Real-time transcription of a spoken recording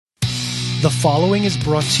The following is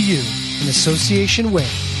brought to you in association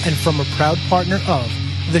with and from a proud partner of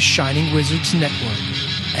the Shining Wizards Network.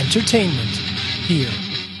 Entertainment here.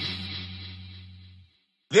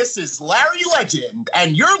 This is Larry Legend,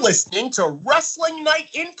 and you're listening to Wrestling Night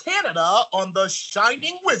in Canada on the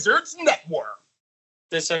Shining Wizards Network.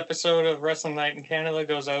 This episode of Wrestling Night in Canada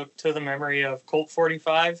goes out to the memory of Colt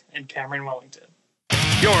 45 and Cameron Wellington.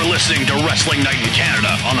 You're listening to Wrestling Night in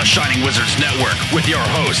Canada on the Shining Wizards Network with your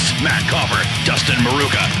hosts, Matt Copper, Dustin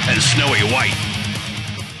Maruka, and Snowy White.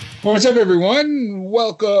 What's up, everyone?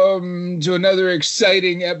 Welcome to another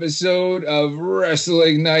exciting episode of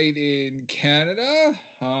Wrestling Night in Canada.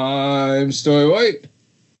 I'm Snowy White.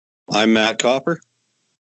 I'm Matt Copper.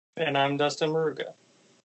 And I'm Dustin Maruka.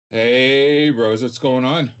 Hey, bros, what's going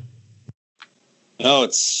on? Oh,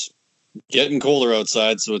 it's getting colder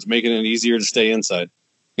outside, so it's making it easier to stay inside.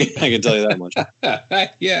 I can tell you that much.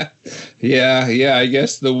 Yeah. I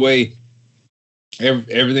guess the way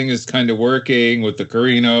everything is kind of working with the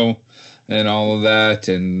Carino and all of that,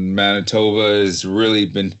 and Manitoba has really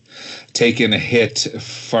been taking a hit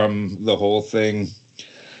from the whole thing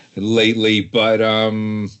lately. But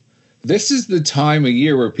this is the time of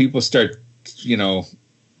year where people start,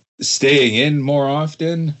 staying in more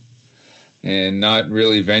often and not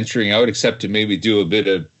really venturing out, except to maybe do a bit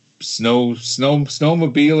of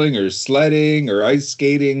snowmobiling or sledding or ice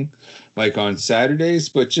skating like on Saturdays.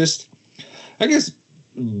 But just, I guess,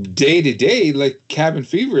 day to day, like cabin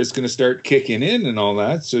fever is going to start kicking in and all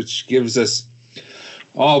that, so it gives us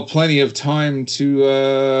all plenty of time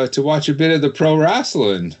to watch a bit of the pro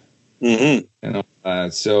wrestling.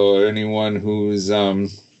 So anyone who's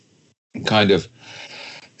kind of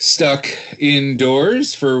stuck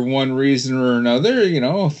indoors for one reason or another,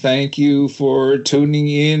 thank you for tuning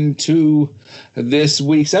in to this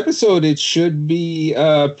week's episode. It should be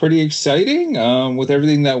pretty exciting with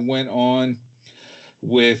everything that went on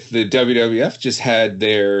with the WWF. Just had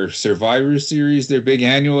their Survivor Series, their big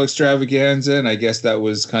annual extravaganza, and I guess that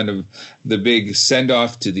was kind of the big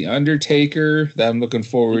send-off to The Undertaker. I'm looking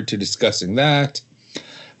forward to discussing that.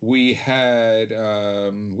 We had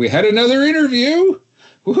another interview.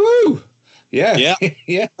 Woohoo! Yeah.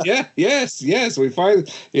 Yes. We finally,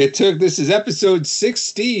 this is episode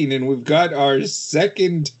 16, and we've got our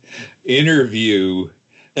second interview.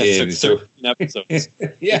 That's 13 episodes.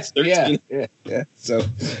 Yeah. So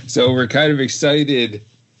we're kind of excited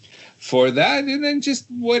for that, and then just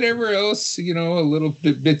whatever else, a little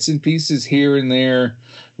bits and pieces here and there,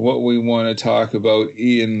 what we want to talk about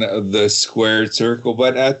in the squared circle.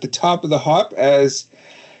 But at the top of the hop, as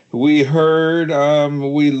we heard,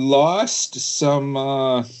 we lost some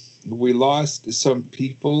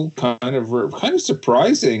people, kind of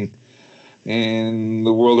surprising in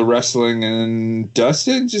the world of wrestling. And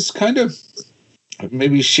Dustin, just kind of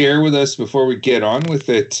maybe share with us before we get on with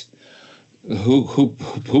it, who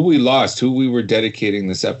we lost, who we were dedicating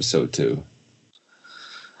this episode to.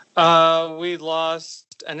 We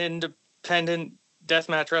lost an independent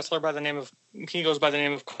deathmatch wrestler he goes by the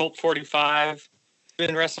name of Colt 45.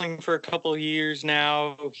 Been wrestling for a couple of years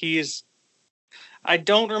now. I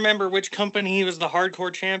don't remember which company he was the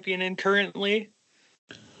hardcore champion in currently,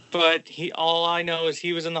 but all I know is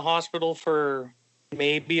he was in the hospital for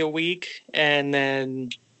maybe a week and then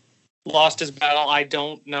lost his battle. I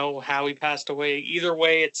don't know how he passed away. Either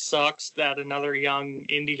way, it sucks that another young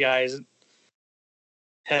indie guy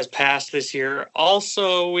has passed this year.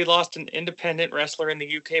 Also, we lost an independent wrestler in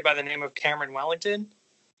the UK by the name of Cameron Wellington.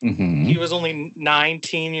 Mm-hmm. He was only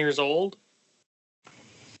 19 years old.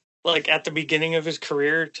 Like, at the beginning of his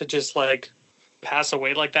career, to just, pass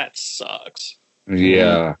away like that sucks.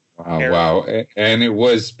 Yeah. Wow. And it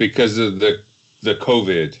was because of the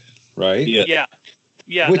COVID, right? Yeah.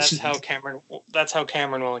 That's how Cameron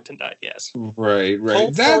Wellington died, yes. Right.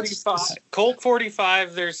 Colt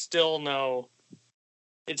 45, there's still no...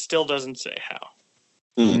 It still doesn't say how.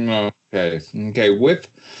 Okay.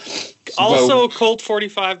 Colt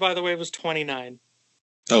 45, by the way, was 29.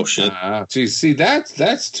 Oh shit! See,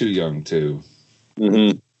 that's too young too.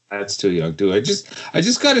 Mm-hmm. That's too young too. I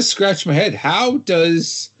just got to scratch my head. How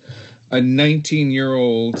does a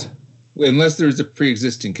 19-year-old, unless there's a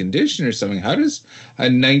pre-existing condition or something, how does a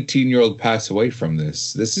 19-year-old pass away from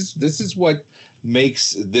this? This is what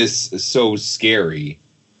makes this so scary.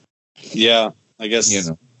 Yeah, I guess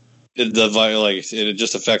it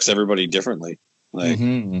just affects everybody differently. Like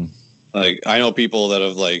I know people that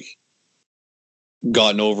have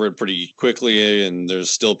gotten over it pretty quickly, and there's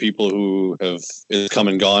still people who it's come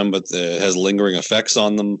and gone, but it has lingering effects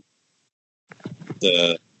on them.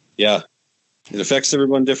 It affects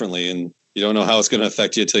everyone differently, and you don't know how it's going to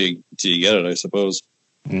affect you till you get it, I suppose.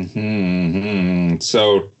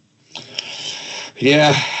 So,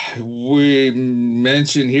 yeah, we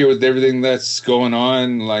mentioned here with everything that's going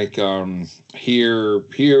on, like here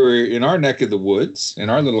in our neck of the woods, in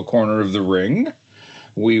our little corner of the ring,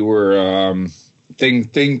 we were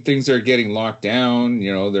things are getting locked down.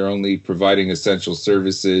 You know, they're only providing essential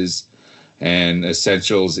services and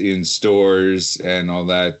essentials in stores and all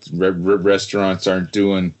that. Restaurants aren't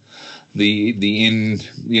doing the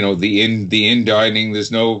in dining.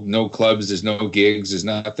 There's no clubs, there's no gigs, there's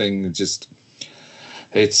nothing. Just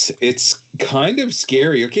it's kind of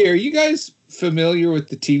scary. Okay, are you guys familiar with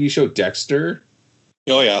the TV show Dexter?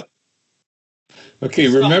 Oh yeah. Okay,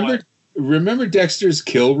 remember Dexter's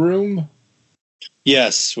Kill Room?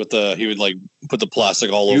 Yes, he would like put the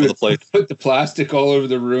plastic all over the place. Put the plastic all over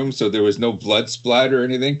the room so there was no blood splatter or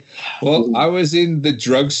anything. Well, I was in the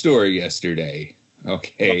drugstore yesterday.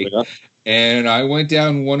 Okay. Oh, yeah. And I went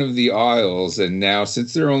down one of the aisles, and now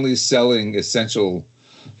since they're only selling essential,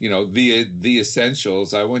 the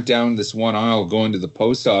essentials, I went down this one aisle going to the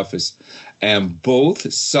post office, and both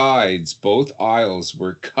aisles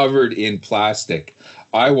were covered in plastic.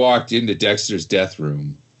 I walked into Dexter's death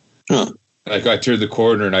room. Huh. Like I turned the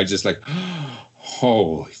corner and I just like,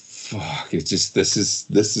 holy fuck! It's just this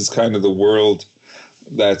is kind of the world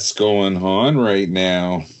that's going on right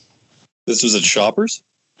now. This was at Shoppers?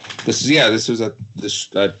 This was at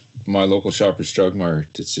my local Shoppers Drug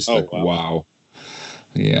Mart. It's just wow.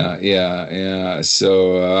 Yeah.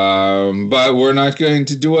 So, but we're not going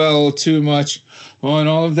to dwell too much on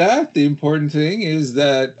all of that. The important thing is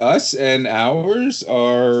that us and ours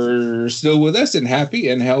are still with us and happy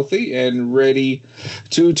and healthy and ready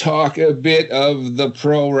to talk a bit of the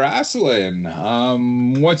pro wrestling.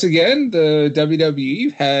 Once again, the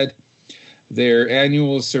WWE had their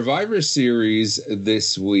annual Survivor Series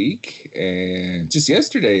this week, and just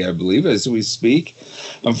yesterday, I believe, as we speak.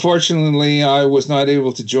 Unfortunately, I was not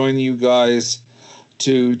able to join you guys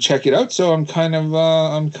to check it out, so I'm kind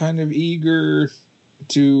of eager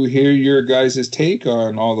to hear your guys' take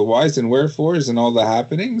on all the whys and wherefores and all the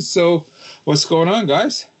happenings. So, what's going on,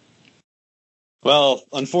 guys? Well,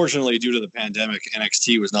 unfortunately, due to the pandemic,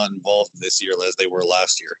 NXT was not involved this year as they were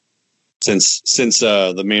last year. Since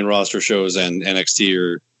the main roster shows and NXT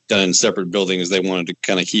are done in separate buildings, they wanted to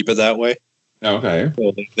kind of keep it that way. Okay.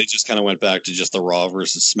 So they just kind of went back to just the Raw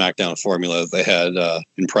versus SmackDown formula that they had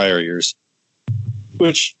in prior years,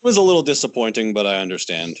 which was a little disappointing, but I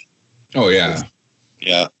understand. Oh, yeah.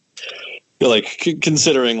 Yeah. Like,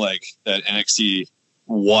 considering, like, that NXT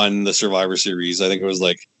won the Survivor Series, I think it was,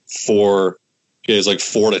 like,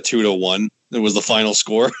 4-2-1. It was the final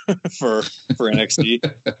score for NXT.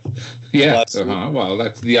 Yeah. Well,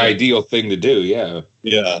 that's the ideal thing to do. Yeah.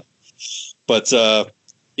 Yeah. But, so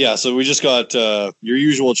we just got your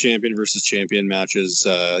usual champion versus champion matches,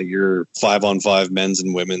 your 5-on-5 men's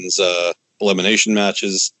and women's elimination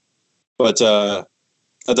matches. But during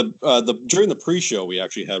the pre-show, we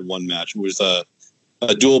actually had one match. It was a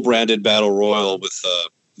dual branded battle royal with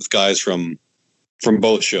guys from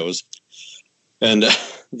both shows. And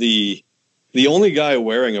the only guy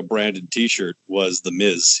wearing a branded T-shirt was The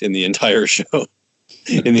Miz in the entire show,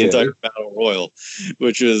 in the entire Battle Royal,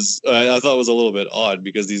 which is I thought was a little bit odd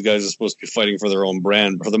because these guys are supposed to be fighting for their own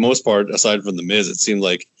brand. But for the most part, aside from The Miz, it seemed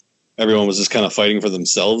like everyone was just kind of fighting for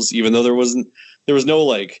themselves, even though there was no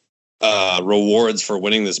like rewards for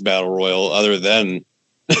winning this Battle Royal other than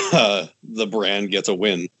the brand gets a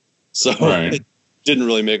win. So It didn't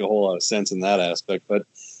really make a whole lot of sense in that aspect, but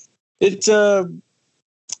it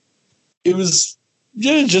was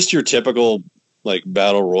just your typical like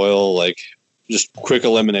battle royal, like just quick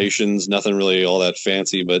eliminations, nothing really all that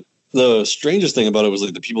fancy. But the strangest thing about it was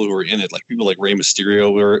like the people who were in it, like people like Rey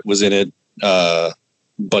Mysterio was in it,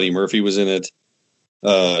 Buddy Murphy was in it,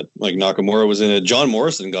 like Nakamura was in it. John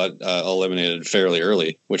Morrison got eliminated fairly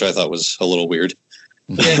early, which I thought was a little weird.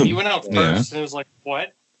 Yeah, he went out first, and it was like,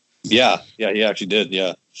 what? Yeah, he actually did.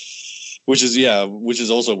 Yeah. Which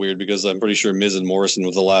is also weird because I'm pretty sure Miz and Morrison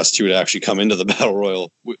were the last two to actually come into the Battle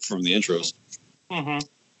Royal from the intros. Mm-hmm.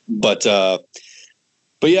 But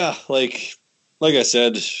yeah, like I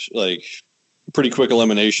said, like pretty quick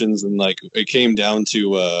eliminations, and like it came down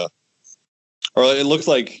to, or it looked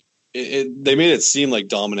like they made it seem like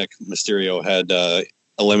Dominic Mysterio had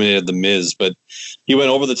eliminated the Miz, but he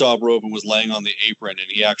went over the top rope and was laying on the apron,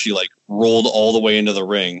 and he actually like rolled all the way into the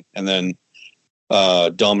ring, and then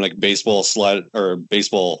Dominic baseball slide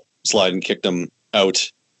and kicked him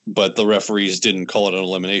out, but the referees didn't call it an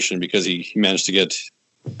elimination because he managed to get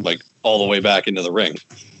like all the way back into the ring.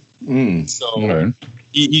 So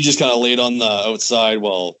he just kind of laid on the outside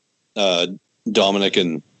while Dominic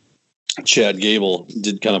and Chad Gable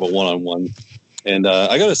did kind of a one-on-one. And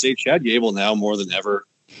I got to say, Chad Gable now more than ever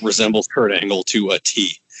resembles Kurt Angle to a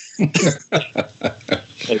T.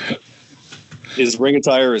 His ring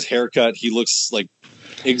attire, his haircut, he looks like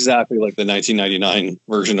exactly like the 1999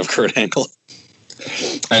 version of Kurt Angle.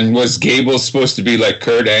 And was Gable supposed to be like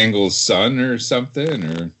Kurt Angle's son or something?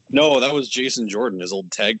 Or no, that was Jason Jordan, his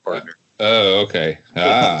old tag partner. Oh, okay.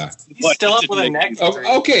 He's still up with a neck.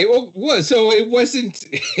 Okay. Well, so it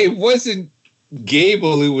wasn't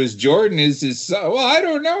Gable who was Jordan is his son. Well, I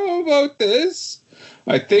don't know about this.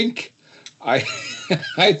 I think they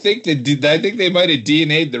might have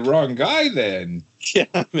DNA'd the wrong guy then. Yeah,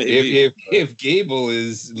 maybe. If Gable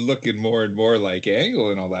is looking more and more like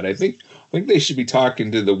Angle and all that, I think they should be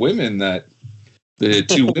talking to the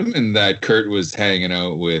two women that Kurt was hanging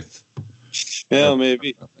out with. Yeah,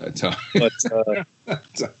 maybe. But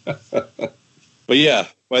yeah,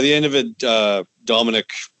 by the end of it,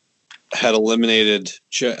 Dominic had eliminated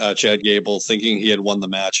Chad Gable, thinking he had won the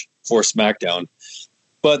match for SmackDown.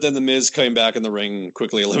 But then the Miz came back in the ring and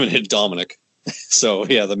quickly eliminated Dominic. So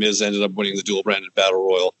yeah, the Miz ended up winning the dual branded battle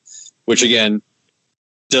royal, which again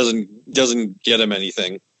doesn't get him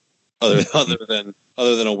anything other than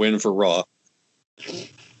a win for Raw.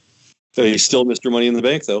 So he's still Mr. Money in the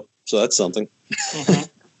Bank though, so that's something.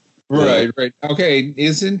 Right. Okay,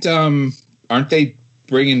 aren't they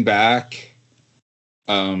bringing back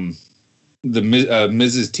the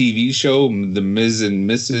Miz's TV show, the Miz and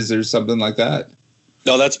Mrs. or something like that?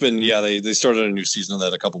 No, that's been they started a new season of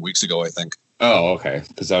that a couple weeks ago, I think. Oh, okay.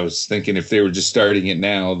 Because I was thinking if they were just starting it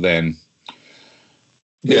now, then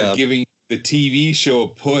they're giving the TV show a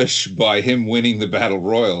push by him winning the Battle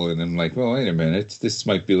Royal, and I'm like, well, wait a minute, this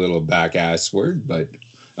might be a little back-ass word, but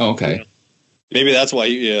okay. Yeah. Maybe that's why.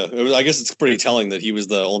 I guess it's pretty telling that he was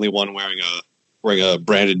the only one wearing a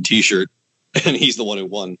branded T-shirt, and he's the one who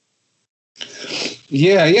won.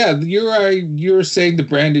 Yeah, you're saying the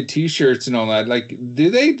branded T-shirts and all that. Like,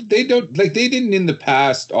 they didn't in the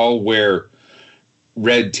past all wear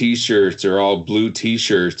red T-shirts or all blue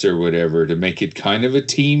T-shirts or whatever to make it kind of a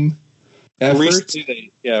team effort.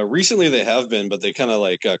 Recently they have been, but they kind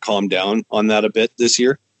of calmed down on that a bit this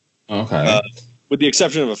year. Okay, with the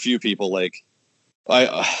exception of a few people, like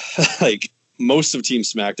most of Team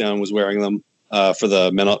SmackDown was wearing them for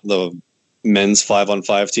the men's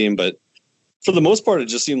 5-on-5 team, but for the most part, it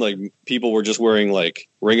just seemed like people were just wearing like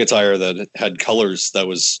ring attire that had colors that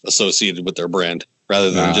was associated with their brand,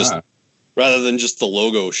 rather than just the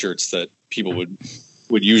logo shirts that people would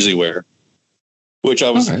usually wear. Which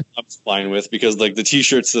I was fine with, because like the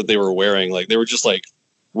T-shirts that they were wearing, like they were just like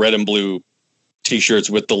red and blue T-shirts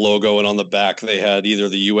with the logo, and on the back they had either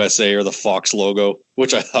the USA or the Fox logo,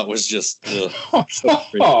 which I thought was just so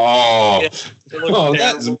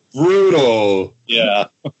that's brutal. Yeah.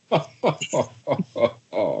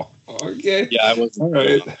 Okay. Yeah, I was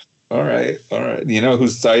all right. You know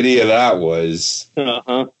whose idea that was? Yeah.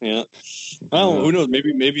 Well, who knows?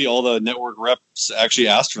 Maybe all the network reps actually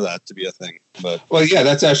asked for that to be a thing. But well, yeah,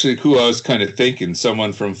 that's actually who I was kind of thinking.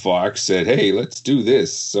 Someone from Fox said, "Hey, let's do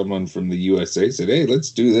this." Someone from the USA said, "Hey, let's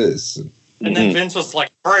do this." And then Vince was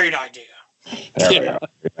like, "Great idea."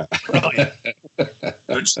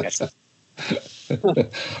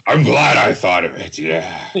 I'm glad I thought of it.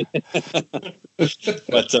 Yeah.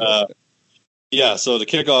 But so to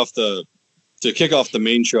kick off the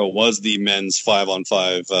main show was the men's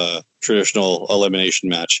 5-on-5 traditional elimination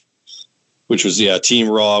match, which was Team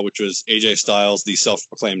Raw, which was AJ Styles, the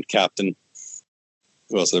self-proclaimed captain.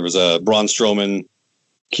 Who else? There was Braun Strowman,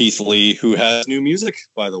 Keith Lee, who has new music,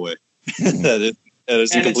 by the way. that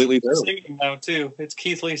is completely terrible. Singing now too. It's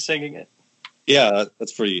Keith Lee singing it. Yeah,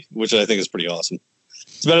 that's which I think is pretty awesome.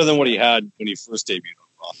 It's better than what he had when he first debuted on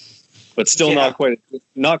Raw, but still not quite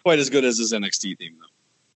as good as his NXT theme though.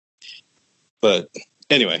 But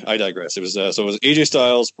anyway, I digress. It was AJ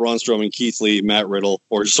Styles, Braun Strowman, Keith Lee, Matt Riddle,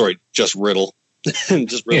 just Riddle,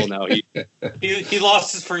 just Riddle now. He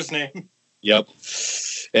lost his first name. Yep,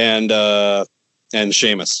 and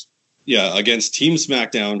Sheamus. Yeah, against Team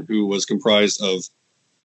SmackDown, who was comprised of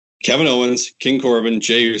Kevin Owens, King Corbin,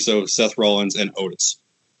 Jey Uso, Seth Rollins, and Otis.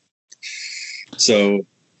 So,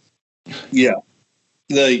 yeah,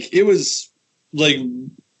 like it was like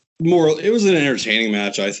it was an entertaining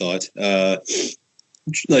match, I thought.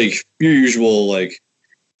 Like your usual like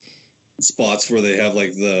spots where they have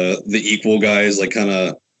like the equal guys like kind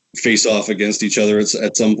of face off against each other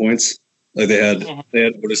at some points. Like they had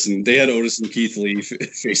Otis and Keith Lee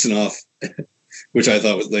facing off, which I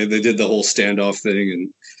thought was they did the whole standoff thing,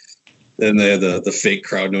 and then they had the fake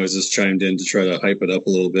crowd noises chimed in to try to hype it up a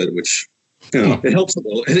little bit, which it helps a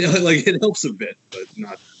little. It helps a bit, but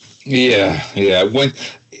Yeah.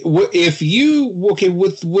 If you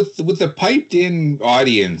with the piped in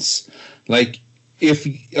audience, like this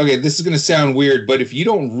is going to sound weird, but if you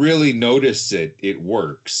don't really notice it, it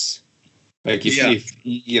works. Like if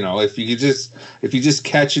you just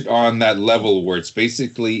catch it on that level where it's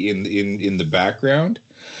basically in the background,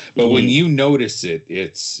 but when you notice it,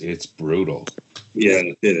 it's brutal. Yeah,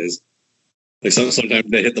 it is. Like sometimes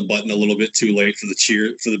they hit the button a little bit too late for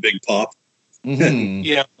the big pop. Mm-hmm.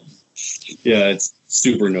 Yeah, it's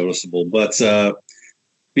super noticeable. But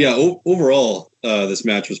overall, this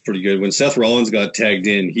match was pretty good. When Seth Rollins got tagged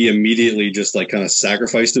in, he immediately just like kind of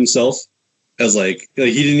sacrificed himself as like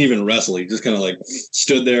he didn't even wrestle. He just kind of like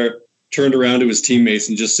stood there, turned around to his teammates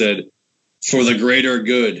and just said, "For the greater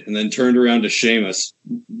good," and then turned around to Sheamus,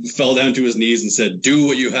 fell down to his knees and said, "Do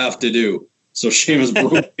what you have to do." So Sheamus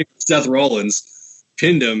broke Seth Rollins,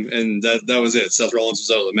 pinned him, and that was it. Seth Rollins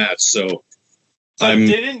was out of the match. So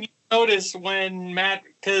didn't you notice when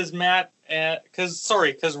because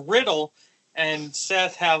Riddle and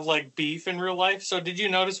Seth have like beef in real life. So did you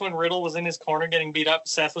notice when Riddle was in his corner getting beat up,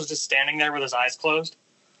 Seth was just standing there with his eyes closed?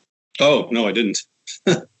 Oh, no, I didn't.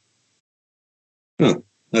 Huh,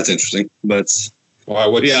 that's interesting. But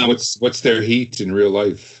what's their heat in real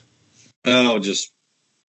life? Oh, just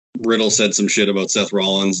Riddle said some shit about Seth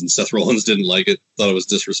Rollins, and Seth Rollins didn't like it. Thought it was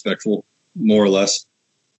disrespectful, more or less.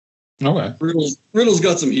 Okay. Riddle's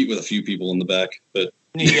got some heat with a few people in the back, but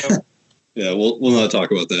yeah, we'll not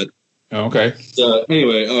talk about that. Okay.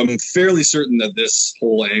 Anyway, I'm fairly certain that this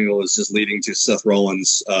whole angle is just leading to Seth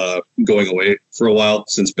Rollins going away for a while,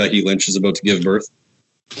 since Becky Lynch is about to give birth.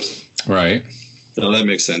 Right. So that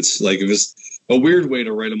makes sense. Like, it was a weird way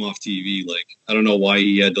to write him off TV. Like, I don't know why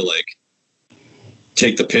he had to like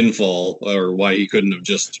take the pinfall, or why he couldn't have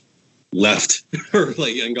just left or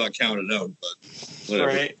like and got counted out. But whatever.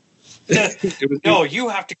 Right. No, you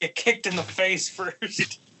have to get kicked in the face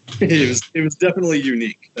first. It was definitely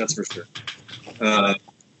unique, that's for sure. But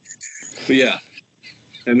yeah,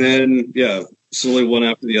 and then slowly one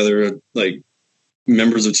after the other, like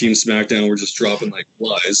members of Team SmackDown were just dropping like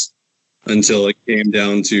flies until it came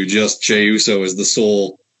down to just Jey Uso as the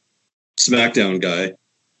sole SmackDown guy,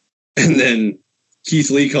 and then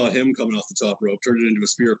Keith Lee caught him coming off the top rope, turned it into a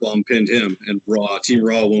spirit bomb, pinned him, and Team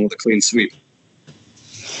Raw won with a clean sweep.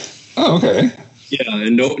 Oh, okay. Yeah,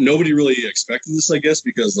 and nobody really expected this, I guess,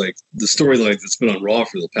 because like the storyline that's been on Raw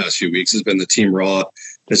for the past few weeks has been the Team Raw.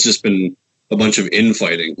 It's just been a bunch of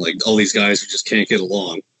infighting, like all these guys who just can't get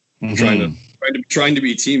along, trying to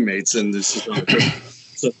be teammates, and this so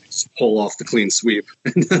they just pull off the clean sweep,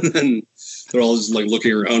 and then they're all just like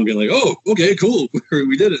looking around, being like, "Oh, okay, cool,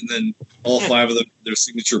 we did it." And then all five of them, their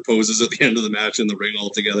signature poses at the end of the match in the ring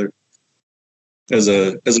all together as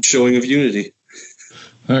a showing of unity.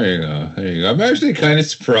 There you go. I'm actually kind of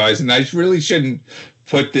surprised, and I really shouldn't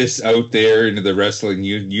put this out there into the wrestling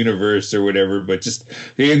universe or whatever, but just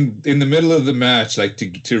in the middle of the match, like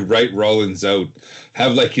to write Rollins out,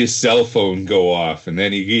 have like his cell phone go off, and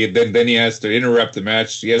then he has to interrupt the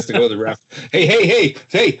match. He has to go to the ref. Hey!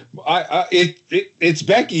 It's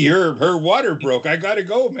Becky. Her water broke. I gotta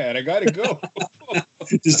go, man. I gotta go.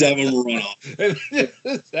 Just have him run off.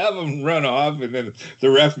 Just have him run off, and then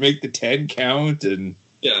the ref make the 10 count, and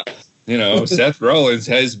yeah. Seth Rollins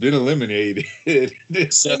has been eliminated.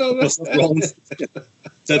 Seth Rollins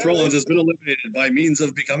has been eliminated by means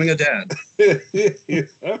of becoming a dad.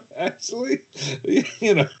 Actually,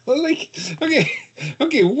 like,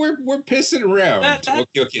 okay, we're pissing around. That's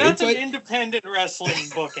an independent wrestling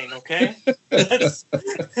booking, okay? That's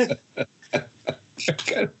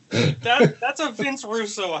a Vince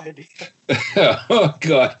Russo idea. Oh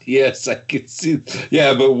God, yes, I could see.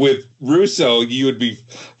 Yeah, but with Russo, you would be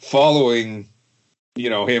following,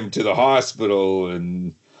 him to the hospital,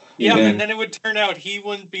 and and then it would turn out he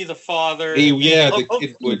wouldn't be the father. The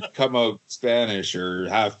kid would come out Spanish or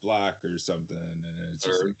half black or something, and it's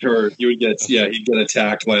just or you would get he'd get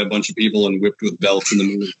attacked by a bunch of people and whipped with belts in the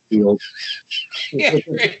middle of the field.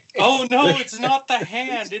 Oh no, it's not the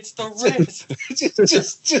hand, it's the wrist.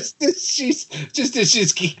 just as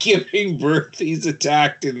she's giving birth, he's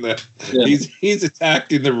attacked in the he's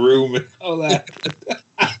attacked in the room and all that.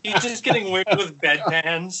 He's just getting whipped with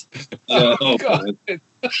bedpans. Oh God.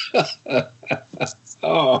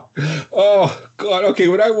 Oh God. Okay,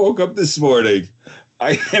 when I woke up this morning,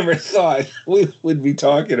 I never thought we would be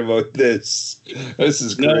talking about this. This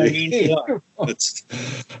is great. No,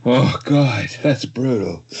 oh God, that's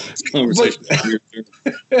brutal.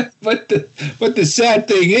 But the sad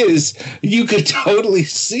thing is, you could totally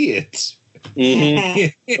see it.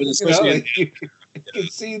 Mm-hmm.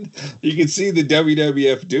 You can see the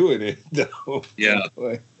WWF doing it, though. Yeah.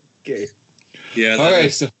 Okay. Yeah. Okay.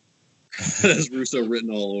 So has Russo written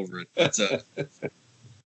all over it. That's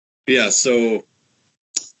yeah. So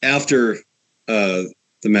after the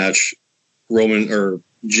match, Roman or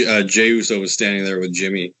Jey Uso was standing there with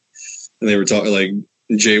Jimmy, and they were talking like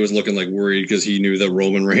Jey was looking like worried because he knew that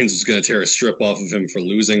Roman Reigns was going to tear a strip off of him for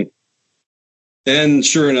losing. And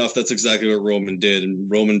sure enough, that's exactly what Roman did. And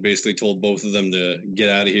Roman basically told both of them to get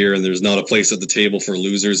out of here, and there's not a place at the table for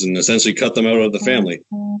losers, and essentially cut them out of the family.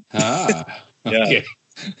 Ah, okay.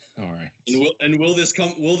 Yeah. All right. And will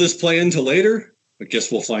this play into later? I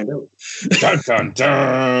guess we'll find out. Dun, dun,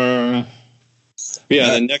 dun. Yeah.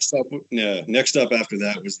 Then next up after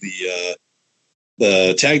that was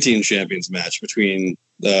the tag team champions match between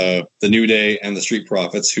the New Day and the Street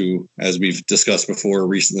Profits, who, as we've discussed before,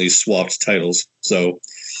 recently swapped titles. So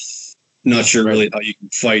not sure really how you can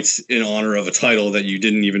fight in honor of a title that you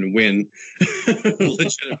didn't even win.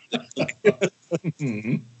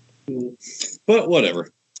 Mm-hmm. But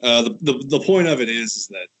whatever. The point of it is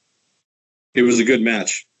that it was a good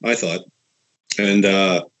match, I thought. And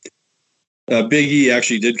Big E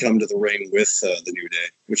actually did come to the ring with the New Day,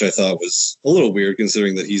 which I thought was a little weird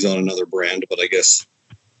considering that he's on another brand, but I guess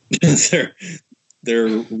they're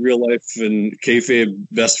real life and kayfabe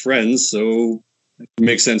best friends, so it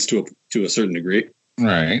makes sense to a certain degree.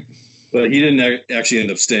 Right. But he didn't actually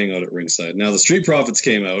end up staying out at ringside. Now the Street Profits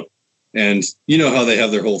came out, and you know how they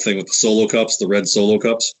have their whole thing with the solo cups, the red solo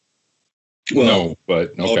cups? Well, no,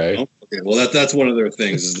 but okay. No? Okay. Well, that's one of their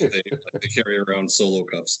things is that they carry around solo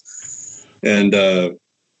cups. And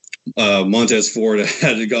Montez Ford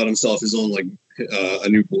had got himself his own a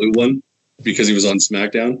new blue one because he was on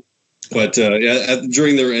SmackDown. But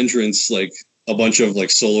during their entrance, like a bunch of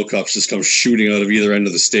like solo cups just come shooting out of either end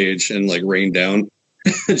of the stage and like rain down.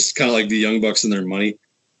 It's kind of like the Young Bucks and their money.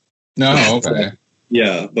 No, okay.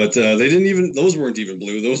 Yeah, but those weren't even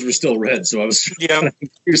blue. Those were still red. So I was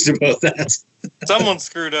confused about that. Someone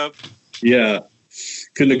screwed up. Yeah.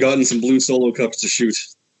 Couldn't have gotten some blue solo cups to shoot,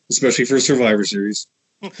 especially for Survivor Series.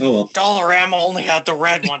 Oh, well. Dollarama only had the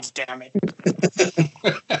red ones, damn it.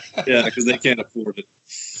 Yeah, because they can't afford it.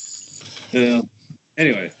 Yeah.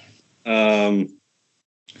 Anyway.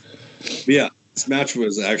 Yeah, this match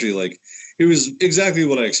was actually it was exactly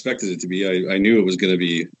what I expected it to be. I knew it was going to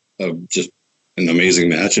be just an amazing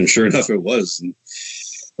match, and sure enough, it was. And,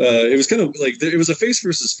 it was kind of it was a face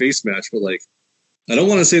versus face match, but I don't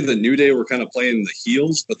want to say that New Day were kind of playing the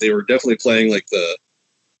heels, but they were definitely playing the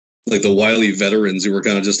wily veterans who were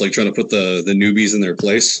kind of just trying to put the newbies in their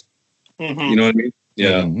place. Mm-hmm. You know what I mean?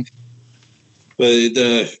 Yeah. Mm-hmm.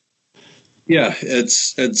 But yeah,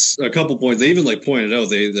 it's a couple points. They even pointed out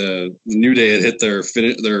the New Day had hit their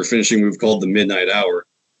finishing move called the Midnight Hour.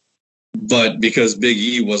 But because Big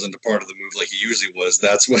E wasn't a part of the move like he usually was,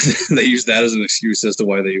 that's what they used that as an excuse as to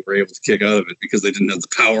why they were able to kick out of it, because they didn't have the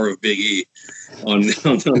power of Big E on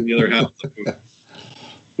the other half of the move.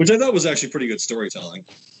 Which I thought was actually pretty good storytelling.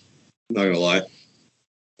 I'm not going to lie.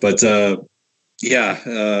 But, the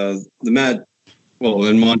match,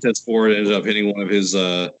 and Montez Ford ended up hitting one of his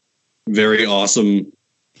very awesome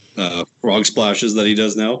frog splashes that he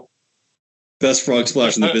does now. Best frog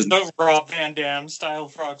splash in the business. The Rob Van Dam style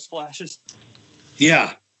frog splashes.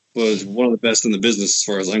 Yeah, was one of the best in the business as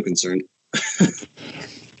far as I'm concerned.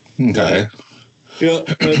 Okay.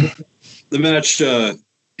 The match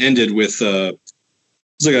ended with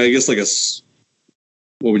it's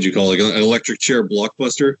what would you call it? An electric chair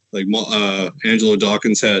blockbuster. Angelo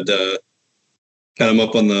Dawkins had him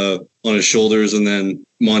up on his shoulders, and then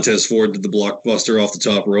Montez Ford did the blockbuster off the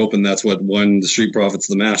top rope, and that's what won the Street Profits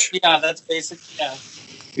the match. Yeah, that's basic. Yeah.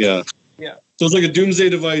 Yeah. Yeah. So it's like a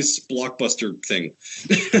Doomsday Device blockbuster thing.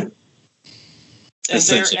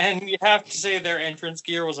 And you have to say their entrance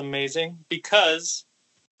gear was amazing because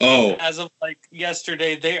as of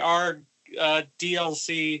yesterday, they are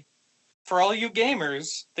DLC for all you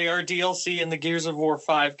gamers. They are DLC in the Gears of War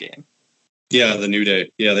 5 game. Yeah, the New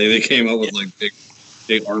Day. Yeah, they came out with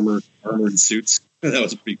big armored suits. That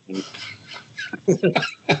was pretty cool.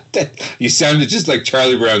 You sounded just like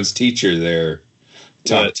Charlie Brown's teacher there.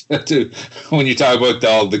 When you talk about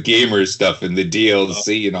all the gamer stuff and the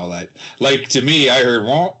DLC and all that. To me, I heard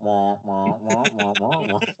wah, wah, wah, wah, wah,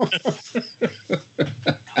 wah.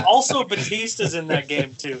 Also, Batista's in that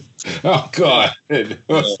game too. Oh God.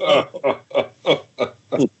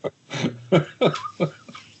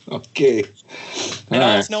 Okay. And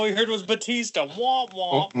all Snowy heard was Batista. Wah,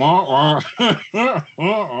 wah.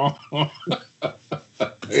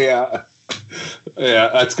 Yeah. Yeah,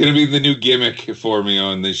 that's going to be the new gimmick for me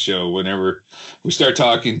on this show. Whenever we start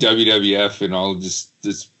talking WWF and all this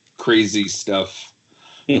crazy stuff,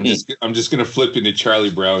 I'm just gonna flip into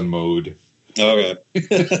Charlie Brown mode. Okay.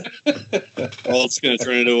 Well, it's gonna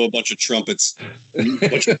turn into a bunch of trumpets, a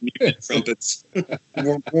bunch of muted trumpets.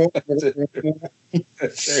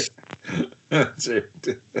 That's it.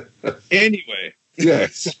 Anyway.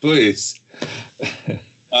 Yes, please.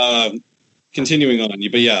 Continuing on,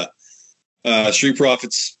 but yeah, Street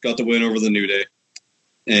Profits got the win over the New Day,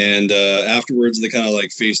 and afterwards they kind of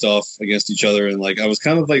like faced off against each other, and like I was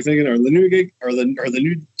kind of like thinking, are the New Day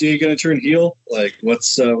going to turn heel? Like,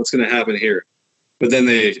 what's going to happen here? But then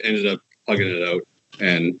they ended up hugging it out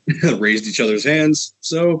and raised each other's hands.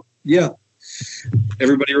 So yeah,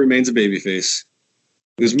 everybody remains a babyface.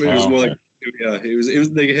 It was more like, yeah, it was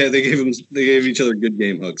they gave each other good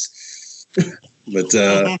game hugs. But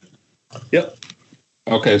yep.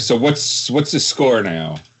 Okay, so what's the score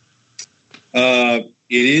now? It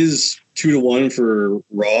is 2-1 for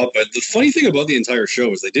Raw, but the funny thing about the entire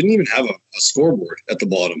show is they didn't even have a scoreboard at the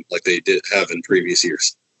bottom like they did have in previous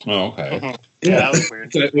years. Oh, okay. Yeah, that was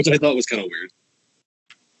weird. Which I thought was kind of weird.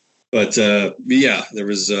 But yeah, there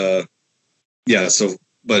was so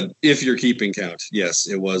but if you're keeping count, yes,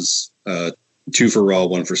 it was 2 for Raw,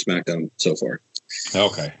 1 for SmackDown so far.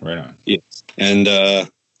 Okay, right on. Yes. And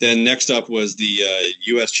then next up was the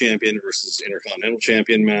U.S. champion versus Intercontinental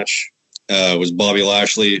champion match. It was Bobby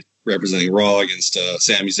Lashley representing Raw against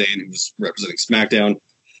Sami Zayn, who was representing SmackDown.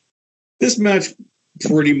 This match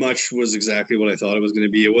pretty much was exactly what I thought it was going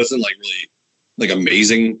to be. It wasn't like really like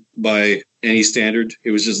amazing by any standard.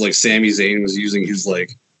 It was just like Sami Zayn was using his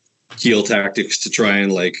like heel tactics to try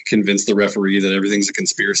and like convince the referee that everything's a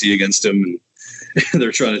conspiracy against him, and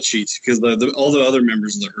they're trying to cheat because all the other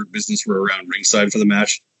members of the Hurt Business were around ringside for the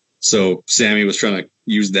match. So Sammy was trying to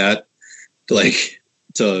use that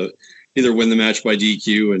to either win the match by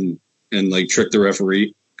DQ and like trick the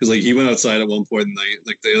referee, because like he went outside at one point and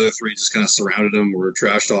the other three just kind of surrounded him, were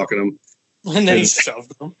trash talking him, and then he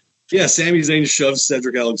shoved them. Yeah, Sami Zayn shoves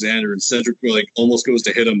Cedric Alexander, and Cedric like almost goes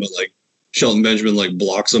to hit him, but like Shelton Benjamin like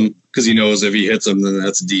blocks him because he knows if he hits him, then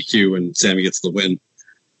that's a DQ and Sammy gets the win.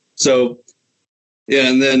 So yeah,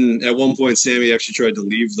 and then at one point Sammy actually tried to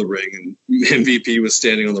leave the ring, and MVP was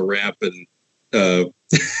standing on the ramp, and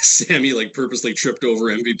Sammy like purposely tripped over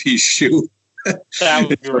MVP's shoe. That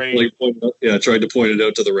was great. Tried to point it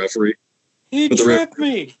out to the referee. He tripped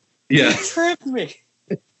me. Yeah, he tripped me.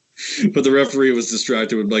 But the referee was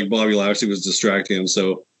distracted with like Bobby Lashley was distracting him.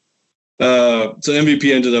 So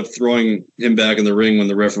MVP ended up throwing him back in the ring when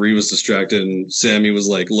the referee was distracted, and Sammy was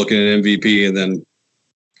like looking at MVP and then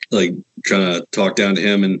like trying to talk down to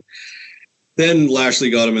him, and then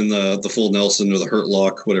Lashley got him in the full Nelson or the Hurt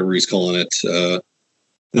Lock, whatever he's calling it.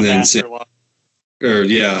 And then the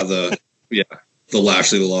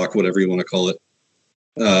Lashley Lock, whatever you want to call it.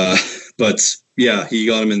 But yeah, he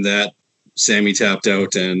got him in that. Sammy tapped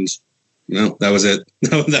out, and no, that was it.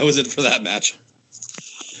 That was it for that match.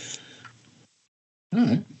 All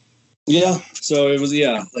right. Yeah, so it was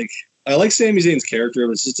like I like Sami Zayn's character,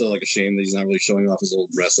 but it's just like a shame that he's not really showing off his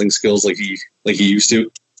old wrestling skills like he used to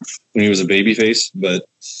when he was a babyface. But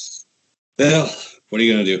well, what are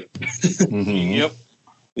you gonna do? Mm-hmm. Yep.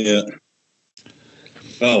 Yeah.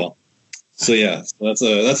 Oh well. So yeah,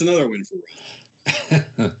 so that's another win for Raw.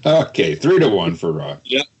 Okay, 3-1 for Raw.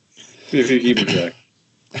 Yep. If you keep it track.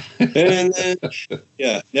 And then,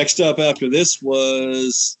 yeah, next up after this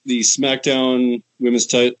was the SmackDown Women's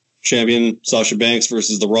Champion Sasha Banks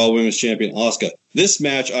versus the Raw Women's Champion Asuka. This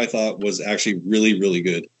match I thought was actually really, really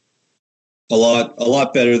good. A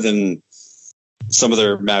lot better than some of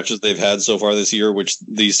their matches they've had so far this year, which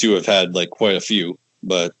these two have had like quite a few.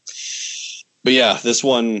 But yeah, this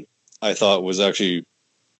one I thought was actually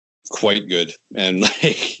quite good, and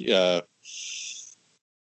like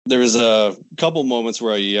there was a couple moments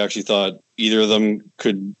where I actually thought either of them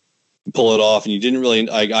could pull it off, and I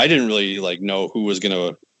didn't really like know who was going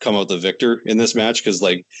to come out the victor in this match, because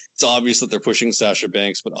like it's obvious that they're pushing Sasha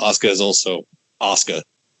Banks, but Asuka is also Asuka.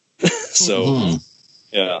 So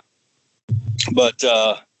yeah, but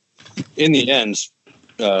in the end,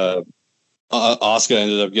 Asuka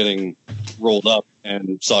ended up getting rolled up,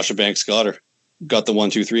 and Sasha Banks got the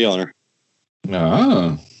 1-2-3 on her.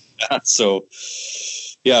 Oh. So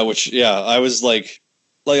yeah, I was like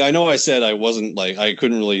I know I said I wasn't like I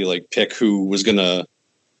couldn't really like pick who was gonna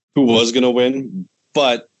win,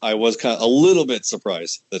 but I was kind of a little bit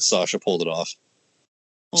surprised that Sasha pulled it off.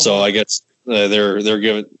 So I guess they're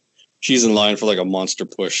giving she's in line for like a monster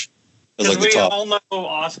push. Because like we all know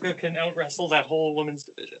Asuka can out wrestle that whole women's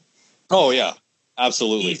division. Oh yeah,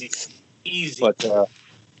 absolutely, easy. But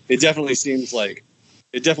it definitely seems like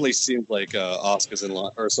Asuka's in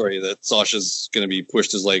line, or sorry, that Sasha's going to be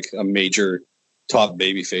pushed as like a major top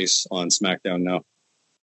babyface on SmackDown now,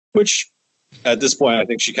 which at this point I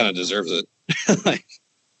think she kind of deserves it. Like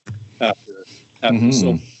after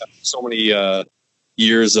so many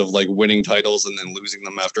years of like winning titles and then losing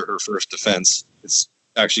them after her first defense, it's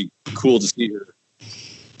actually cool to see her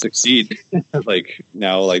succeed. Like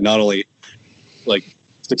now, like not only like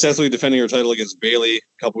successfully defending her title against Bayley a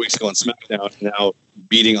couple weeks ago on SmackDown, and now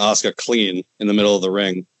beating Asuka clean in the middle of the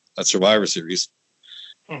ring at Survivor Series.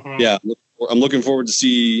 Yeah, I'm looking forward to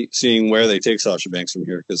seeing where they take Sasha Banks from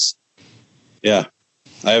here, because I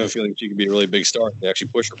have a feeling she could be a really big star if they actually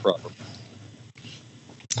push her properly.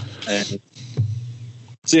 And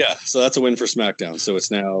so that's a win for SmackDown. So it's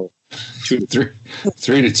now 3-2.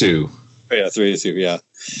 Yeah, 3-2. Yeah.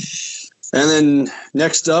 And then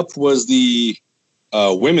next up was the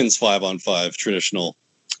women's 5-on-5 traditional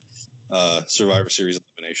Survivor Series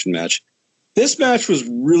elimination match. This match was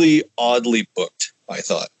really oddly booked, I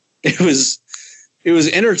thought. It was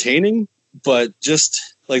entertaining, but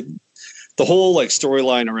just like the whole like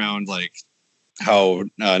storyline around like how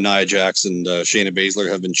Nia Jax and Shayna Baszler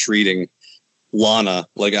have been treating Lana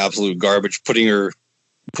like absolute garbage, putting her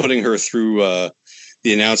through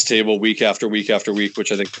the announce table week after week after week,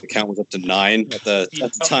 which I think the count was up to 9 at the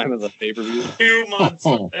time of the pay-per-view. 2 months,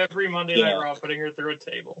 every Monday Night Raw, putting her through a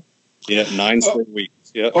table. Yeah, 9 straight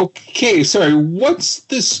weeks. Yeah. Okay, sorry. What's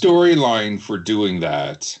the storyline for doing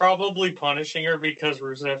that? Probably punishing her because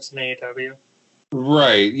Rusev's in AEW.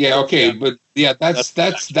 Right. Yeah. Okay. But that's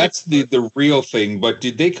the real thing. But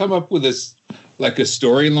did they come up with a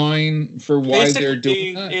storyline for why basically, they're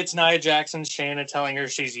doing that? It's Nia Jackson, Shayna telling her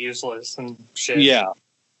she's useless and shit. Yeah,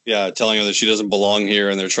 telling her that she doesn't belong here,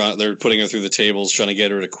 and they're putting her through the tables, trying to get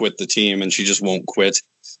her to quit the team, and she just won't quit.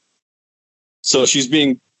 So she's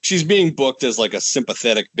being booked as like a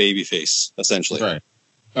sympathetic babyface, essentially. Right.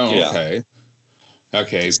 Oh, yeah. Okay.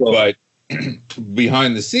 Okay, so, but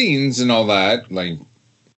behind the scenes and all that, like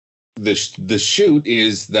the shoot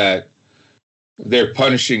is that they're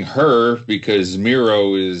punishing her because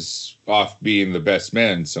Miro is off being the best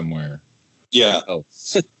man somewhere. Yeah.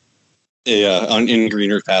 In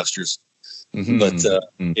greener pastures. Mm-hmm. But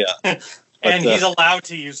and he's allowed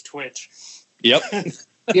to use Twitch. Yep.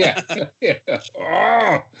 Yeah.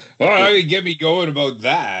 Oh, get me going about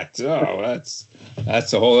that. Oh,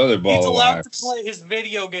 that's a whole other ball. He's allowed of to play his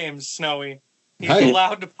video games, Snowy. He's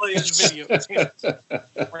allowed to play his video games.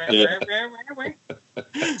 But anyway,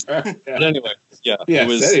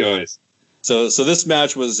 anyways. So this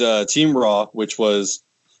match was Team Raw, which was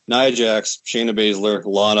Nia Jax, Shayna Baszler,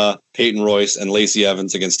 Lana, Peyton Royce, and Lacey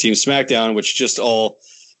Evans against Team SmackDown, which just all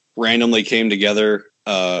randomly came together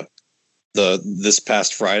this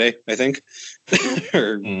past Friday, I think.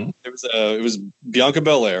 It was Bianca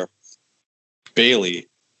Belair, Bayley,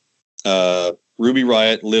 Ruby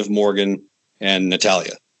Riott, Liv Morgan, and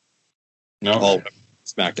Natalya. All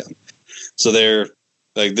SmackDown. So they're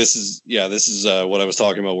like, this is what I was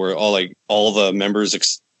talking about, where all the members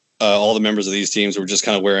of these teams were just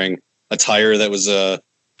kind of wearing attire that was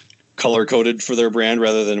color coded for their brand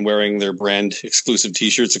rather than wearing their brand exclusive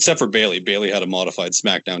t-shirts, except for Bayley. Bayley had a modified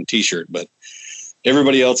SmackDown t-shirt, but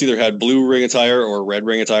everybody else either had blue ring attire or red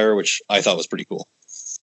ring attire, which I thought was pretty cool.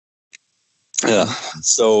 Yeah.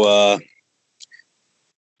 So,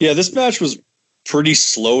 this match was pretty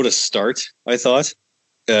slow to start, I thought.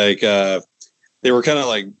 Like, they were kind of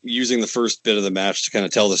like using the first bit of the match to kind of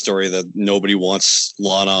tell the story that nobody wants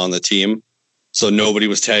Lana on the team. So nobody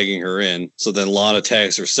was tagging her in. So then Lana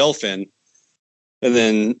tags herself in and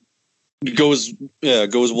then goes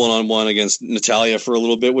one-on-one against Natalya for a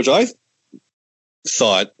little bit, which I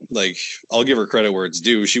thought, like, I'll give her credit where it's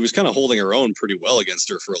due. She was kind of holding her own pretty well against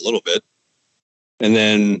her for a little bit. And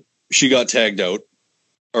then she got tagged out,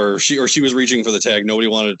 or she was reaching for the tag. Nobody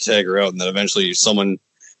wanted to tag her out. And then eventually someone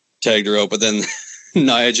tagged her out. But then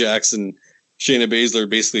Nia Jax and Shayna Baszler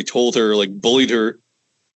basically told her, like, bullied her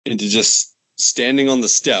into just standing on the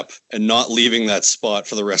step and not leaving that spot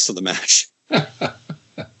for the rest of the match.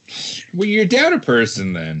 Well, you're down a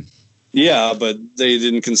person then. Yeah, but they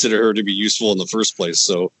didn't consider her to be useful in the first place.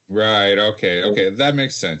 So right, okay, that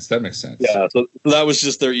makes sense. Yeah, so that was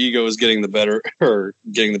just their egos getting the better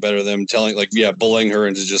of them, bullying her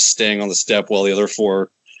into just staying on the step while the other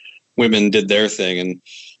 4 women did their thing. And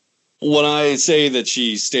when I say that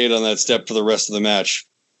she stayed on that step for the rest of the match,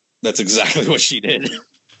 that's exactly what she did.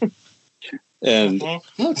 And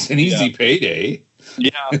it's an easy payday.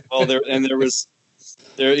 Yeah, well, there was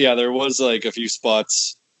like a few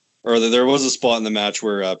spots, or there was a spot in the match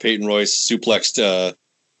where Peyton Royce suplexed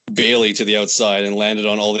Bayley to the outside and landed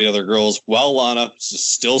on all the other girls while Lana was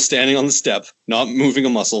still standing on the step, not moving a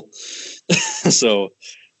muscle. So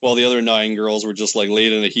while the other 9 girls were just like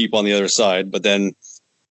laid in a heap on the other side. But then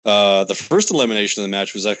the first elimination of the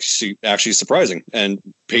match was actually surprising, and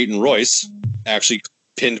Peyton Royce actually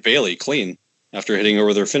pinned Bayley clean after hitting her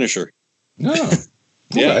with her finisher. Oh,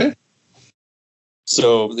 yeah. Okay.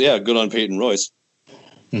 So yeah, good on Peyton Royce.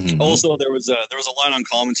 Mm-hmm. Also, there was a line on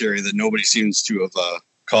commentary that nobody seems to have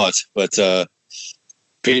caught, but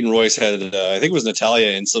Peyton Royce had I think it was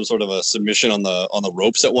Natalya in some sort of a submission on the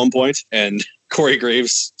ropes at one point, and Corey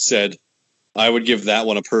Graves said, "I would give that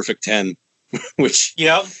one a perfect 10," which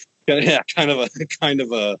kind of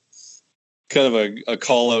a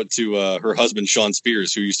call out to her husband Sean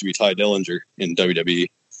Spears, who used to be Ty Dillinger in WWE.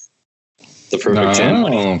 The perfect 10.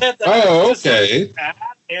 Oh, okay.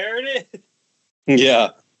 There it is.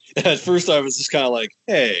 Yeah. At first, I was just kind of like,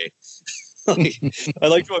 "Hey." I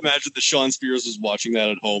like to imagine that Sean Spears was watching that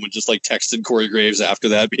at home and just like texted Corey Graves after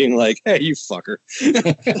that, being like, "Hey, you fucker."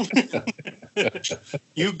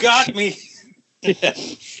 You got me.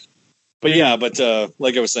 Yeah. But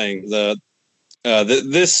like I was saying,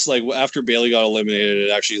 this like after Bayley got eliminated,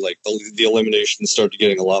 it actually like the eliminations started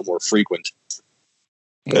getting a lot more frequent.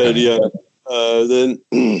 Okay. And then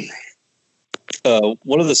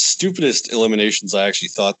one of the stupidest eliminations I actually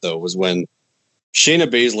thought though was when Shayna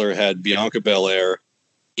Baszler had Bianca Belair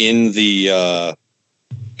in the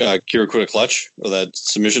Kirifuda clutch, or that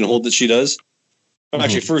submission hold that she does. Mm-hmm.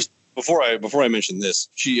 Actually, first before I mention this,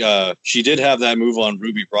 she did have that move on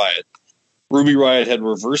Ruby Riott. Ruby Riott had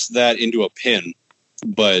reversed that into a pin,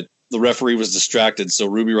 but the referee was distracted, so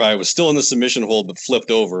Ruby Riott was still in the submission hold but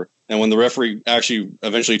flipped over. And when the referee actually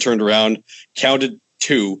eventually turned around, counted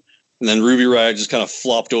 2, and then Ruby Riott just kind of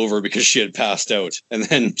flopped over because she had passed out, and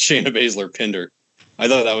then Shayna Baszler pinned her. I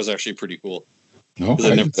thought that was actually pretty cool. No,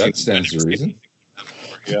 that stands to reason.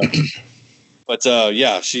 Yeah. But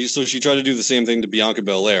she tried to do the same thing to Bianca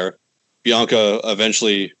Belair. Bianca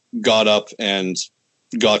eventually got up and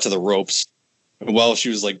got to the ropes. And while she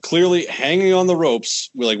was like clearly hanging on the ropes,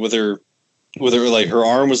 with her like her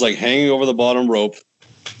arm was like hanging over the bottom rope,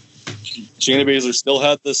 Shayna Baszler still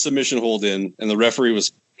had the submission hold in, and the referee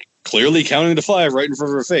was clearly counting to 5 right in front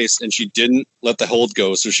of her face, and she didn't let the hold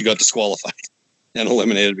go, so she got disqualified and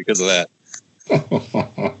eliminated because of that.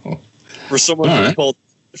 For someone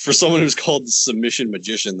who's called the submission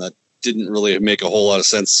magician, that didn't really make a whole lot of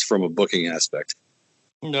sense from a booking aspect.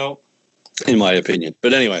 No, in my opinion.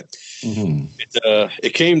 But anyway,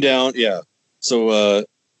 it came down. Yeah, so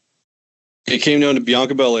it came down to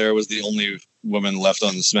Bianca Belair was the only woman left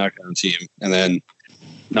on the SmackDown team, and then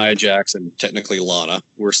Nia Jax and technically Lana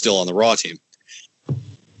were still on the Raw team.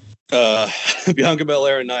 Bianca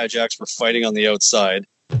Belair and Nia Jax were fighting on the outside.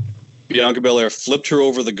 Bianca Belair flipped her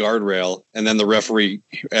over the guardrail, and then the referee,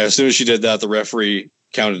 as soon as she did that, the referee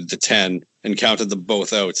counted to 10 and counted them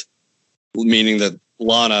both out, meaning that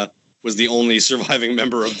Lana was the only surviving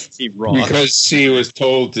member of Team Raw. Because she was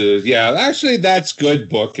told to, yeah, actually that's good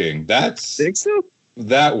booking. Think so?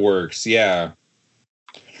 That works, yeah.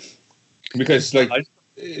 Because I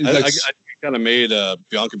kind of made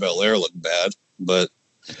Bianca Belair look bad, but...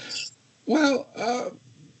 Well,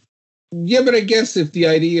 yeah, but I guess if the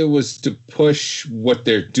idea was to push what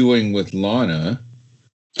they're doing with Lana,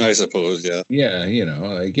 I suppose, yeah. Yeah,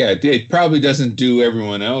 it probably doesn't do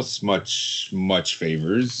everyone else much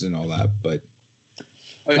favors and all that, but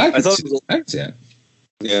I thought it was,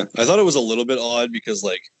 I thought it was a little bit odd because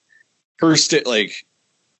her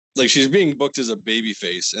she's being booked as a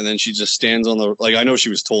babyface, and then she just stands on the I know she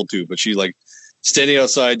was told to, but she standing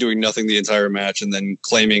outside doing nothing the entire match, and then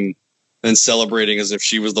claiming and celebrating as if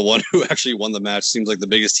she was the one who actually won the match seems like the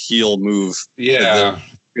biggest heel move. Yeah,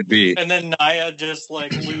 could be. And then Nia just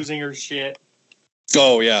losing her shit.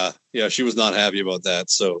 Oh yeah, she was not happy about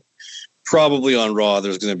that. So probably on Raw,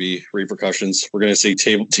 there's going to be repercussions. We're going to see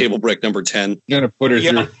table break number 10. Going to put her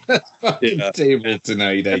through table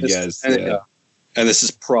tonight, I guess. And this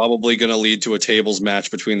is probably going to lead to a tables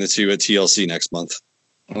match between the two at TLC next month.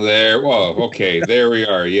 There we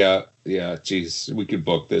are. Yeah. Geez, we could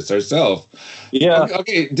book this ourselves. Yeah.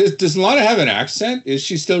 Okay. Does Lana have an accent? Is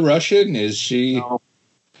she still Russian? Is she?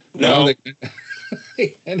 No.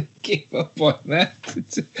 I gave up on that.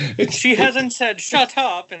 She hasn't said "shut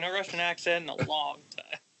up" in a Russian accent in a long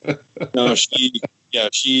time. No, she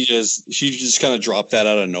just kind of dropped that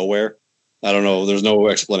out of nowhere. I don't know. There's no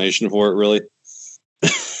explanation for it, really.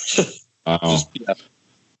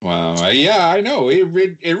 Wow. Yeah, I know. It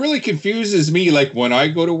really confuses me. When I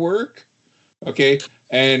go to work, okay,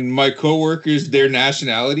 and my coworkers, their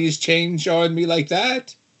nationalities change on me like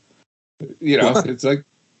that. It's like,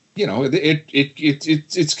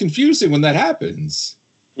 it's confusing when that happens.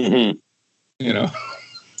 Mm-hmm.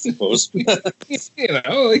 suppose. In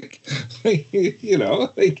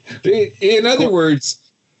other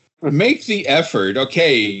words, make the effort.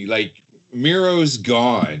 Okay, like Miro's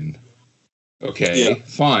gone. Okay,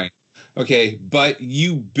 fine. Okay, but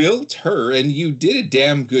you built her and you did a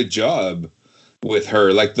damn good job with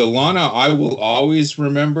her. Like the Lana I will always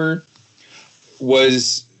remember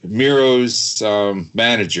was Miro's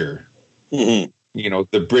manager. Mm-hmm.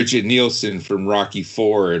 The Bridget Nielsen from Rocky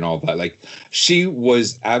IV and all that. Like, she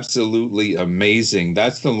was absolutely amazing.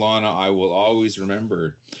 That's the Lana I will always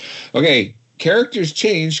remember. Okay, characters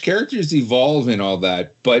change, characters evolve and all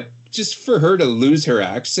that, but just for her to lose her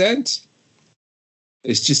accent,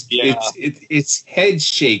 it's just, it's head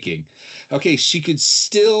shaking. Okay, she could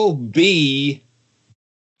still be,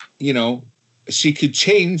 she could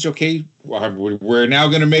change. Okay, we're now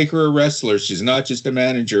going to make her a wrestler. She's not just a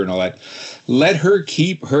manager and all that. Let her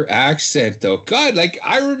keep her accent, though. God, like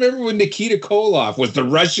I remember when Nikita Koloff was the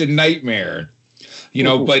Russian Nightmare,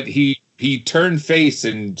 but he turned face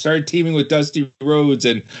and started teaming with Dusty Rhodes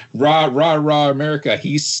and Raw America.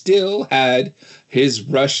 He still had his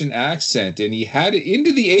Russian accent, and he had it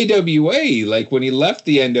into the AWA, like when he left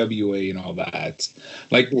the NWA and all that.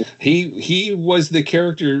 Like he was the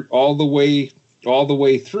character all the way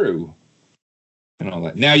through and all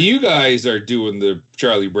that. Now you guys are doing the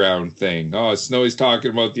Charlie Brown thing. Oh, Snowy's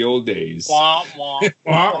talking about the old days. No,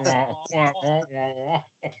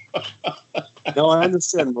 I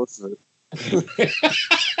understand most of it.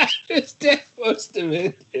 Most of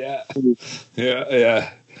it.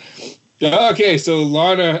 Yeah. Okay, so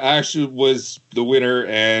Lana actually was the winner,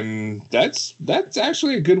 and that's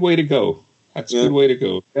actually a good way to go. That's a good way to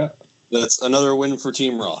go. Yeah. That's another win for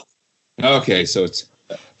Team Raw. Okay, so it's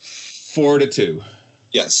 4-2.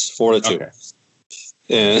 Yes, 4-2. Okay.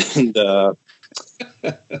 And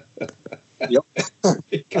yep.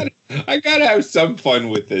 I gotta have some fun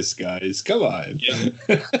with this, guys. Come on. Yeah.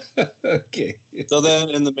 Okay. So then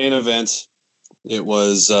in the main event, it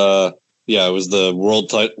was the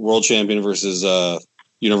world champion versus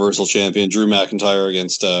Universal champion Drew McIntyre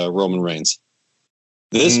against Roman Reigns.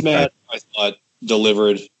 This match I thought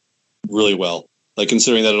delivered really well. Like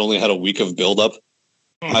considering that it only had a week of build up,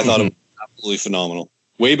 I thought it was absolutely phenomenal.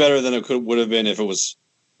 Way better than it would have been if it was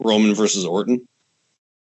Roman versus Orton.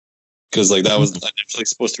 Because like that was initially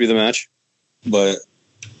supposed to be the match, but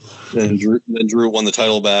then Drew won the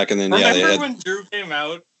title back, and then remember when Drew came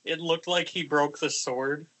out, it looked like he broke the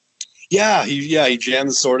sword. Yeah, he jammed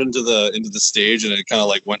the sword into the stage, and it kind of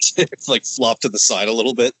like went like flopped to the side a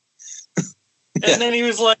little bit. And then he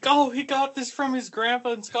was like, "Oh, he got this from his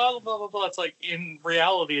grandpa in Scotland." Blah blah blah. It's like in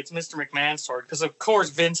reality, it's Mr. McMahon's sword because of course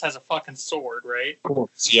Vince has a fucking sword, right? Of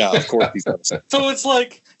course, yeah, of course he's got a sword. So it's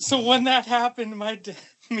like, when that happened,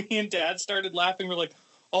 me and Dad started laughing. We're like,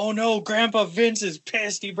 "Oh no, Grandpa Vince is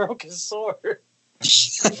pissed. He broke his sword."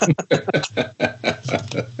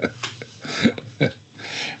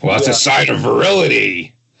 Well, it's a sign of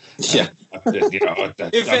virility. Yeah.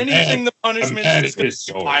 If anything, the punishment is going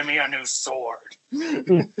to buy me a new sword.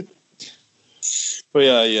 But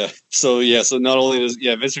yeah. So not only does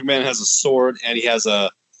Vince McMahon has a sword, and he has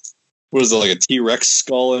like a T-Rex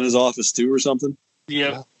skull in his office too, or something.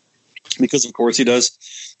 Yeah. Because of course he does.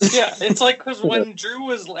 Yeah, it's like because when Drew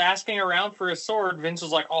was asking around for a sword, Vince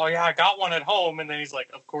was like, "Oh yeah, I got one at home," and then he's like,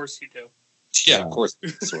 "Of course you do." Yeah, of course.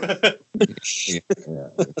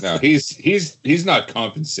 No, he's not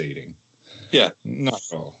compensating. Yeah, not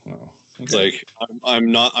at all. No. Okay. It's like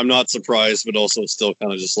I'm not surprised, but also still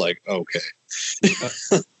kind of just like okay.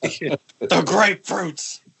 The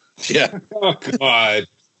grapefruits. Yeah. Oh God.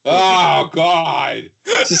 Oh God.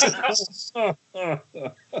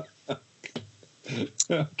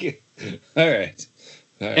 Okay. All right.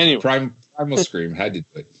 Anyway, Primal Scream had to do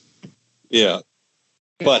it. Yeah,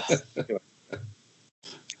 but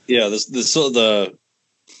yeah, the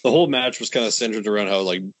whole match was kind of centered around how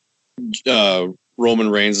like Roman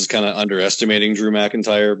Reigns is kind of underestimating Drew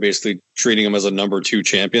McIntyre, basically treating him as a number 2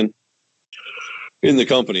 champion in the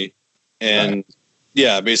company, and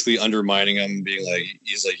basically undermining him, being like,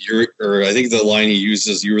 he's like, I think the line he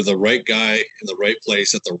uses, "You were the right guy in the right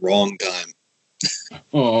place at the wrong time."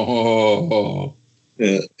 Oh.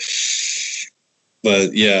 Yeah.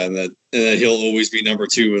 But yeah, and that he'll always be number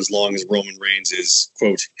 2 as long as Roman Reigns is,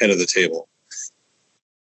 quote, head of the table.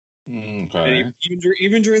 Okay. And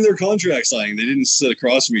even during their contract signing, they didn't sit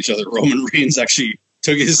across from each other. Roman Reigns actually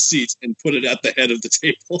took his seat and put it at the head of the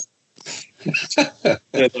table. I thought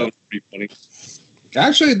it was pretty funny.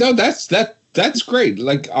 Actually, no, that's great.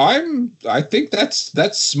 Like I think that's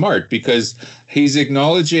smart because he's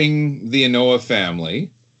acknowledging the Anoa'i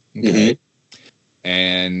family. Okay.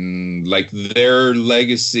 and like their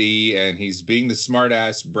legacy, and he's being the smart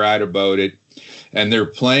ass brat about it, and they're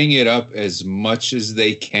playing it up as much as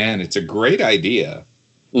they can. It's a great idea.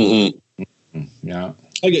 Mm-hmm. Yeah.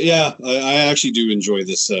 I actually do enjoy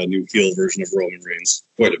this new heel version of Roman Reigns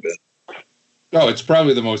quite a bit. Oh, it's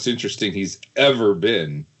probably the most interesting he's ever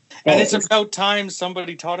been. And it's about time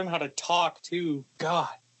somebody taught him how to talk too. God.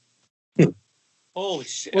 Holy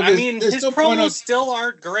shit. Well, I mean, his no promos still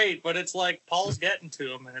aren't great, but it's like Paul's getting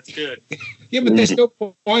to him and it's good. Yeah, but there's no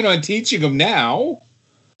point on teaching him now.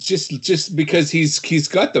 Just because he's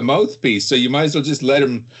got the mouthpiece, so you might as well just let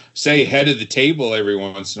him say head of the table every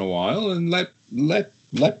once in a while and let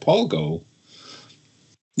Paul go.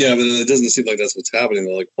 Yeah, but it doesn't seem like that's what's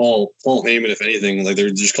happening. Like Paul Heyman, if anything, like they're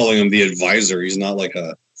just calling him the advisor. He's not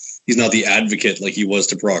the advocate like he was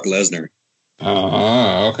to Brock Lesnar.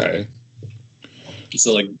 Okay.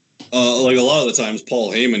 So like a lot of the times,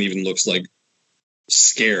 Paul Heyman even looks like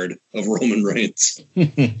scared of Roman Reigns,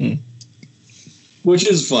 which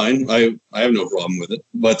is fine. I have no problem with it.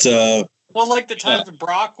 But well, like the times that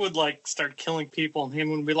Brock would like start killing people, and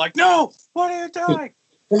Heyman would be like, "No, what are you doing,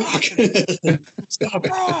 Brock? Stop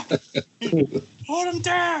it! Hold him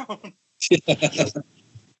down."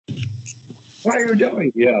 What are you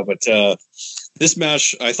doing? Yeah, but this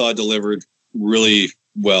match I thought delivered really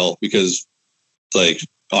well because, like,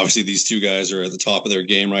 obviously these two guys are at the top of their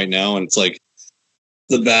game right now, and it's like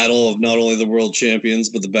the battle of not only the world champions,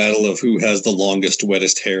 but the battle of who has the longest,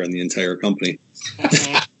 wettest hair in the entire company.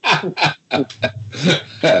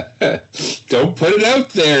 Don't put it out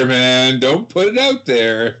there, man. Don't put it out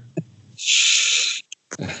there.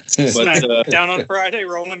 But, down on Friday,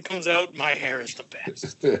 Roman comes out. My hair is the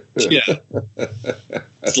best. Yeah,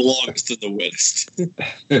 it's the longest and the wettest.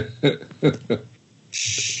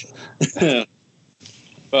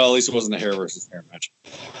 Well, at least it wasn't a hair versus hair match.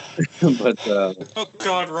 But oh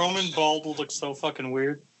god, Roman bald will look so fucking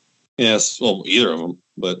weird. Yes, well, either of them,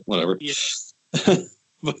 but whatever. Yeah.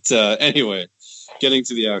 But anyway, getting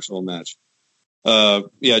to the actual match.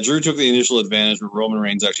 Drew took the initial advantage, but Roman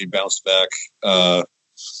Reigns actually bounced back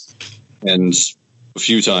and a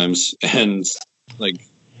few times, and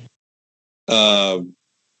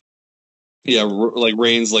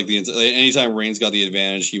Reigns, anytime Reigns got the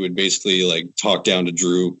advantage, he would basically like talk down to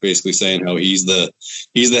Drew, basically saying how he's the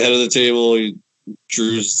head of the table,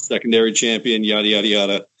 Drew's secondary champion, yada yada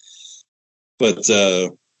yada. But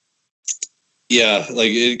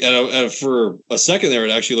for a second there,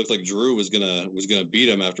 it actually looked like Drew was gonna beat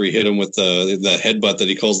him after he hit him with the headbutt that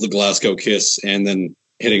he calls the Glasgow Kiss, and then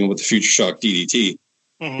hitting him with the Future Shock DDT.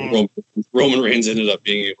 Mm-hmm. Roman Reigns ended up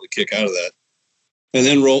being able to kick out of that. And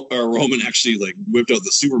then Roman actually like whipped out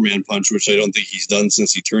the Superman punch, which I don't think he's done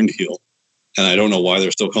since he turned heel. And I don't know why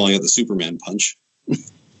they're still calling it the Superman punch.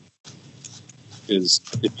 Because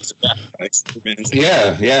it's a bad guy, Superman's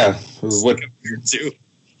what too.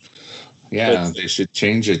 Yeah, but they should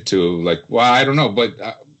change it to like. Well, I don't know,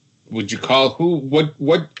 but would you call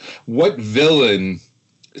what villain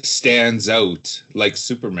stands out like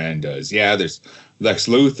Superman does? Yeah, there's Lex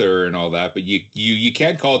Luthor and all that, but you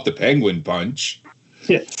can't call it the Penguin Punch.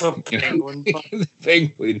 Yeah, the Penguin Punch. The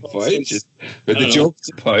Penguin Punch, or the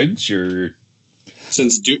Joker's Punch, or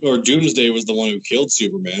since Doomsday was the one who killed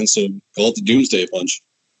Superman, so call it the Doomsday Punch.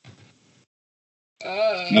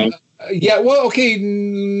 No? Yeah, well, okay,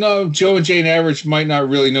 no, Joe and Jane Average might not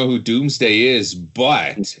really know who Doomsday is,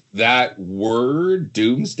 but that word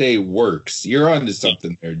Doomsday works. You're onto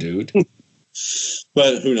something there, dude.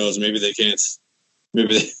 But who knows? Maybe they can't.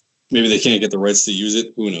 Maybe they can't get the rights to use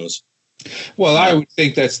it. Who knows? Well, I would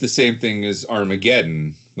think that's the same thing as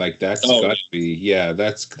Armageddon. Like that's got to be,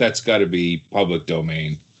 that's got to be public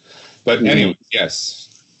domain. But anyway,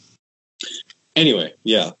 yes. Anyway,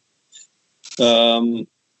 yeah. The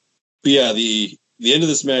end of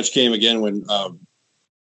this match came again when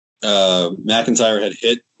McIntyre had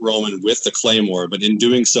hit Roman with the Claymore, but in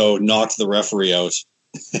doing so, knocked the referee out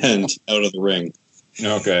and out of the ring.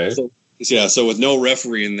 Okay. So with no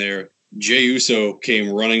referee in there, Jey Uso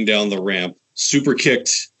came running down the ramp, super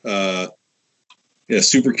kicked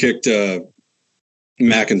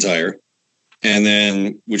McIntyre, and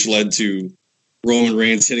then which led to Roman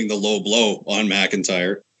Reigns hitting the low blow on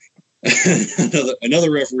McIntyre.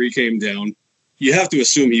 Another referee came down. You have to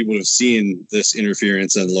assume he would have seen this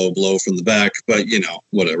interference and low blow from the back, but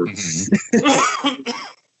whatever. Mm-hmm.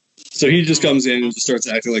 So he just comes in and just starts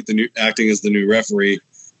acting as the new referee,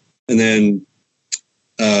 and then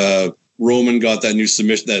Roman got that new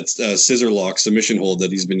submission, that scissor lock submission hold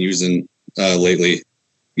that he's been using lately.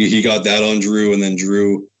 He got that on Drew, and then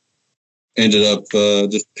Drew ended up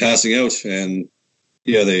just passing out, and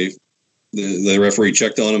they The referee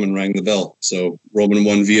checked on him and rang the bell. So Roman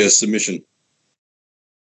won via submission.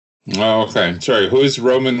 Oh, okay. Sorry, who is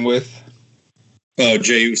Roman with? Oh,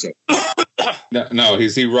 Jey Uso. No.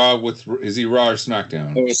 Is he Raw or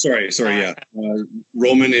SmackDown? Oh, sorry. Yeah,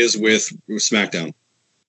 Roman is with SmackDown.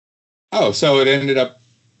 Oh, so it ended up.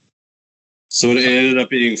 So it ended up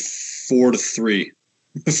being 4-3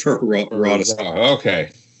 for Raw.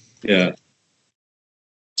 Okay. Yeah.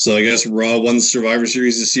 So I guess Raw won the Survivor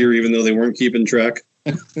Series this year, even though they weren't keeping track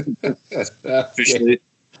officially.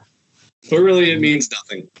 But really, it means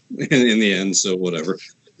nothing in the end. So whatever.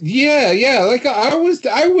 Yeah. Like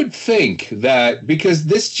I would think that, because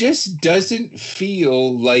this just doesn't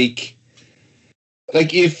feel like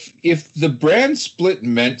if the brand split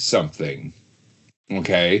meant something,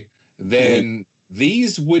 okay, then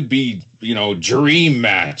these would be, dream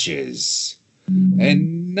matches,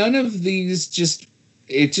 and none of these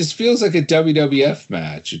it just feels like a WWF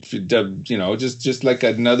match. Just like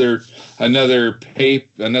another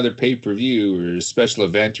pay-per-view or a special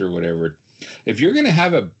event or whatever. If you're going to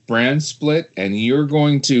have a brand split and you're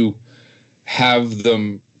going to have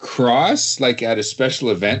them cross like at a special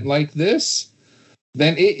event like this,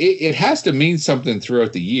 then it has to mean something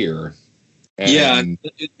throughout the year. And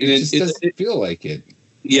it just doesn't feel like it.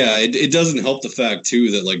 Yeah, it doesn't help the fact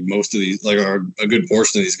too that like most of these, like a good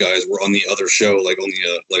portion of these guys were on the other show like only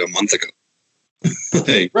a month ago.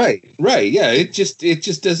 Right. Yeah, it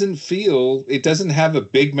just doesn't feel. It doesn't have a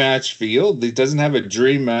big match feel. It doesn't have a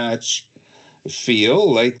dream match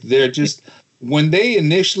feel. Like they're just, when they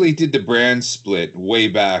initially did the brand split way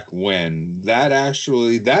back when, that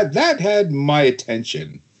actually that had my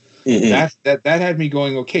attention. Mm-hmm. That had me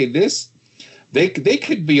going, okay, this. They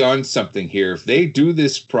could be on something here if they do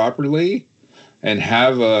this properly and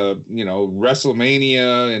have a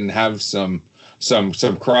WrestleMania and have some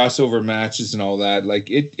crossover matches and all that. Like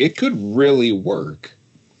it could really work.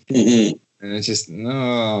 Mm-hmm. And it's just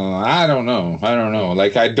I don't know.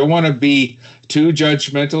 Like I don't want to be too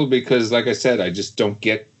judgmental because, like I said, I just don't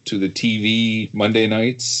get to the TV Monday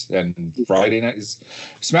nights and Friday nights.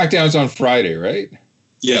 SmackDown's on Friday, right?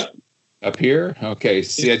 Yeah. Up here? Okay.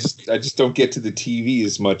 See, I just don't get to the TV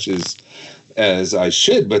as much as I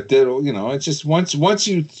should. But it's just once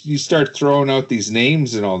you start throwing out these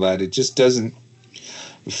names and all that, it just doesn't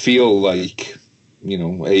feel like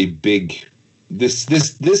a big. This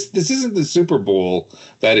isn't the Super Bowl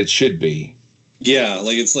that it should be. Yeah,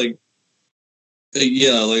 like it's like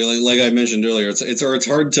like I mentioned earlier, it's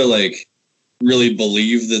hard to like really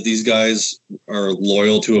believe that these guys are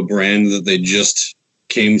loyal to a brand that they just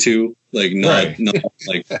came to. Like not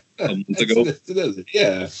like a month ago.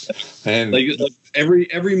 Yeah, and like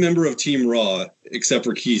every member of Team Raw except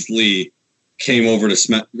for Keith Lee came over to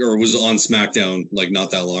was on SmackDown like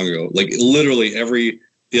not that long ago. Like literally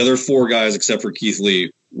the other 4 guys except for Keith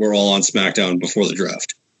Lee were all on SmackDown before the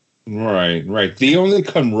draft. Right. The only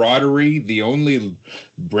camaraderie, the only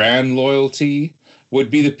brand loyalty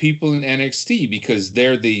would be the people in NXT because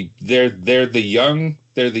they're the young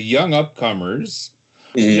upcomers.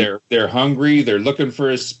 Mm-hmm. They're hungry. They're looking for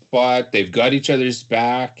a spot. They've got each other's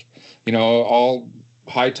back. All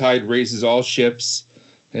high tide raises all ships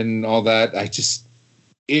and all that.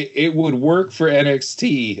 It would work for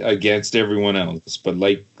NXT against everyone else. But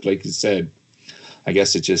like you said, I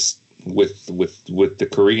guess it just with the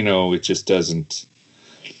Carino, it just doesn't.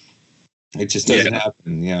 It just doesn't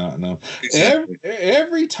happen. Yeah, no. Exactly.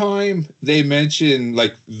 Every time they mention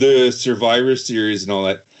like the Survivor Series and all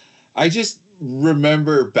that, I just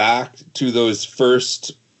remember back to those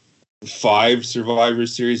first 5 Survivor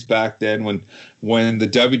Series back then when the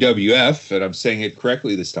WWF, and I'm saying it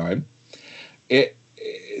correctly this time,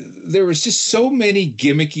 there was just so many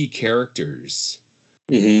gimmicky characters.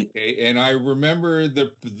 Mm-hmm. Okay, and I remember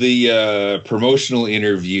the promotional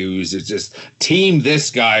interviews. It's just team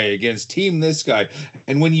this guy against team this guy,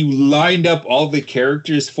 and when you lined up all the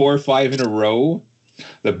characters 4 or 5 in a row.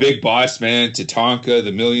 The Big Boss Man, Tatanka, the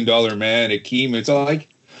 $1 Million Man, Akeem. It's all like,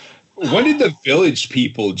 when did the Village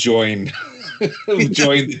people join the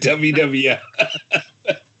WWF?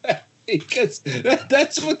 Because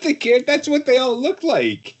that's what they all look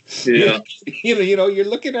like. Yeah. You're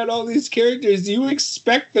looking at all these characters. You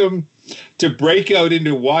expect them to break out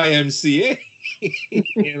into YMCA.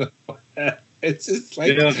 It's just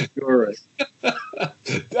like, yeah, you're right.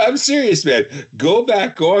 I'm serious, man. Go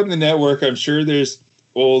on the network. I'm sure there's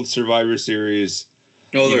old Survivor Series.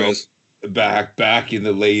 Oh, there is. Back in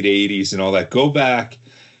the late 80s and all that. Go back.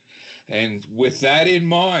 And with that in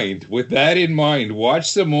mind,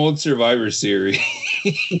 watch some old Survivor Series.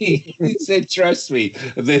 He said, trust me,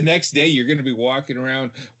 the next day you're going to be walking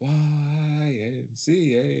around, what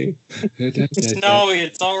YMCA. No,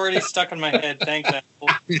 it's already stuck in my head. Thanks, Apple.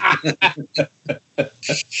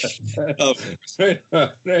 Right on.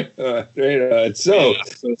 So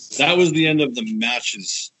that was the end of the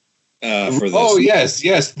matches for this. Oh, yes.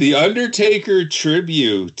 The Undertaker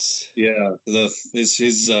tribute. Yeah,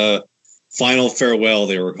 his final farewell,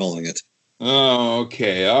 they were calling it. Oh,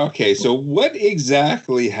 okay. So what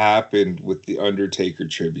exactly happened with the Undertaker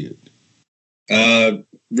tribute?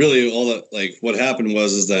 Really, all that, like, what happened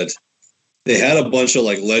was that they had a bunch of,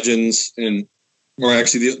 like, legends, or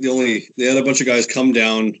actually they had a bunch of guys come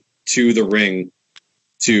down to the ring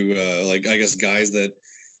to, like, I guess guys that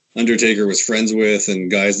Undertaker was friends with and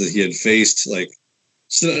guys that he had faced, like,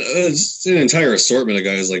 it's an entire assortment of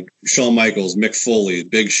guys like Shawn Michaels, Mick Foley,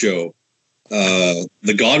 Big Show.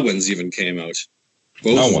 The Godwins even came out.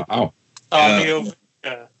 Both. Oh, wow.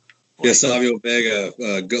 Savio Vega,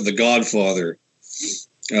 the Godfather.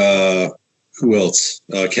 Who else?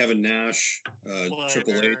 Kevin Nash,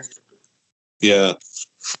 Triple H. Yeah.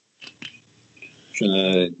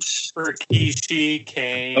 Rikishi,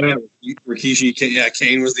 Kane. Oh, yeah, Rikishi, Kane. Yeah,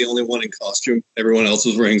 Kane was the only one in costume. Everyone else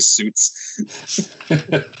was wearing suits,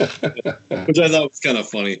 which I thought was kind of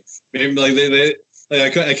funny. Maybe like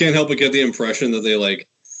I can't help but get the impression that they like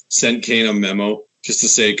sent Kane a memo just to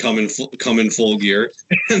say come in full gear,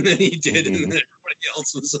 and then he did, and then everybody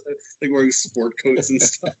else was like wearing sport coats and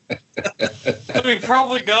stuff. So he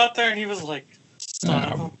probably got there and he was like, "Son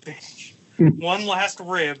of a bitch." One last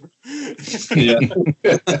rib. Yeah.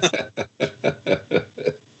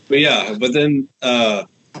 But then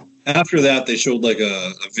after that, they showed like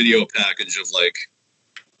a video package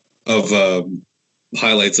of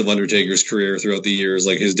highlights of Undertaker's career throughout the years,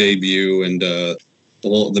 like his debut and the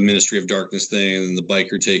Ministry of Darkness thing, and the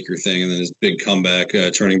Biker Taker thing, and then his big comeback,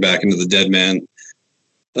 turning back into the Dead Man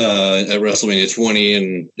at WrestleMania 20,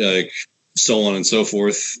 and so on and so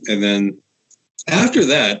forth. And then after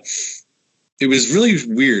that, it was really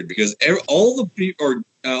weird because all the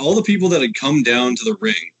people that had come down to the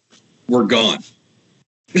ring were gone.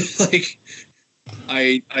 Like,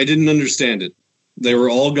 I didn't understand it. They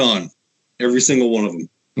were all gone, every single one of them.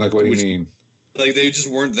 Like, what do you mean? Like, they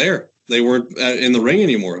just weren't there. They weren't in the ring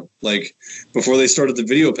anymore. Like, before they started the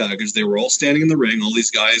video package, they were all standing in the ring. All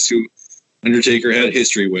these guys who Undertaker had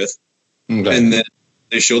history with, and then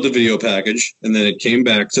they showed the video package, and then it came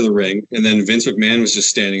back to the ring, and then Vince McMahon was just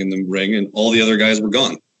standing in the ring, and all the other guys were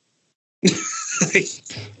gone.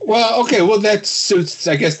 Well, okay, that suits.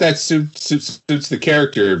 I guess that suits the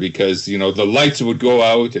character because the lights would go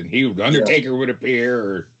out and Undertaker would appear,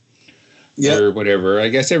 or whatever. I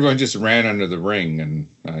guess everyone just ran under the ring, and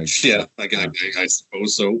I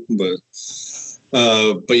suppose so. But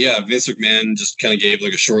yeah, Vince McMahon just kind of gave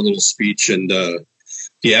like a short little speech, and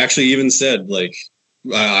he actually even said like.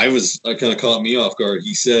 I kind of caught me off guard.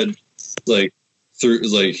 He said, like,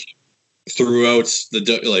 throughout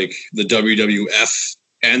the WWF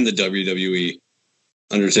and the WWE,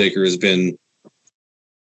 Undertaker has been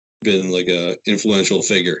like a influential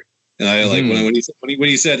figure. And I like when he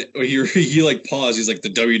said he like paused. He's like the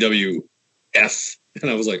WWF, and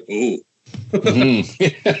I was like, oh.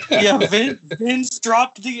 Yeah, Vince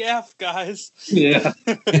dropped the F, guys. Yeah.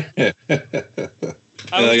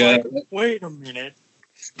 I was like, wait a minute.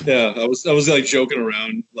 Yeah, I was like joking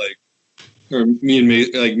around, like, or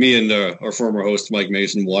me and our former host Mike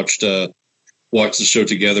Mason watched the show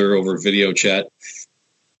together over video chat,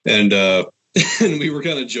 and we were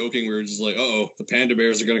kind of joking. We were just like, "Oh, the Panda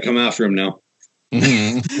Bears are going to come after him now."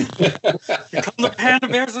 Here come the Panda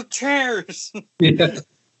Bears with chairs. Yeah,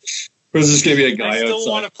 there's just going to be a guy. I still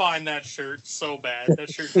outside. want to find that shirt so bad.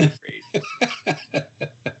 That shirt's great.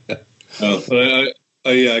 I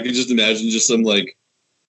can just imagine just some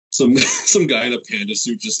guy in a panda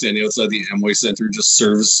suit just standing outside the Amway Center just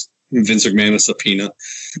serves Vince McMahon a subpoena.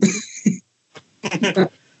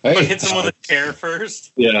 But hits him with a chair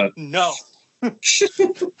first. Yeah. No. I'm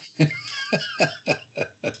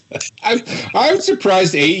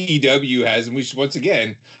surprised AEW has, and once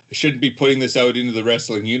again, I shouldn't be putting this out into the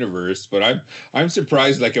wrestling universe, but I'm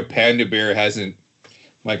surprised like a panda bear hasn't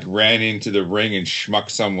like ran into the ring and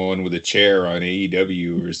schmucked someone with a chair on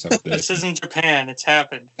AEW or something. This isn't Japan. It's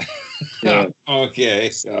happened. Yeah.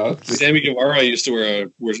 Okay. So Sammy Guevara used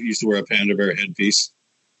to wear a panda bear headpiece.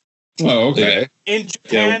 Oh, okay. In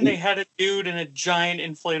Japan, they had a dude in a giant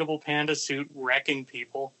inflatable panda suit wrecking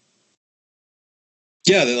people.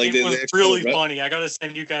 Yeah, it was really funny. I gotta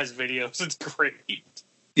send you guys videos. It's great.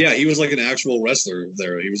 Yeah, he was like an actual wrestler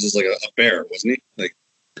there. He was just like a bear, wasn't he? Like,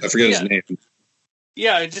 I forget his name.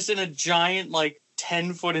 Yeah, just in a giant, like,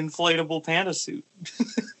 10-foot inflatable panda suit.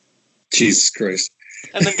 Jesus Christ.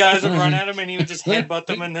 And the guys would run at him, and he would just headbutt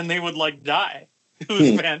them, and then they would like die. It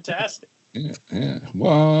was fantastic. Yeah.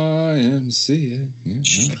 YMCA.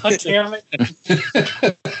 Yeah. God damn it!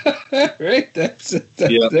 Right, that's it.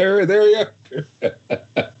 There you are.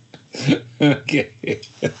 Okay.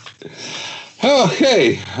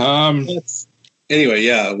 Anyway,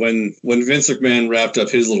 yeah. When Vince McMahon wrapped up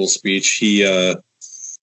his little speech, he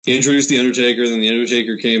introduced the Undertaker. Then the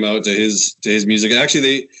Undertaker came out to his music.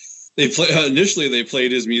 Actually, initially they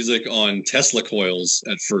played his music on Tesla coils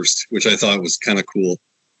at first, which I thought was kind of cool.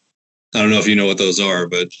 I don't know if you know what those are,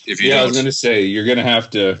 but if you don't, I was going to say you're going to have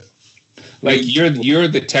to. Like you're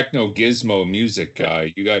the techno gizmo music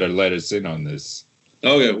guy. You got to let us in on this.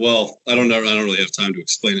 Okay, well, I don't really have time to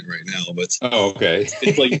explain it right now, but okay,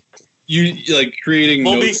 it's like you like creating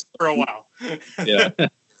we'll notes be for a while. Yeah,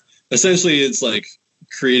 essentially, it's like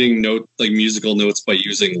creating musical notes by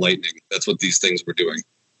using lightning. That's what these things were doing.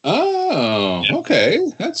 Oh, yeah. Okay,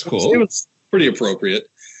 that's cool. It was pretty appropriate,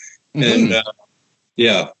 and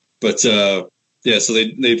so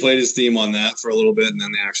they played his theme on that for a little bit, and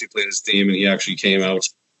then they actually played his theme, and he actually came out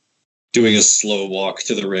doing a slow walk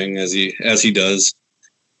to the ring as he does.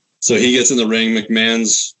 So he gets in the ring.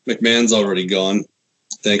 McMahon's already gone,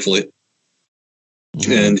 thankfully.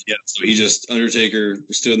 Mm-hmm. And so Undertaker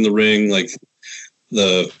stood in the ring, like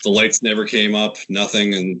the lights never came up,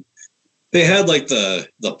 nothing, and they had like the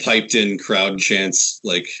piped in crowd chants,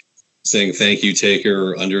 like saying "Thank you,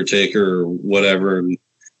 Taker" or "Undertaker" or whatever. And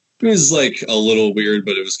it was like a little weird,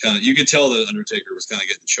 but it was kind of, you could tell that Undertaker was kind of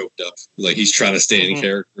getting choked up, like he's trying to stay in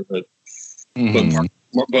character, but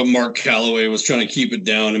Mark Calloway was trying to keep it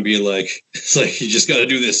down and be like, it's like, you just got to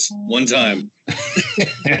do this one time.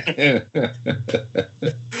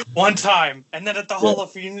 One time. And then at the Hall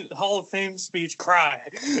of Fame speech, cry.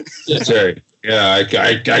 That's right. Yeah, I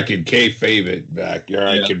can kayfabe it back. Yeah,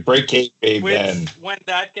 I can break kayfabe then. When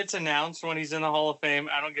that gets announced, when he's in the Hall of Fame,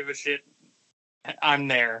 I don't give a shit. I'm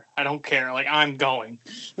there. I don't care. Like, I'm going.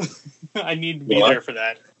 I need to be there for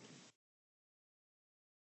that.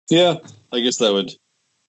 Yeah, I guess that would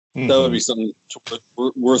be something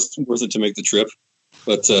worth it to make the trip.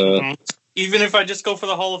 But even if I just go for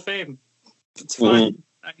the Hall of Fame, it's fine.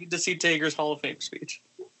 I need to see Taker's Hall of Fame speech.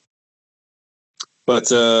 But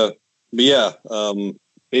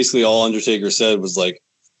basically all Undertaker said was like,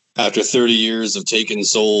 after 30 years of taking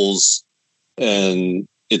souls, and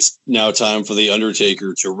it's now time for the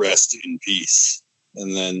Undertaker to rest in peace.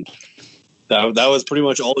 And then that was pretty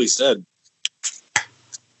much all he said.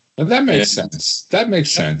 Well, that makes sense. That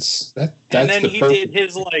makes sense. That's and then he did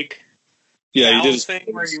his he did his thing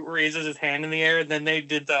where he raises his hand in the air. And then they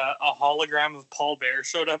did a hologram of Paul Bearer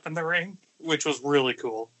showed up in the ring, which was really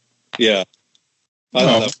cool. Yeah,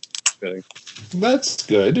 that's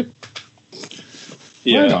good.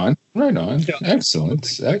 Yeah. Right on. Yeah.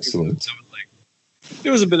 Excellent. It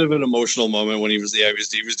was a bit of an emotional moment when he was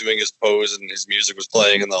doing his pose and his music was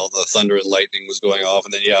playing and all the thunder and lightning was going off,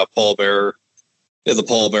 and then Paul Bearer. Yeah, the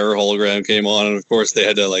Paul Bearer hologram came on, and of course they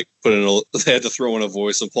had to throw in a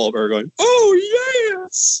voice of Paul Bearer going, "Oh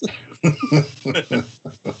yes!"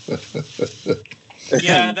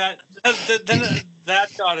 Yeah,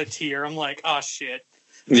 that got a tear. I'm like, oh shit.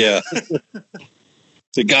 Yeah.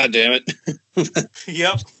 God damn it.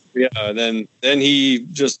 Yep. Yeah. And then he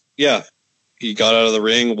just he got out of the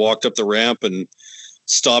ring, walked up the ramp, and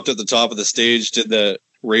stopped at the top of the stage. Did the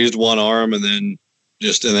raised one arm, and then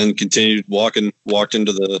continued walking, walked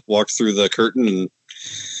through the curtain, and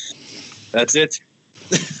that's it.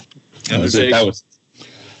 That was the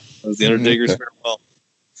Undertaker's farewell.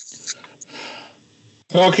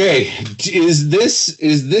 Okay, is this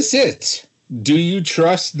it? Do you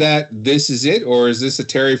trust that this is it, or is this a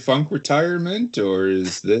Terry Funk retirement, or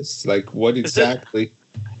is this like what exactly?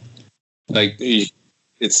 Like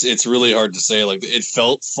it's really hard to say. Like it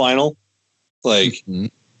felt final, like. Mm-hmm.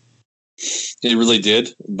 It really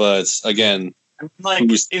did, but again, like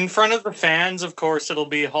in front of the fans, of course, it'll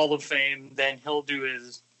be Hall of Fame. Then he'll do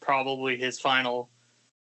probably his final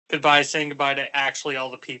goodbye, saying goodbye to actually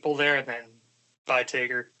all the people there, and then bye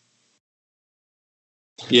Taker.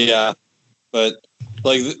 Yeah, but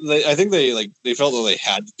like I think they felt that they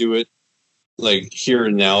had to do it like here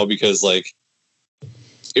and now because like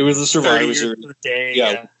it was the Survivor Series day.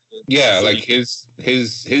 Yeah. Yeah, like his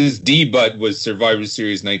debut was Survivor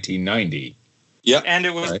Series 1990. Yeah, and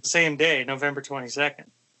it was the same day, November 22nd.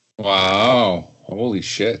 Wow! Holy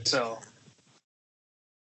shit! So,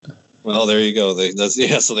 well, there you go.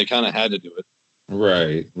 So they kind of had to do it.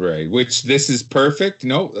 Right. Which this is perfect.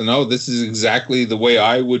 No, this is exactly the way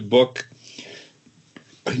I would book.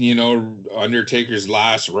 Undertaker's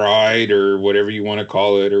last ride or whatever you want to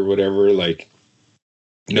call it or whatever. Like,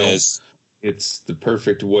 Yes. It's the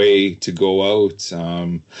perfect way to go out.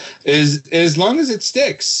 As long as it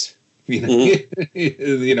sticks.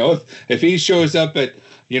 If he shows up at,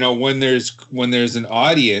 when there's an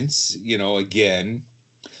audience, again,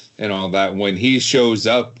 and all that, when he shows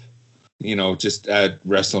up, just at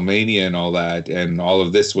WrestleMania and all that, and all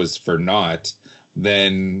of this was for naught,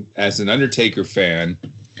 then as an Undertaker fan,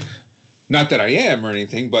 not that I am or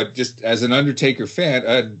anything, but just as an Undertaker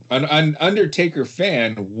fan, an Undertaker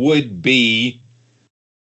fan would be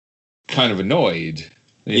kind of annoyed.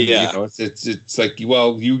 Yeah. It's like,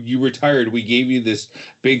 well, you retired. We gave you this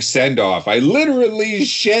big send off. I literally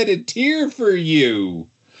shed a tear for you,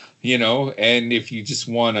 and if you just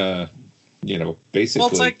want to, basically. Well,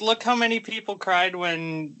 it's like, look how many people cried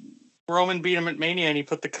when Roman beat him at Mania and he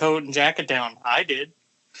put the coat and jacket down. I did.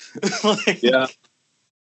 Yeah.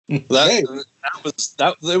 That was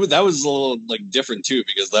a little like different too,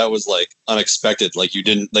 because that was like unexpected. Like they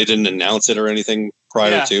didn't announce it or anything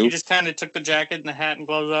prior to. He just kind of took the jacket and the hat and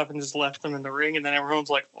gloves off and just left them in the ring, and then everyone's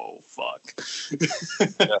like, "Oh fuck."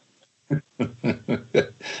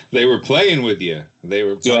 They were playing with you. They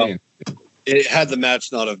were playing. Had the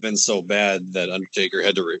match not have been so bad that Undertaker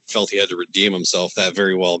felt he had to redeem himself, that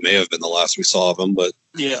very well may have been the last we saw of him, but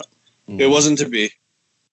yeah, it wasn't to be.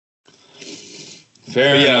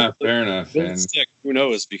 Fair enough. And who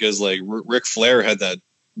knows? Because like Ric Flair had that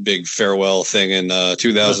big farewell thing in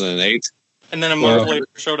 2008, and then a month later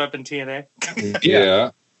showed up in TNA.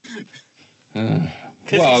 Yeah.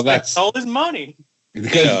 Well, that's all his money.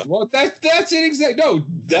 Because, well, that's it exactly. No,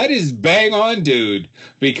 that is bang on, dude.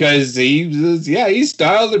 Because he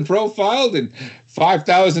styled and profiled, and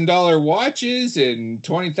 $5,000 watches and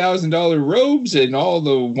 $20,000 robes and all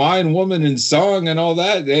the wine, woman, and song and all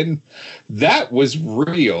that, and that was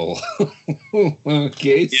real.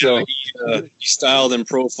 Okay, so he styled and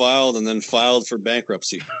profiled and then filed for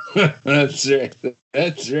bankruptcy. That's right.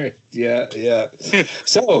 Yeah.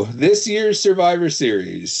 So this year's Survivor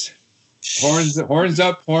Series. Horns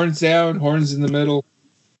up, horns down, horns in the middle.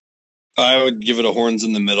 I would give it a horns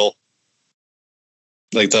in the middle.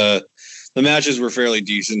 Like the matches were fairly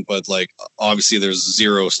decent, but like obviously there's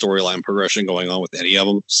zero storyline progression going on with any of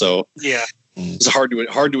them. So yeah, it's hard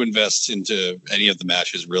to invest into any of the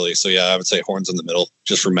matches really. So yeah, I would say horns in the middle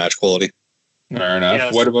just for match quality. Fair enough.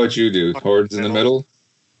 Yes. What about you, dude? Horns in the middle?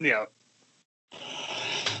 Yeah.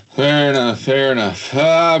 Fair enough.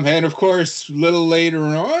 And of course, a little later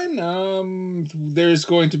on, there's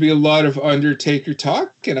going to be a lot of Undertaker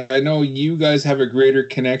talk, and I know you guys have a greater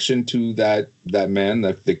connection to that man,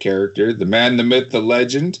 the character, the man, the myth, the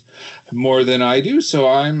legend, more than I do. So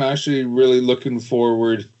I'm actually really looking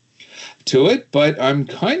forward to it. But I'm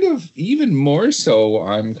kind of even more so.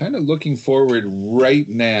 I'm kind of looking forward right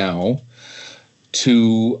now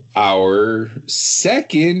to our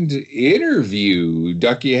second interview.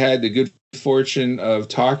 Ducky had the good fortune of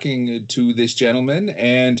talking to this gentleman,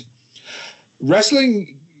 and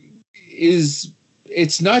wrestling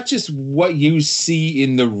it's not just what you see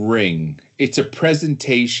in the ring. It's a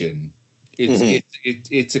presentation.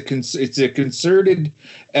 It's a concerted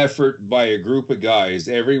effort by a group of guys,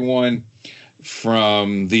 everyone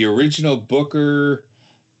from the original booker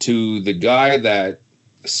to the guy that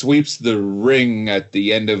sweeps the ring at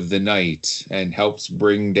the end of the night and helps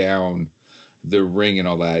bring down the ring and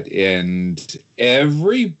all that. And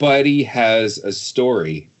everybody has a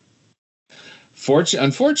story.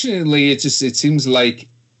 Unfortunately, it seems like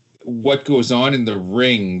what goes on in the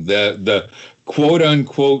ring, the quote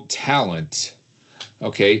unquote talent,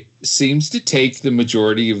 okay, seems to take the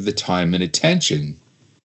majority of the time and attention.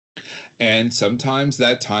 And sometimes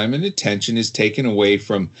that time and attention is taken away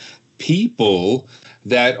from people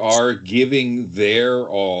that are giving their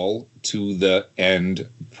all to the end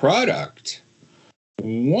product.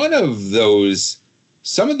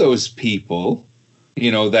 Some of those people,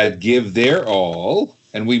 that give their all,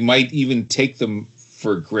 and we might even take them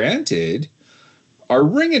for granted, are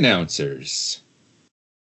ring announcers.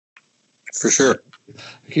 For sure.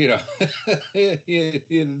 If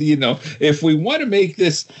we want to make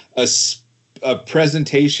this a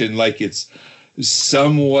presentation like it's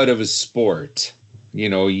somewhat of a sport,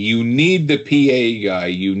 you need the PA guy.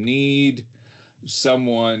 You need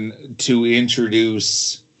someone to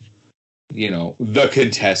introduce, the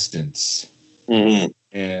contestants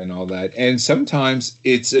and all that. And sometimes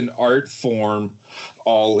it's an art form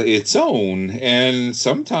all its own. And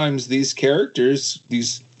sometimes these characters,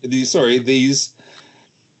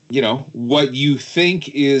 what you think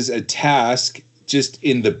is a task just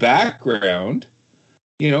in the background,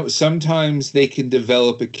 sometimes they can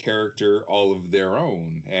develop a character all of their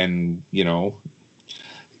own and,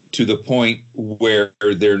 to the point where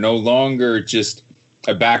they're no longer just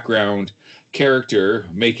a background character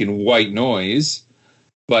making white noise,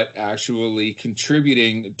 but actually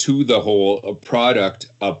contributing to the whole product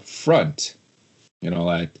up front.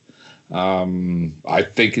 I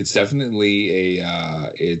think it's definitely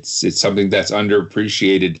it's something that's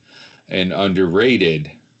underappreciated and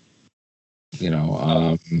underrated.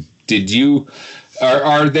 Did you?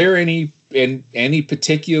 Are there any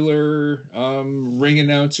particular ring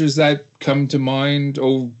announcers that come to mind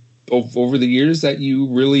over the years that you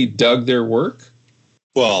really dug their work?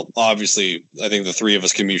 Well, obviously, I think the three of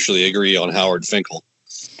us can mutually agree on Howard Finkel.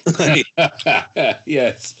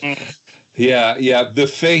 Yes. Yeah. The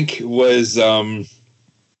Fink was,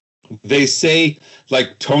 they say,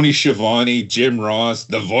 like Tony Schiavone, Jim Ross,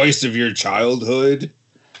 the voice of your childhood.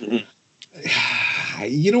 Mm-hmm.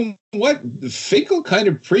 You know what? Finkel kind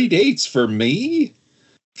of predates, for me,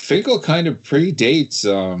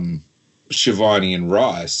 Schiavone and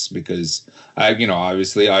Ross, because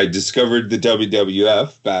obviously I discovered the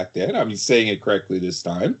WWF back then. I'm saying it correctly this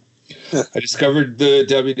time. I discovered the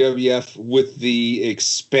WWF with the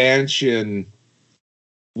expansion,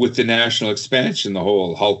 with the national expansion, the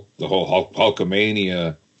whole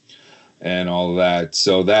Hulkamania and all of that.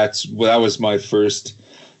 So that was my first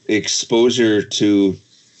exposure to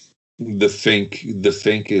the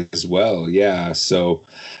Fink as well. Yeah. So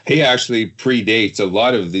he actually predates a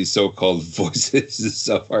lot of these so-called voices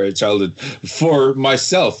of our childhood for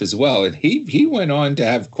myself as well. And he went on to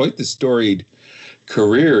have quite the storied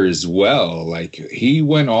career as well. Like, he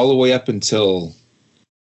went all the way up until,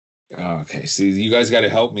 okay, so you guys got to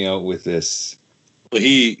help me out with this. Well,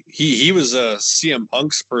 he was CM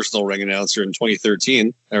Punk's personal ring announcer in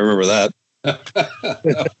 2013. I remember that.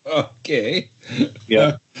 Okay.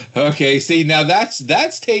 Yeah. Okay. See, now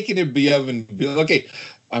that's taking it beyond. Okay.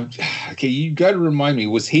 Okay. You got to remind me.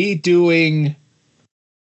 Was he doing?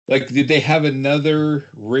 Like, did they have another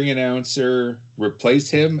ring announcer replace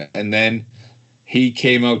him, and then he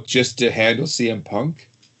came out just to handle CM Punk?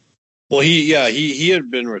 Well, he had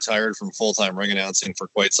been retired from full-time ring announcing for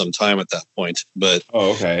quite some time at that point, but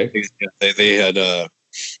okay, they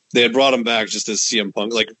had brought him back just as CM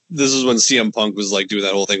Punk. Like, this is when CM Punk was like doing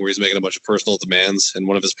that whole thing where he's making a bunch of personal demands, and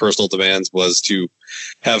one of his personal demands was to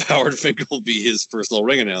have Howard Finkel be his personal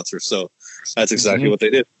ring announcer. So that's exactly what they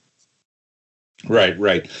did.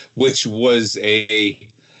 Right. Which was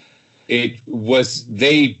they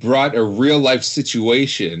brought a real life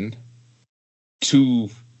situation to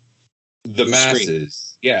the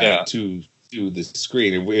masses. Yeah. To the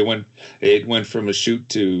screen. It went from a shoot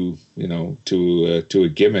to a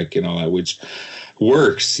gimmick and all that, which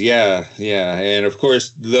works. Yeah. And of course,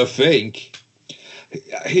 the Fink,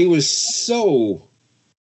 he was so,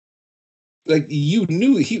 like, you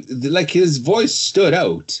knew his voice stood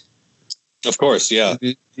out. Of course, yeah.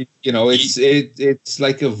 It's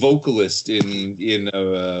like a vocalist in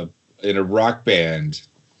a rock band.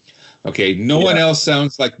 Okay, no one else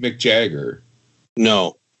sounds like Mick Jagger.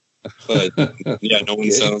 No. But yeah, no one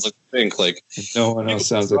sounds like the Fink. Like, no one else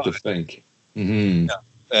sounds like the Fink. Mm-hmm. Yeah.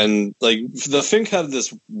 And like, the Fink had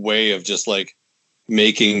this way of just like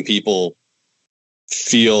making people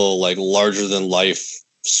feel like larger than life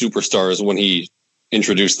superstars when he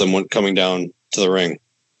introduced them when coming down to the ring.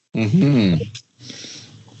 Mm-hmm.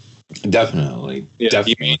 Definitely. Yeah,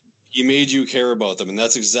 Definitely. He made you care about them, and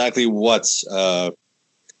that's exactly what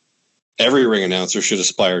every ring announcer should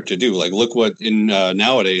aspire to do. Like, look what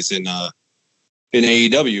nowadays in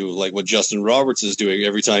AEW, like what Justin Roberts is doing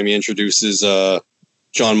every time he introduces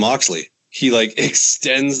Jon Moxley. He like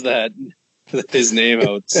extends his name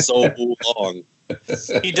out so long.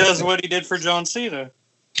 He does what he did for John Cena.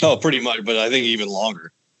 Oh, pretty much, but I think even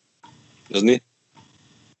longer, doesn't he?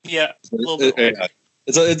 Yeah, a little bit. Yeah.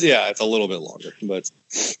 It's a little bit longer, but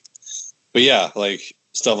yeah, like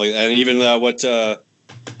stuff like that, and even what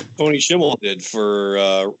Tony Schimmel did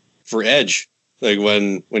for Edge, like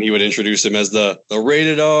when he would introduce him as the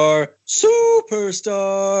rated R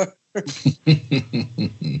superstar,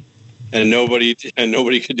 and nobody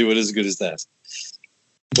could do it as good as that.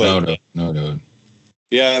 But, no.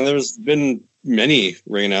 Yeah, and there's been many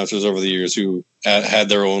ring announcers over the years who had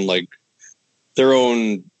their own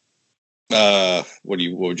what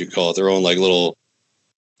would you call it? Their own like little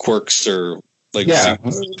quirks or like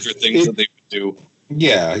signature things that they would do.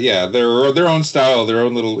 Yeah, their own style, their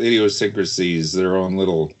own little idiosyncrasies, their own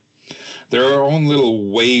little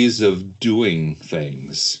ways of doing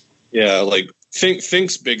things. Yeah, like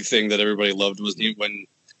Fink's big thing that everybody loved was when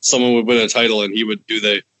someone would win a title and he would do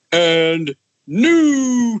the and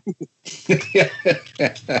new.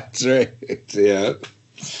 That's right.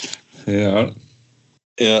 Yeah.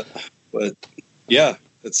 Yeah, but yeah,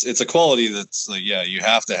 it's a quality that's like, yeah, you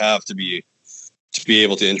have to be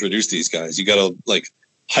able to introduce these guys. You got to like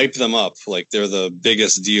hype them up like they're the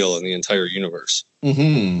biggest deal in the entire universe.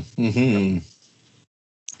 And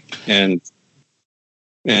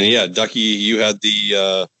yeah, Ducky, you had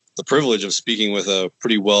the privilege of speaking with a